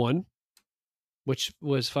bird one, which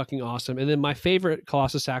was fucking awesome. And then my favorite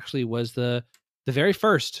Colossus actually was the very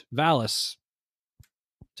first Valus.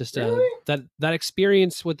 Just Really? that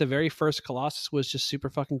experience with the very first Colossus was just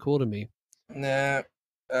super fucking cool to me. Nah.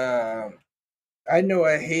 I know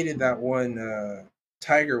I hated that one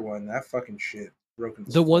tiger one. That fucking shit broken.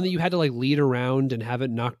 The one that you had to like lead around and have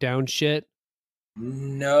it knock down shit.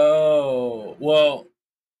 No. Well,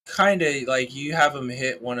 kind of like you have him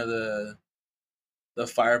hit one of the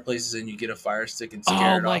fireplaces and you get a fire stick and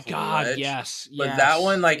scare Oh it my off of a god, ledge. yes. But yes. that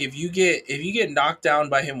one, like if you get knocked down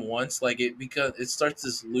by him once, like it starts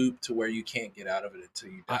this loop to where you can't get out of it until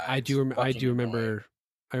you die. I It's do fucking remember. annoying.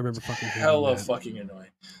 I remember fucking hating Hella that. fucking annoying.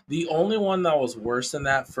 The only one that was worse than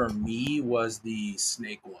that for me was the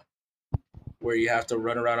snake one, where you have to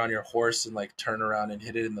run around on your horse and like turn around and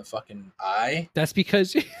hit it in the fucking eye. That's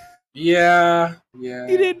because you Yeah.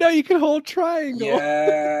 didn't know you could hold triangle.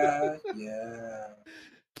 Yeah.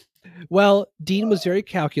 Well, Dean was very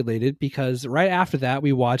calculated because right after that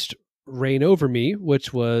we watched Reign Over Me,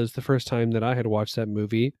 which was the first time that I had watched that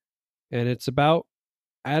movie, and it's about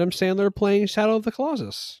Adam Sandler playing Shadow of the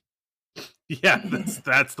Colossus. Yeah,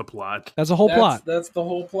 that's the plot. That's a whole plot. That's the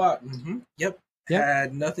whole plot. Mm-hmm. Yep. Yep.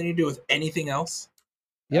 Had nothing to do with anything else.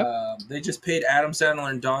 Yep. They just paid Adam Sandler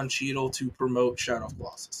and Don Cheadle to promote Shadow of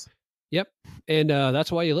Colossus. Yep. And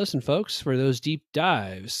that's why you listen, folks, for those deep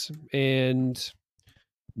dives. And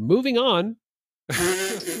moving on.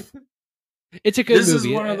 It's a good This is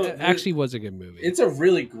movie. one of the- It actually was a good movie. It's a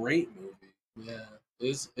really great movie. Yeah.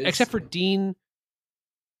 It's Except for Dean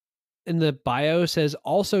in the bio says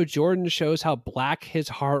also Jordan shows how black his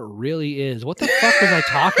heart really is. What the fuck was I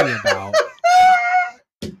talking about?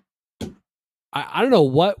 I don't know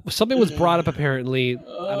what something was brought up apparently. I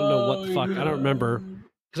don't know what the fuck. I don't remember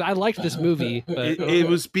because I liked this movie, but It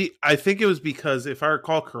was I think it was because, if I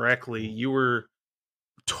recall correctly, you were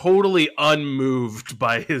totally unmoved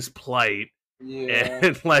by his plight Yeah.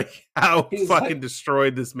 and like how He's fucking like-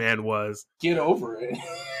 destroyed this man was. Get over it.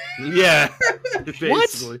 Yeah,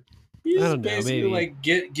 basically. He's I don't know, basically maybe. like,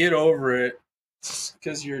 get over it,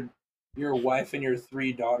 because your wife and your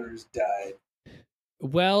 3 daughters died.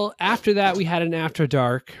 well, after that we had an After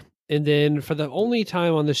Dark, and then for the only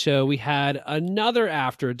time on the show we had another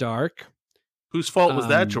After Dark. Whose fault was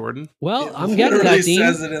that, Um, Jordan? Well, It I'm getting to literally that, Dean.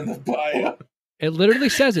 says it in the bio. It literally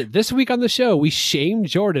says it. This week on the show, we shamed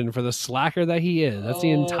Jordan for the slacker that he is. That's the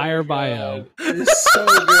Oh entire my bio. God. It's so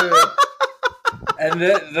good. And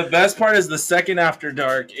the best part is the second After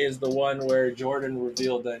Dark is the one where Jordan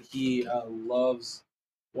revealed that he loves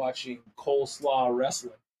watching coleslaw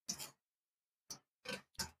wrestling.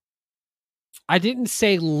 I didn't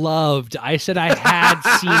say loved. I said I had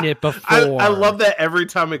seen it before. I love that every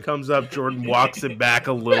time it comes up, Jordan walks it back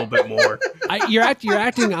a little bit more. You're acting. You're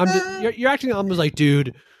acting. I'm just like,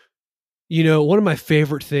 dude. You know, one of my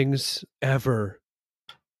favorite things ever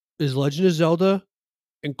is Legend of Zelda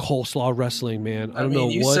and coleslaw wrestling. Man, I don't know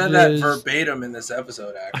you what said it that is. verbatim in this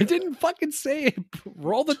episode. Actually, I didn't fucking say it.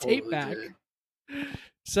 Roll the tape Totally back. did.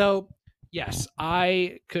 So, yes,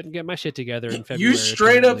 I couldn't get my shit together in February. You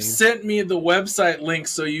straight up apparently. sent me the website link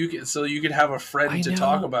so you could have a friend I to know,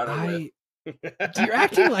 talk about it with. You're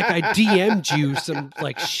acting like I DM'd you some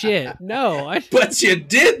like shit. No, But you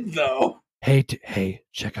did though. Hey,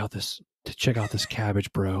 check out this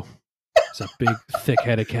cabbage, bro. It's a big,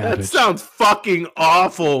 thick-headed That cabbage. sounds fucking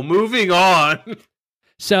awful. Moving on.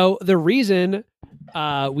 So the reason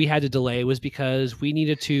we had to delay was because we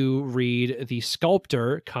needed to read the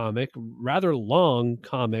Sculptor comic, rather long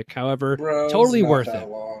comic. However, Bro, it's totally not worth that it.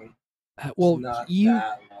 Long. Well, It's not you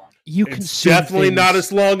that long. you It's consume definitely not things-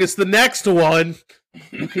 as long as the next one.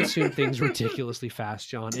 You consume things ridiculously fast,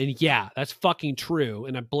 John. And yeah, that's fucking true.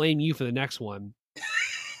 And I blame you for the next one.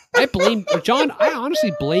 I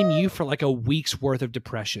honestly blame you for like a week's worth of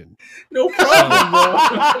depression. No problem,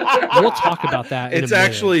 bro. We'll talk about that in It's a minute.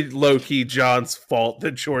 actually low-key John's fault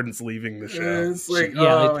that Jordan's leaving the show. It's like, Yeah,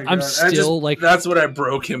 oh like, my I'm God. still, like- that's what I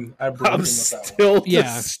broke him. I broke him I'm with that one. still Yeah.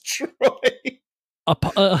 destroyed.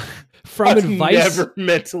 From I'm advice, never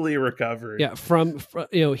mentally recovered. yeah, from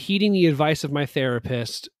heeding the advice of my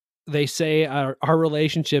therapist, they say our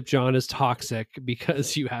relationship, John, is toxic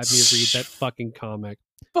because you had me read that fucking comic.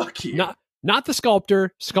 Fuck you. Not the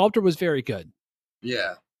Sculptor. Sculptor was very good.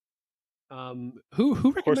 Yeah. Who Of course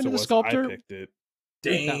it recommended the was. Sculptor? I picked it.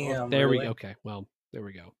 Damn. There we really? go. Okay, well, there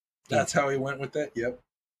we go. That's how he went with it. Yep.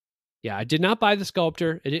 Yeah, I did not buy the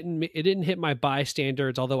Sculptor. It didn't hit my buy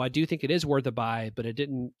standards, although I do think it is worth a buy, but it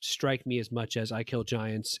didn't strike me as much as I Kill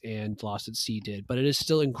Giants and Lost at Sea did. But it is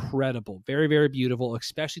still incredible. Very, very beautiful,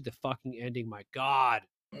 especially the fucking ending. My God.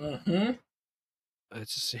 Mm-hmm. It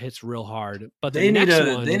just hits real hard. But the They need next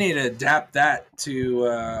to one, they need to adapt that to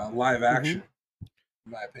live action.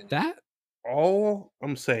 In my opinion. that All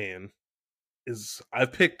I'm saying is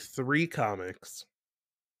I've picked 3 comics.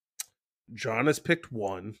 John has picked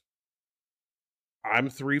 1.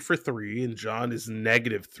 I'm 3 for 3, and John is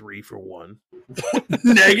 -3 for 1.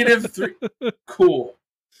 -3.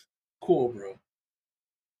 Cool, bro.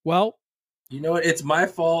 well, You know what? It's my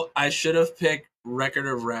fault. I should have picked Record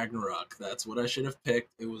of Ragnarok. That's what I should have picked.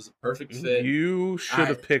 It was a perfect fit. You should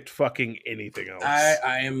have picked fucking anything else.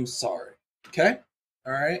 I am sorry. Okay?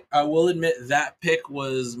 All right. I will admit that pick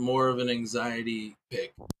was more of an anxiety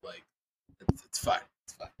pick. Like, it's fine.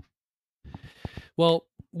 It's fine. well,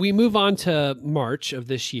 we move on to March of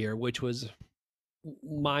this year, which was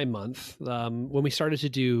my month. When we started to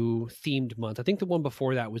do themed month, I think the one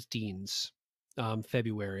before that was Dean's.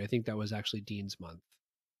 February. I think that was actually Dean's month.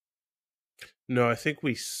 No, I think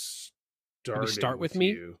we started. start with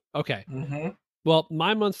me? you. Okay. Mm-hmm. Well,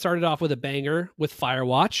 my month started off with a banger with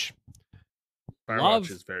Firewatch. Firewatch Love-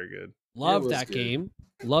 is very good. Love was that good. game.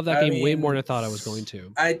 Love that I game way mean, more than I thought I was going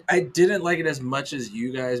to. I didn't like it as much as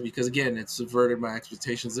you guys because again it subverted my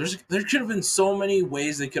expectations. There could have been so many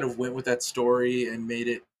ways they could have went with that story and made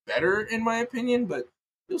it better in my opinion, but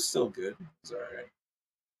it was still good. It's all right.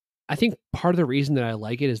 I think part of the reason that I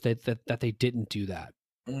like it is that they didn't do that.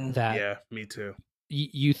 Mm. That Yeah, me too.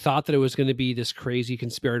 you thought that it was going to be this crazy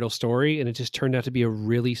conspiratorial story, and it just turned out to be a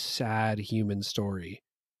really sad human story.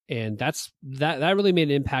 And that really made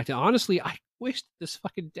an impact. And honestly, I wish this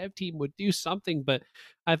fucking dev team would do something, but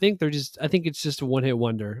I think it's just a one hit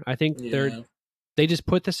wonder. I think Yeah. they just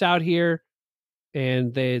put this out here.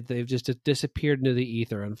 and they've just disappeared into the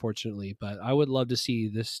ether, unfortunately. But I would love to see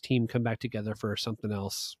this team come back together for something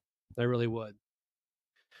else. I really would.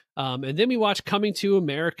 And then we watched Coming to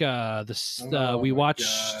America. We watched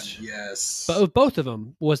God, yes, both of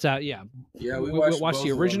them. Was that yeah? We watched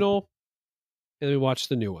the original, and then we watched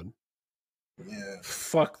the new one. Yeah,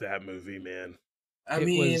 fuck that movie, man. I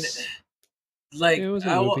mean,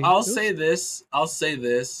 I'll say this.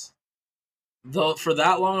 Though for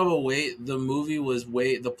that long of a wait,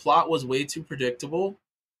 the plot was way too predictable,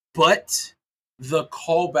 but the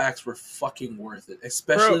callbacks were fucking worth it,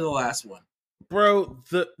 especially the last one. Bro,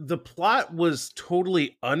 the plot was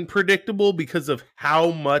totally unpredictable because of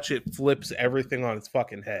how much it flips everything on its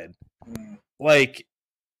fucking head. Like,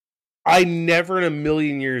 I never in a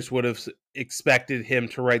million years would have expected him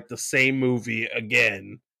to write the same movie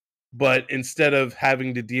again, but instead of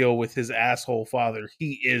having to deal with his asshole father,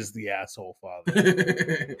 he is the asshole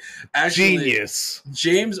father. Actually, genius.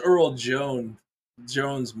 James Earl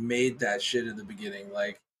Jones made that shit in the beginning,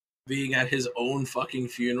 like being at his own fucking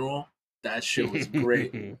funeral. That shit was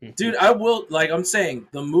great. Dude, I'm saying,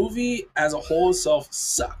 the movie as a whole itself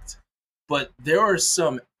sucked. But there are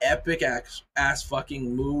some epic ass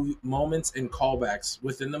fucking moments and callbacks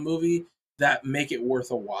within the movie that make it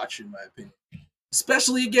worth a watch, in my opinion.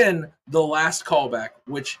 Especially, again, the last callback,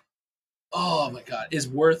 which, oh my god, is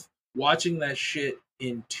worth watching that shit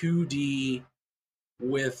in 2D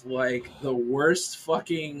with, like, the worst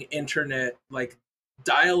fucking internet, like,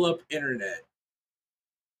 dial-up internet.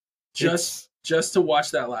 Just to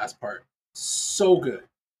watch that last part. So good.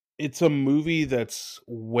 It's a movie that's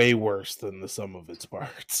way worse than the sum of its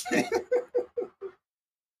parts.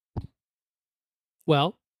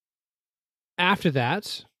 Well, after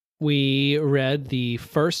that, we read the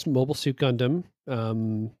first Mobile Suit Gundam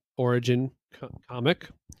origin comic.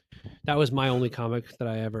 That was my only comic that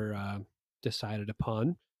I ever decided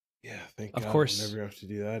upon. Yeah, thank God. Of course, I'll never have to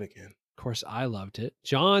do that again. Of course, I loved it.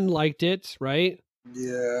 John liked it, right?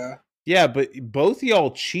 Yeah, but both of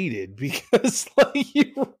y'all cheated because like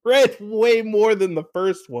you read way more than the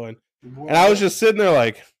first one. What? And I was just sitting there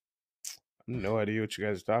like, I have no idea what you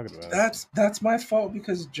guys are talking about. That's my fault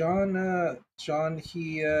because John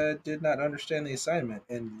he did not understand the assignment,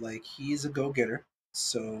 and like he's a go-getter,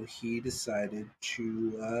 so he decided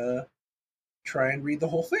to try and read the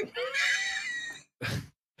whole thing.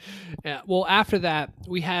 Yeah, well, after that,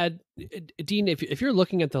 we had Dean. If you're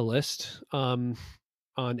looking at the list on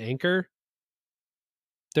Anchor,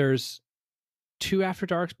 there's 2 After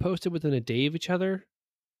Darks posted within a day of each other.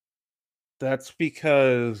 That's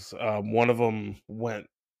because one of them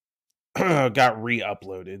got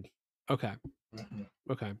re-uploaded. Okay. Mm-hmm.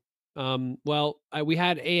 Okay. Well, we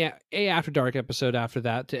had a After Dark episode after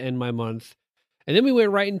that to end my month, and then we went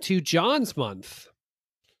right into John's month.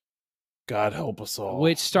 God help us all.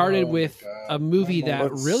 Which started with a movie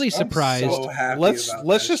that really surprised. I'm so happy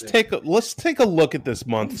let's just take a look at this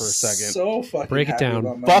month for a second. So fucking break it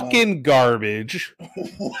down. Fucking garbage.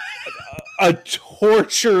 A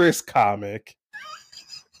torturous comic.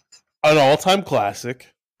 An all-time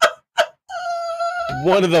classic.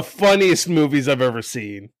 One of the funniest movies I've ever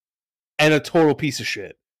seen. And a total piece of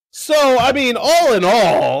shit. So, I mean, all in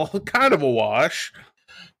all, kind of a wash.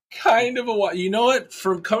 Kind of a what? You know what?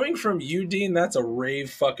 Coming from you, Dean, that's a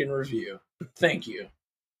rave fucking review. Thank you.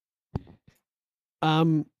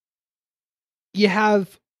 You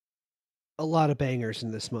have a lot of bangers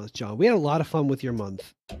in this month, John. We had a lot of fun with your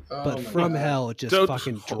month, but From Hell just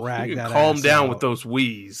fucking dragged that. Calm down out. with those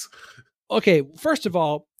wheeze. Okay, first of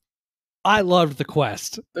all, I loved The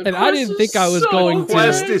Quest, and I didn't think I was going to. The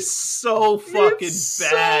Quest is so fucking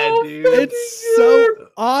bad, dude. It's so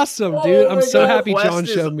awesome, dude. I'm so happy John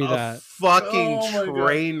showed me that. Fucking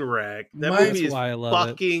train wreck. That movie is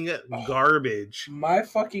fucking garbage. My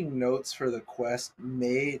fucking notes for The Quest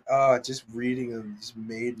just reading them just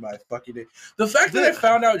made my fucking day. The fact that I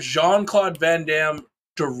found out Jean-Claude Van Damme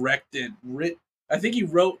I think he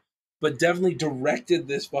wrote, but definitely directed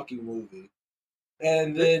this fucking movie.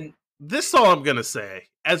 And then this is all I'm going to say.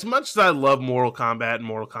 As much as I love Mortal Kombat and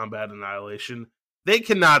Mortal Kombat Annihilation, they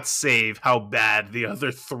cannot save how bad the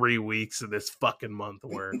other 3 weeks of this fucking month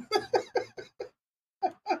were.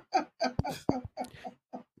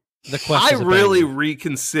 I really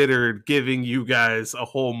reconsidered giving you guys a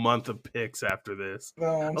whole month of picks after this.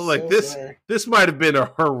 No, this might have been a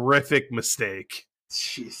horrific mistake.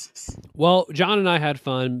 Jesus. Well, John and I had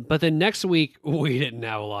fun, but then next week we didn't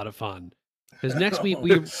have a lot of fun. Because next week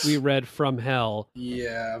we read From Hell.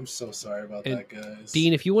 Yeah, I'm so sorry about that, guys.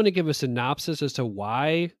 Dean, if you want to give a synopsis as to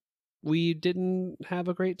why we didn't have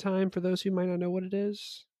a great time, for those who might not know what it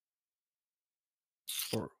is.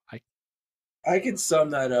 I could sum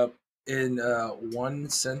that up in one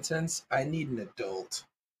sentence. I need an adult.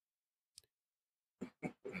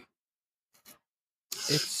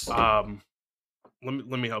 It's Let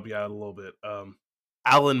me help you out a little bit.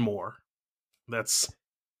 Alan Moore. That's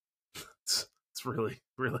really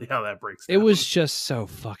how that breaks down. it was just so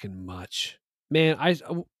fucking much. Man,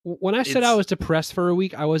 when I said I It's- was depressed for a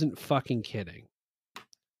week, I wasn't fucking kidding.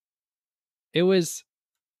 It's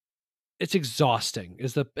exhausting.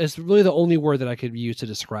 It's really the only word that I could use to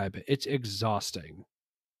describe it. It's exhausting.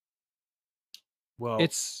 well.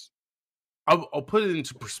 I'll put it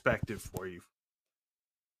into perspective for you.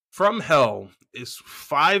 From Hell is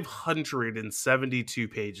 572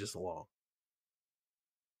 pages long.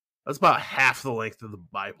 That's about half the length of the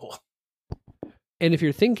Bible. And if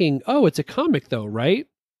you're thinking, oh, it's a comic though, right?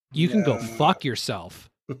 You can go Yeah. fuck yourself.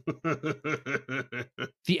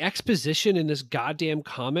 The exposition in this goddamn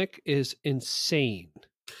comic is insane.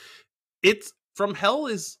 It's From Hell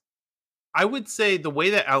is, I would say, the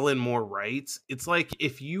way that Alan Moore writes, it's like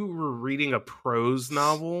if you were reading a prose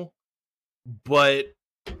novel, but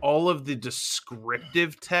all of the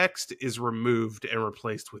descriptive text is removed and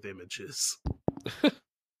replaced with images.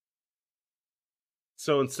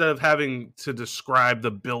 So instead of having to describe the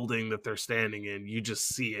building that they're standing in, you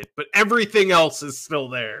just see it, but everything else is still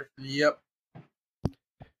there. Yep.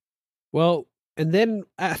 Well, and then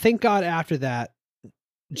thank God after that,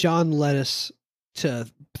 John led us to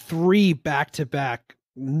 3 back-to-back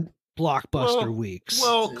blockbuster weeks.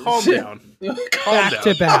 Well, calm down. Calm down.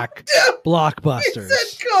 Back-to-back He blockbusters.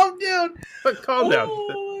 said, "Calm down." But calm down.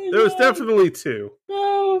 Oh, There was definitely 2.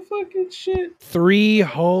 Oh fucking shit! 3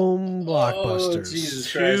 home Oh, blockbusters.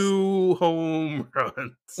 Jesus Christ. 2 home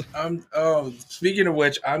runs. Speaking of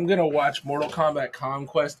which, I'm gonna watch Mortal Kombat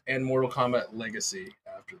Conquest and Mortal Kombat Legacy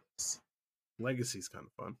after this. Legacy's kind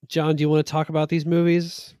of fun. John, do you want to talk about these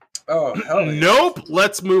movies? Oh hell yeah. Nope.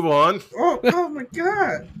 Let's move on. Oh my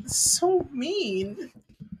god, so mean.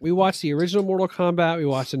 We watched the original Mortal Kombat. We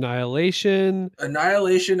watched Annihilation.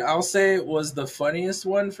 Annihilation, I'll say, was the funniest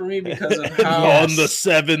one for me because of how Yes. On the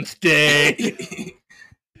 7th day.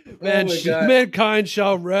 Oh my God. Mankind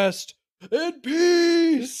shall rest in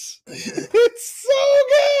peace. It's so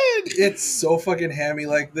good. It's so fucking hammy.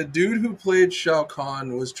 Like the dude who played Shao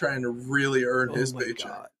Kahn was trying to really earn his Oh my paycheck.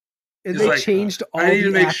 God. And It's they like, changed all I need the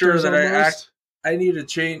to make sure actors that I almost. I need to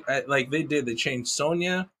change. Like they did. They changed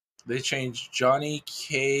Sonya. They changed Johnny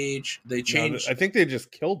Cage. They changed. I think they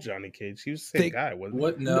just killed Johnny Cage. He was the same They- guy, wasn't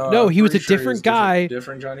what? he? No, No, I'm he was pretty a sure different guy.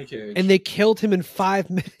 Different Johnny Cage. And they killed him in 5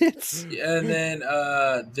 minutes. And then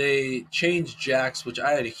they changed Jax, which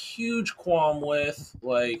I had a huge qualm with.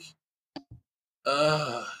 Like,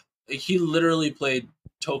 he literally played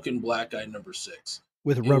token black guy number 6.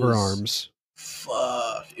 With It rubber was- arms.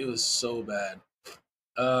 Fuck, it was so bad.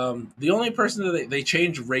 The only person that they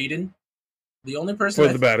changed Raiden. The only person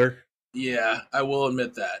For the better. yeah, I will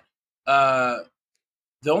admit that.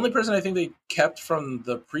 The only person I think they kept from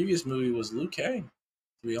the previous movie was Liu Kang.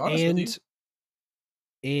 To be honest with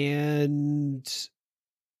you, And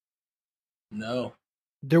no.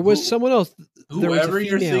 there was Who- someone else. There was a Whoever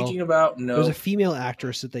you're female- thinking about, no. There was a female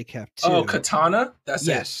actress that they kept too. Oh, Katana. That's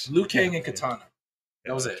Yes. it. Liu Kang Yeah. and Katana.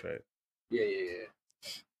 That was that's it. Right. Yeah.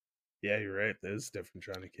 Yeah, you're right. That is different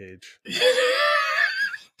Johnny Cage.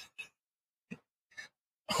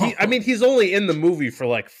 I mean, he's only in the movie for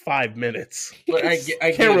like 5 minutes. but I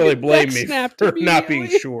Can't get really it. blame Neck me snapped for not being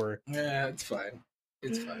immediately. sure. Yeah, it's fine.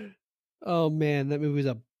 It's fine. Oh man, that movie was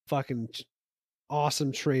a fucking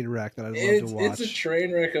awesome train wreck that I'd love It's to watch. a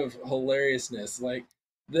train wreck of hilariousness. Like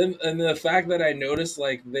then, and the fact that I noticed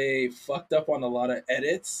like they fucked up on a lot of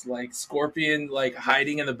edits, like Scorpion like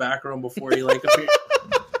hiding in the background before he like appeared.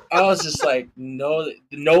 I was just like, no,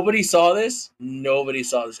 nobody saw this. Nobody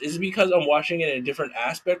saw this. Is it because I'm watching it in a different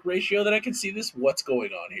aspect ratio that I can see this? What's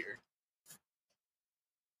going on here?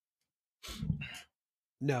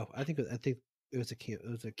 No, I think it was a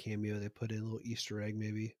cameo. They put in a little Easter egg,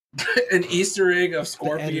 maybe. An Easter egg of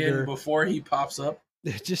Scorpion editor. before he pops up.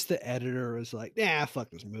 Just the editor was like, "Nah, fuck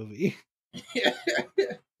this movie."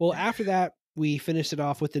 Well, after that, we finished it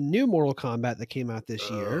off with the new Mortal Kombat that came out this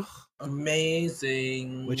year, Ugh.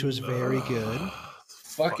 Amazing. which was very good.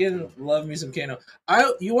 Fucking love me some Kano.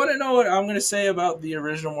 You want to know what I'm gonna say about the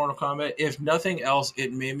original Mortal Kombat? If nothing else,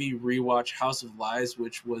 it made me rewatch House of Lies,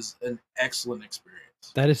 which was an excellent experience.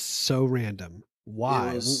 That is so random.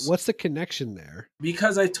 Why? was- What's the connection there?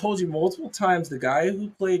 Because I told you multiple times, the guy who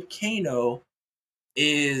played Kano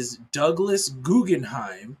is Douglas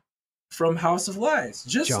Guggenheim from House of Lies.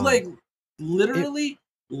 Just John. like literally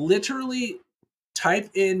type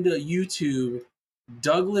into YouTube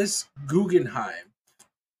Douglas Guggenheim.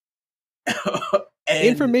 And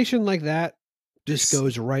Information like that just This-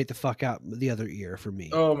 goes right the fuck out the other ear for me.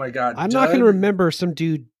 oh my god, I'm not going to Doug, remember some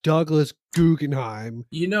dude Douglas Guggenheim.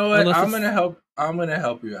 You know what? unless I'm it's- gonna help. I'm gonna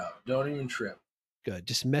help you out. Don't even trip. Good.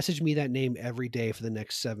 Just message me that name every day for the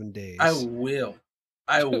next 7 days. I will.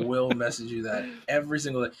 I will message you that every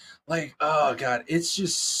single day. Like, oh god, it's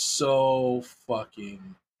just so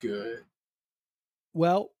fucking good.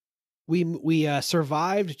 Well, we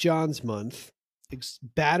survived John's month,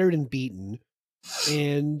 battered and beaten,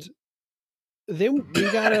 and then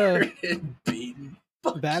we got a and beaten.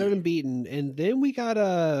 Fuck battered you. and beaten, and then we got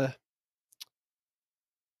a,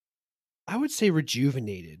 I would say,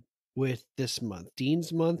 rejuvenated with this month.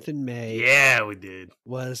 Dean's month in May Yeah, we did.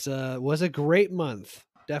 was a great month.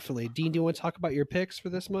 Definitely. Dean, do you want to talk about your picks for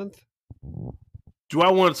this month? Do I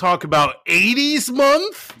want to talk about 80s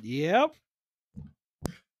month? Yep.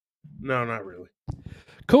 No, not really.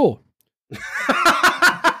 Cool.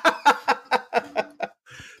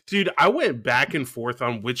 Dude, I went back and forth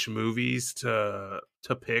on which movies to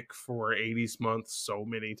pick for 80s month so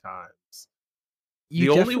many times.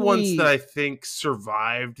 You The only ones definitely- that I think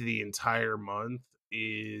survived the entire month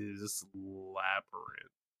is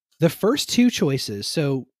Labyrinth. the first two choices.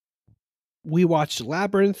 So we watched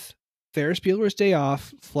Labyrinth, Ferris Bueller's Day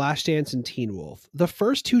Off, Flashdance, and Teen Wolf. The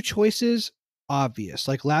first two choices, obvious.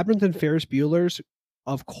 Like Labyrinth and Ferris Bueller's,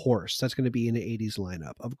 of course, that's going to be in the 80s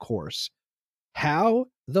lineup. Of course. How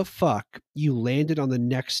the fuck you landed on the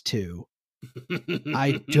next two,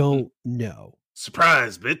 I don't know.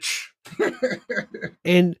 Surprise, bitch.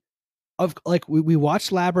 And of like we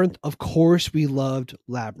watched Labyrinth. Of course, we loved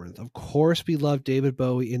Labyrinth. Of course, we loved David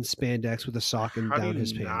Bowie in spandex with a sock and How down do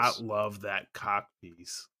his you pants. not love that cock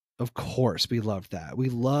piece? Of course, we loved that. We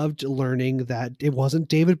loved learning that it wasn't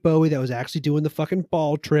David Bowie that was actually doing the fucking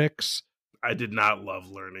ball tricks. I did not love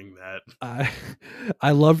learning that.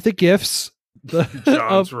 I loved the gifts.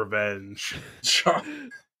 John's revenge.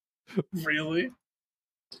 John, really?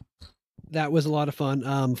 That was a lot of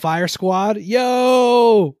fun. Fire Squad,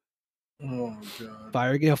 yo, Oh god.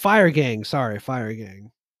 Fire Gang. Sorry, Fire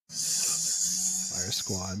Gang, Fire Fire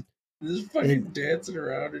Squad. Just fucking And- dancing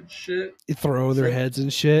around and shit. Throwing their heads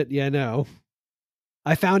and shit. Yeah, no.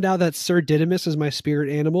 I found out that Sir Didymus is my spirit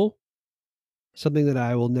animal. Something that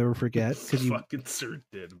I will never forget because you Fucking Sir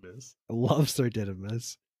Didymus. I love Sir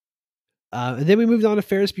Didymus. And then we moved on to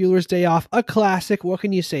Ferris Bueller's Day Off, a classic. What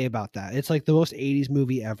can you say about that? It's like the most 80s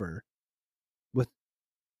movie ever with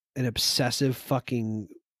an obsessive fucking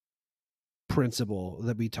principle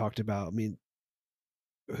that we talked about. I mean,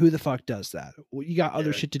 who the fuck does that? Well, you got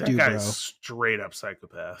other Yeah, shit to that do, guy's bro. straight up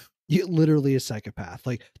psychopath. You literally a psychopath.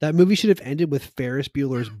 Like that movie should have ended with Ferris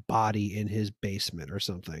Bueller's body in his basement or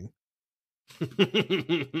something.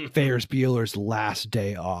 Ferris Bueller's Last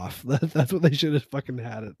Day Off. That's what they should have fucking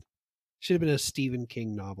had it. Should have been a Stephen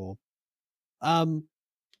King novel. And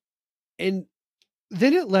then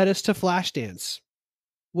it led us to Flashdance,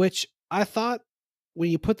 which I thought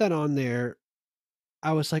when you put that on there,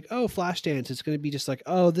 I was like, oh, Flashdance. It's going to be just like,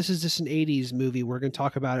 oh, this is just an 80s movie. We're going to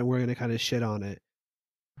talk about it and we're going to kind of shit on it.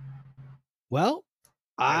 Well,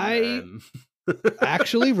 I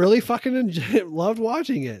actually really fucking loved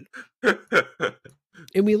watching it.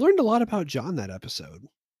 And we learned a lot about John that episode.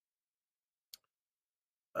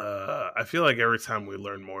 I feel like every time we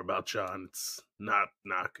learn more about John, it's not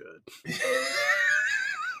good.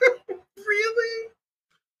 Really?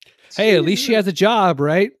 Hey, at least she has a job,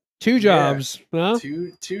 right? 2 Yeah. jobs. Huh?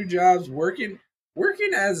 two jobs working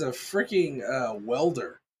as a freaking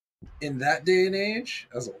welder in that day and age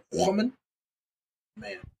as a woman.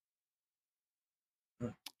 Man.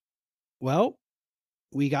 Well,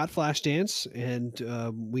 we got Flashdance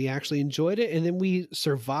and we actually enjoyed it. And then we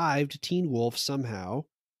survived Teen Wolf somehow.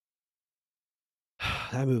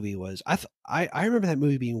 That movie was I remember that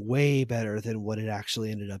movie being way better than what it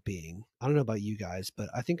actually ended up being. I don't know about you guys, but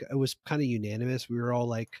I think it was kind of unanimous. We were all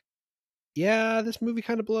like, yeah, this movie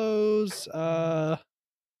kind of blows.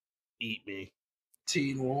 Eat me.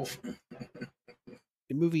 Teen Wolf.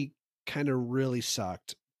 The movie kind of really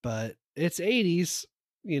sucked, but it's 80s,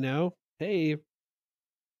 you know. Hey,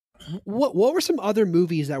 what were some other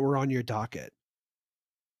movies that were on your docket?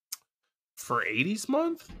 For 80s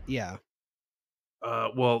month? Yeah,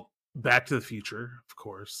 Well, Back to the Future, of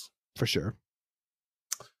course. for sure.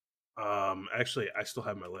 Actually, I still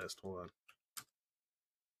have my list. Hold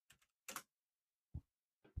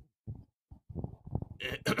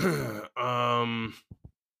on.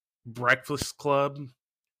 Breakfast Club.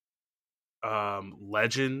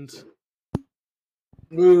 Legend.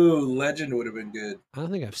 Ooh, Legend would have been good. I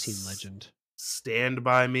don't think I've seen Legend. Stand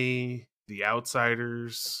By Me. The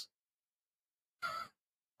Outsiders.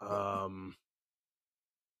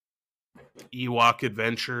 Ewok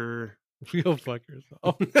Adventure. Go fuck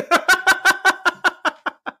yourself.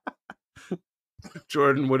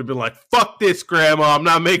 Jordan would have been like, "Fuck this, Grandma! I'm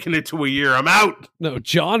not making it to a year. I'm out." No,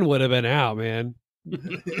 John would have been out, man.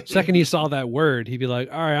 Second he saw that word, he'd be like,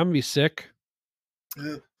 "All right, I'm gonna be sick."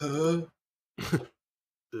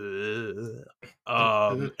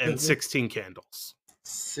 And 16 Candles.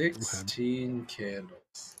 16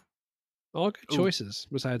 Candles. All good Ooh, choices.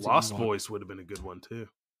 Besides Lost Ewok. Boys would have been a good one too.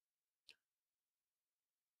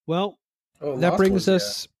 Well, Oh, that Lost brings Boys,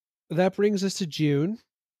 us. That brings us to June,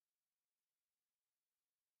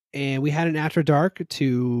 and we had an After Dark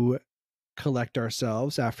to collect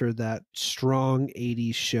ourselves after that strong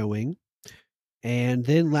 80s showing. And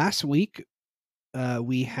then last week,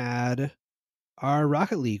 we had our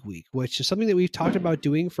Rocket League week, which is something that we've talked about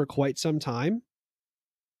doing for quite some time.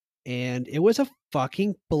 And it was a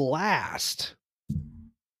fucking blast.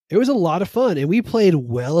 It was a lot of fun, and we played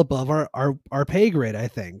well above our pay grade, I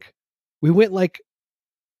think. We went like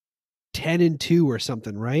 10-2 or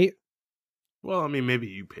something, right? Well, I mean, maybe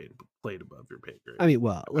you played above your pay grade. I mean,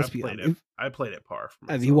 well, let's be honest. I played at par.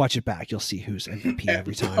 For If you watch it back, you'll see who's MVP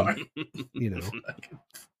every time. You know.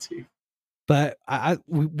 But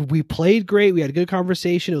we played great. We had a good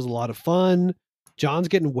conversation. It was a lot of fun. John's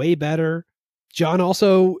getting way better. John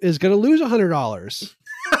also is going to lose $100.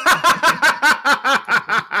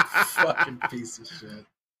 Fucking piece of shit.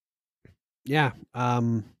 Yeah.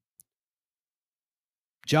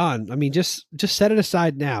 John, I mean, just set it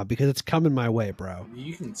aside now because it's coming my way, bro.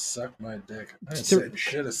 You can suck my dick. I ain't To- setting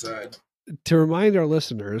shit aside. To remind our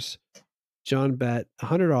listeners, John bet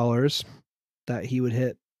 $100 that he would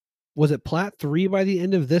hit. Was it Plat 3 by the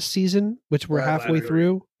end of this season, which we're Plat halfway 3.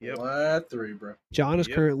 through? Yep. Flat 3, bro. John is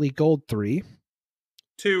Yep. currently Gold 3.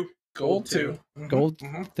 2. Gold 2. Gold.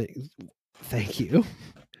 Mhm. Thank you.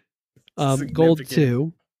 Gold Significant.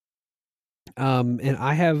 2. And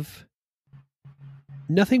I have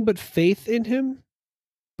nothing but faith in him,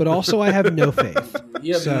 but also I have no faith.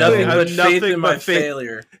 You have So- nothing I but have faith nothing in my but faith.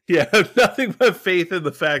 failure. Yeah, I have nothing but faith in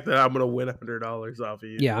the fact that I'm going to win $100 off of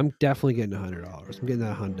you. Yeah, I'm definitely getting $100. I'm getting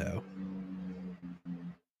that hundo.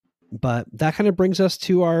 But that kind of brings us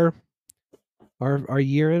to our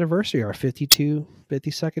year anniversary, our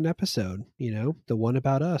 52nd episode, you know, the one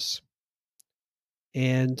about us.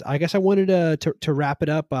 And I guess I wanted to wrap it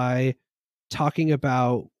up by talking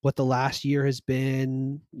about what the last year has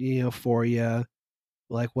been, you know, for you,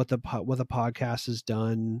 like what the podcast has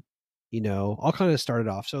done, you know. I'll kind of start it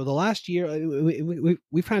off. So the last year,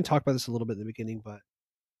 we've kind of talked about this a little bit in the beginning, but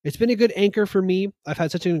it's been a good anchor for me. I've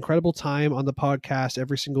had such an incredible time on the podcast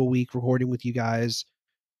every single week recording with you guys.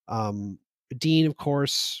 Dean, of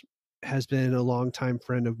course, has been a longtime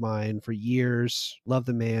friend of mine for years. Love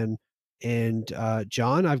the man. And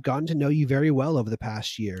John, I've gotten to know you very well over the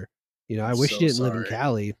past year. You know, I wish So you didn't live in sorry.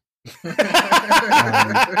 Cali.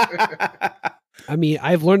 I mean,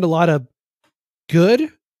 I've learned a lot of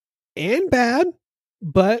good and bad,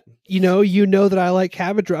 but you know that I like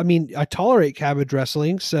cabbage. I mean, I tolerate cabbage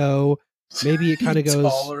wrestling, so maybe it kind of You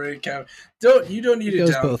goes. tolerate you don't need It to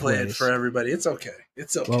goes both downplay it ways. for everybody. It's okay.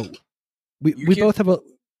 It's okay. Well, we You we can- both have a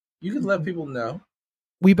you can let people know.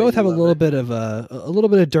 we both you have a love little it. bit of a little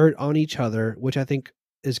bit of dirt on each other, which I think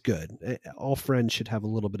is good. All friends should have a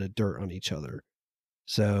little bit of dirt on each other.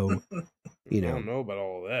 So, you I know, don't know about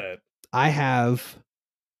all of that. I have,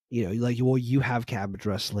 you know, like, well, you have cabbage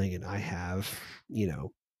wrestling and I have, you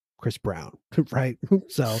know, Chris Brown, right?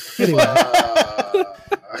 So anyway,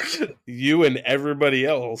 Fuck. You and everybody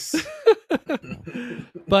else.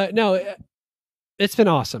 but no, it's been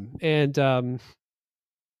awesome. And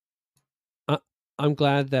I'm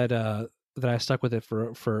glad that I stuck with it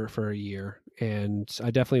for a year, and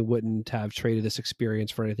I definitely wouldn't have traded this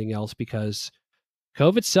experience for anything else because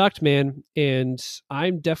COVID sucked, man. And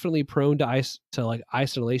I'm definitely prone to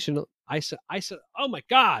isolation. Oh my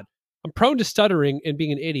God, I'm prone to stuttering and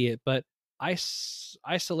being an idiot, but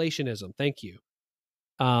isolationism. Thank you.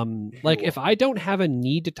 Like if I don't have a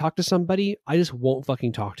need to talk to somebody, I just won't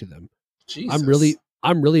fucking talk to them. Jesus.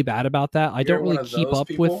 I'm really bad about that. I You're don't one really of keep those up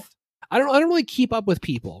people? with. I don't really keep up with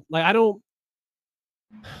people. Like I don't.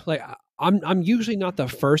 Like I'm usually not the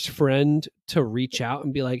first friend to reach out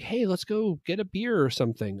and be like, "Hey, let's go get a beer or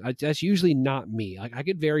something." That's usually not me. Like I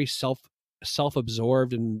get very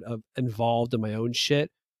self-absorbed and involved in my own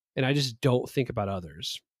shit, and I just don't think about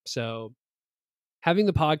others. So having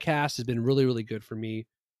the podcast has been really, really good for me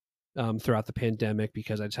throughout the pandemic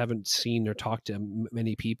because I just haven't seen or talked to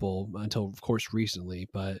many people until, of course, recently.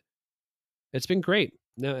 But it's been great.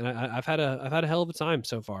 No, and I've had a hell of a time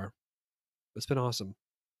so far. It's been awesome.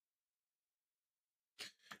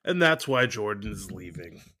 And that's why Jordan is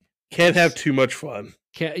leaving. Can't have too much fun.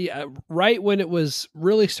 Right when it was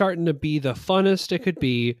really starting to be the funnest it could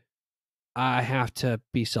be, I have to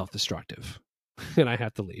be self-destructive and I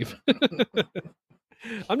have to leave.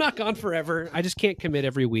 I'm not gone forever. I just can't commit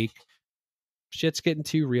every week. Shit's getting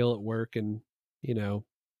too real at work and,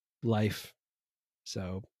 life.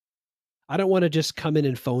 So I don't want to just come in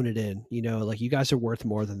and phone it in, like you guys are worth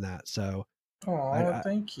more than that. So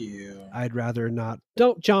thank you. I'd rather not.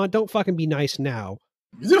 Don't fucking be nice now.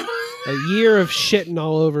 A year of shitting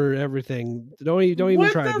all over everything. Don't even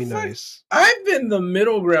try to be nice. I've been the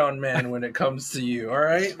middle ground man when it comes to you. All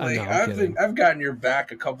right, I know, I've gotten your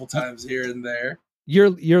back a couple times here and there. You're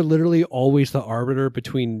literally always the arbiter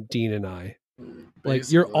between Dean and I. Like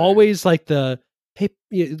Basically. you're always like hey,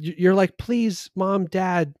 you're like, please, Mom,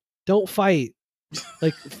 Dad, don't fight.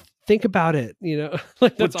 Like think about it.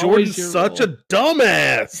 Like that's but Jordan's always such role. a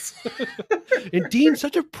dumbass. And Dean's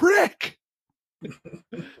such a prick.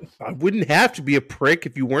 I wouldn't have to be a prick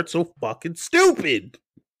if you weren't so fucking stupid.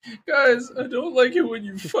 Guys, I don't like it when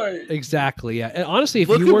you fight. Exactly. Yeah. And honestly, if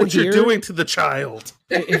Look you at weren't what you're here, doing to the child.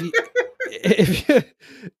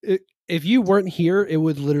 If you weren't here, it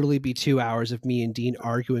would literally be 2 hours of me and Dean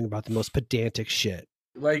arguing about the most pedantic shit.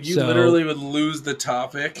 Like you literally would lose the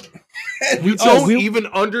topic. You don't even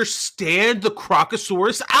understand the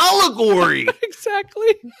Crocosaurus allegory.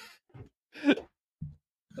 Exactly.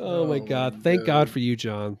 Oh my Oh God. my Thank God God for you,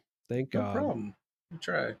 John. Thank No God. problem.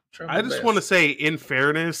 Try I just want to say, in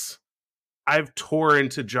fairness, I've tore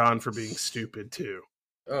into John for being stupid too.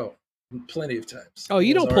 Oh, plenty of times. Oh,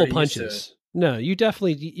 you I was don't pull already used to it. punches. No, you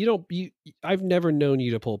definitely you don't. I've never known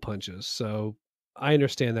you to pull punches, so I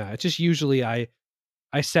understand that. It's just usually I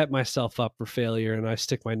set myself up for failure and I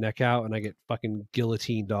stick my neck out and I get fucking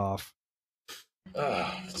guillotined off.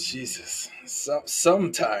 Oh, Jesus.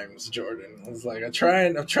 Sometimes, Jordan. It's like I'm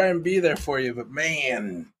trying to be there for you, but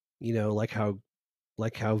man. Like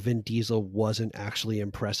how Vin Diesel wasn't actually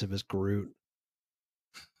impressive as Groot.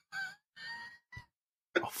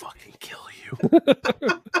 I'll fucking kill you.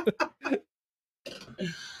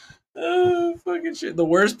 Oh, fucking shit. The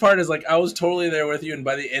worst part is like I was totally there with you, and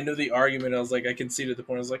by the end of the argument, I was like, I conceded the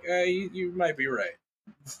point. I was like, you might be right.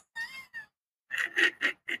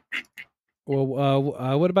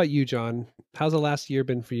 Well, what about you, John? How's the last year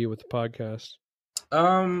been for you with the podcast?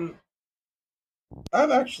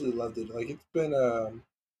 I've actually loved it. Like it's been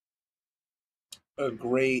a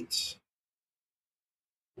great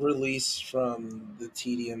release from the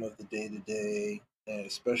tedium of the day to day, and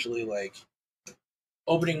especially like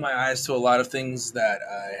Opening my eyes to a lot of things that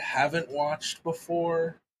I haven't watched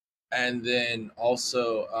before, and then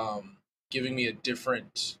also giving me a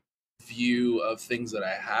different view of things that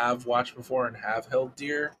I have watched before and have held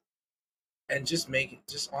dear, and just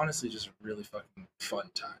honestly just a really fucking fun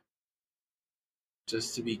time.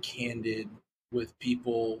 Just to be candid with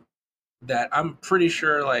people that I'm pretty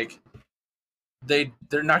sure like they're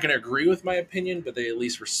not going to agree with my opinion, but they at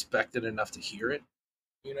least respect it enough to hear it.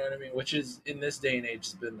 You know what I mean? Which is, in this day and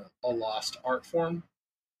age, has been a lost art form.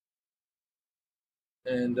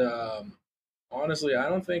 And honestly, I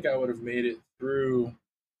don't think I would have made it through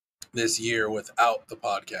this year without the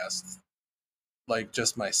podcast. Like,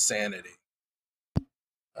 just my sanity.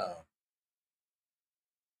 I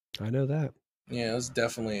know that. Yeah, it was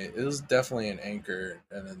definitely an anchor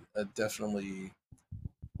and definitely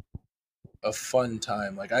a fun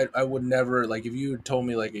time. Like I would never, like, if you had told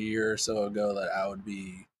me like a year or so ago that I would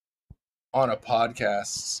be on a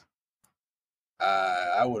podcast,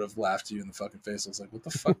 I would have laughed you in the fucking face. I was like, what the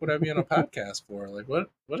fuck would I be on a podcast for? Like, what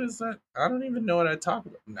is that? I don't even know what I talk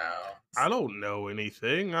about. No. I don't know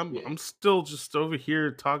anything. I'm still just over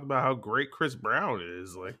here talking about how great Chris Brown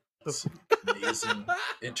is. Like, Amazing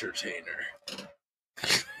entertainer.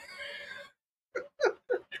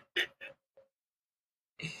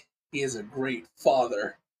 He is a great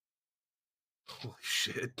father. holy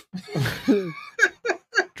shit.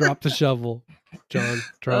 Drop the shovel, John.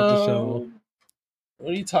 Drop the shovel.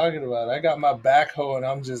 What are you talking about? I got my backhoe and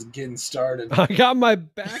I'm just getting started. I got my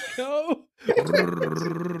backhoe.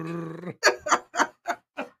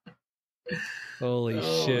 Holy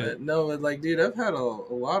shit. No, but like, dude, I've had a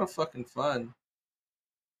lot of fucking fun.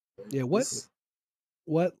 Yeah, what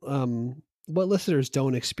listeners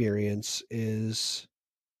don't experience is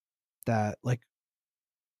that like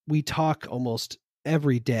we talk almost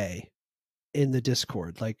every day in the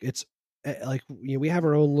Discord. Like it's like, we have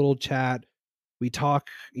our own little chat. We talk,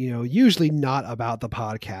 usually not about the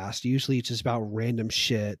podcast. Usually it's just about random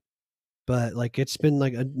shit. But like it's been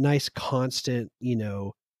like a nice constant,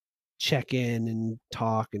 check in and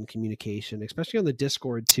talk and communication, especially on the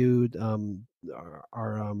Discord too.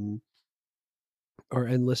 Our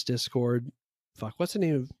endless Discord. Fuck, what's the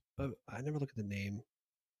name of? I never look at the name.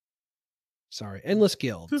 Sorry, Endless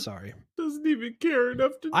Guild. Sorry, Doesn't even care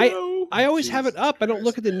enough to know. I always have it Jesus up. I don't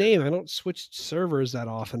look Christ, at the man. name. I don't switch servers that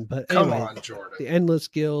often. But Come anyway, on, Jordan. the Endless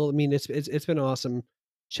Guild. I mean, it's been awesome.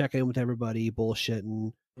 Checking in with everybody,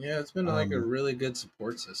 bullshitting. Yeah, it's been like a really good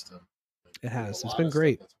support system. It has. There's a It's lot been of stuff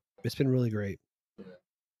great. that's- It's been really great. Yeah.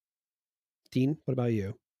 Dean, what about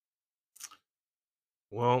you?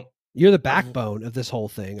 Well, You're the backbone of this whole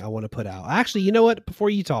thing. I want to put out. Actually, you know what? Before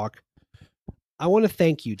you talk, I want to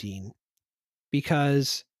thank you, Dean,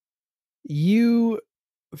 because you,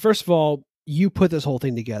 first of all, you put this whole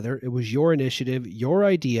thing together. It was your initiative, your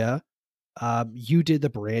idea. You did the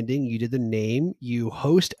branding, you did the name, you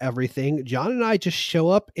host everything. John and I just show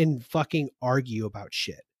up and fucking argue about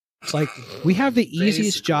shit. Like, we have the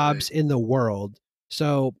easiest Basically. jobs in the world.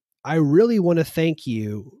 So I really want to thank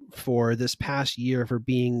you for this past year for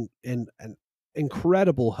being an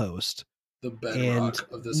incredible host. The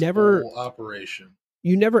bedrock of this never- whole operation.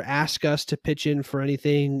 You never ask us to pitch in for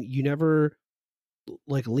anything. You never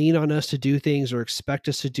like lean on us to do things or expect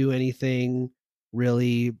us to do anything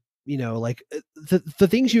really. You know, like the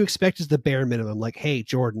things you expect is the bare minimum. Like, hey,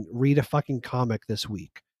 Jordan, read a fucking comic this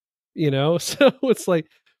week. You know, so it's like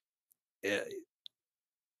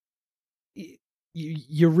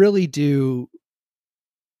you really do.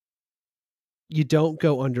 You don't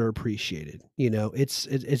go underappreciated. You know, it's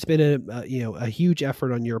been a huge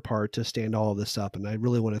effort on your part to stand all of this up, and I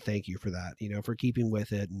really want to thank you for that. You know, for keeping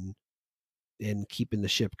with it and keeping the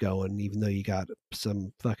ship going, even though you got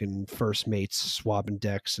some fucking first mates swabbing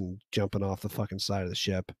decks and jumping off the fucking side of the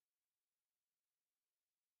ship.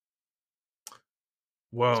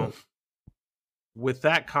 well, with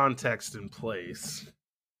that context in place,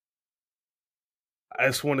 I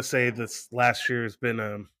just want to say this last year has been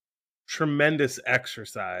a tremendous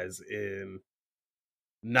exercise in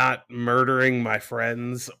not murdering my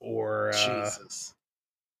friends or Jesus.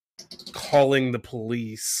 calling the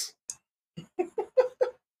police.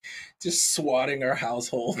 Just swatting our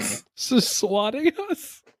household. So swatting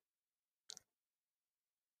us.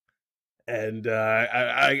 And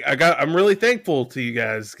I'm really thankful to you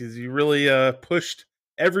guys because you really pushed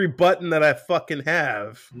every button that I fucking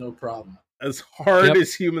have No problem. as hard Yep.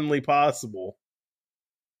 as humanly possible.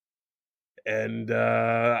 And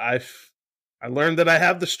I learned that I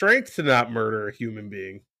have the strength to not murder a human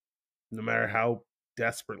being, no matter how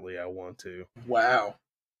desperately I want to. Wow.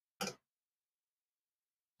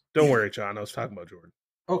 Don't worry, John. I was talking about Jordan.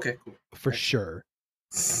 Okay, cool. For sure.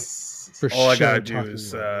 For All I sure. gotta do talking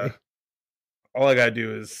is about me. all I gotta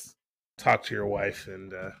do is talk to your wife,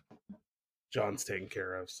 and John's taken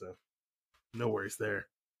care of. So no worries there.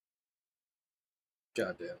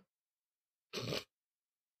 Goddamn.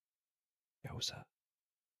 Yeah, what's up?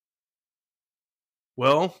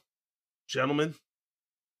 Well, gentlemen,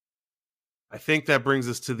 I think that brings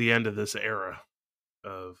us to the end of this era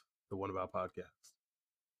of the One About podcast.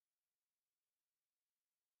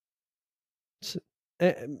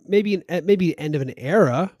 Maybe the end of an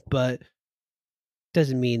era, but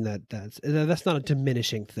doesn't mean that's not a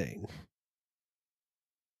diminishing thing.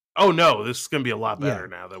 Oh no, this is gonna be a lot Yeah. better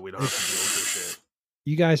now that we don't have to deal with this shit.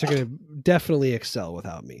 You guys are going to definitely excel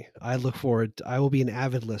without me. I look forward. I will be an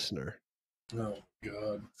avid listener. Oh,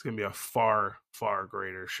 God. It's gonna be a far, far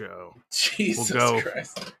greater show. Jesus go.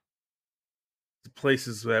 Christ.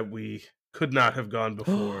 Places that we could not have gone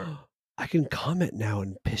before. I can comment now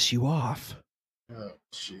and piss you off. Oh,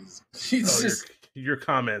 jeez. He's Oh, just... your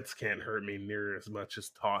comments can't hurt me near as much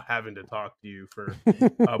as having to talk to you for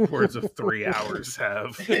upwards of 3 hours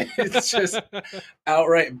have. It's just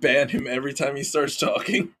outright ban him every time he starts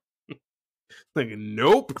talking. Like,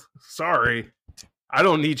 nope, sorry. I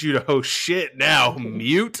don't need you to host shit now,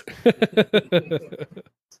 mute.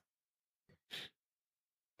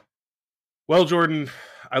 Well, Jordan,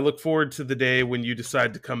 I look forward to the day when you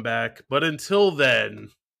decide to come back. But until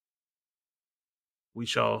then, we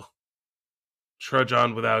shall trudge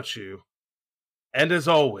on without you. And as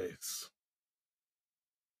always,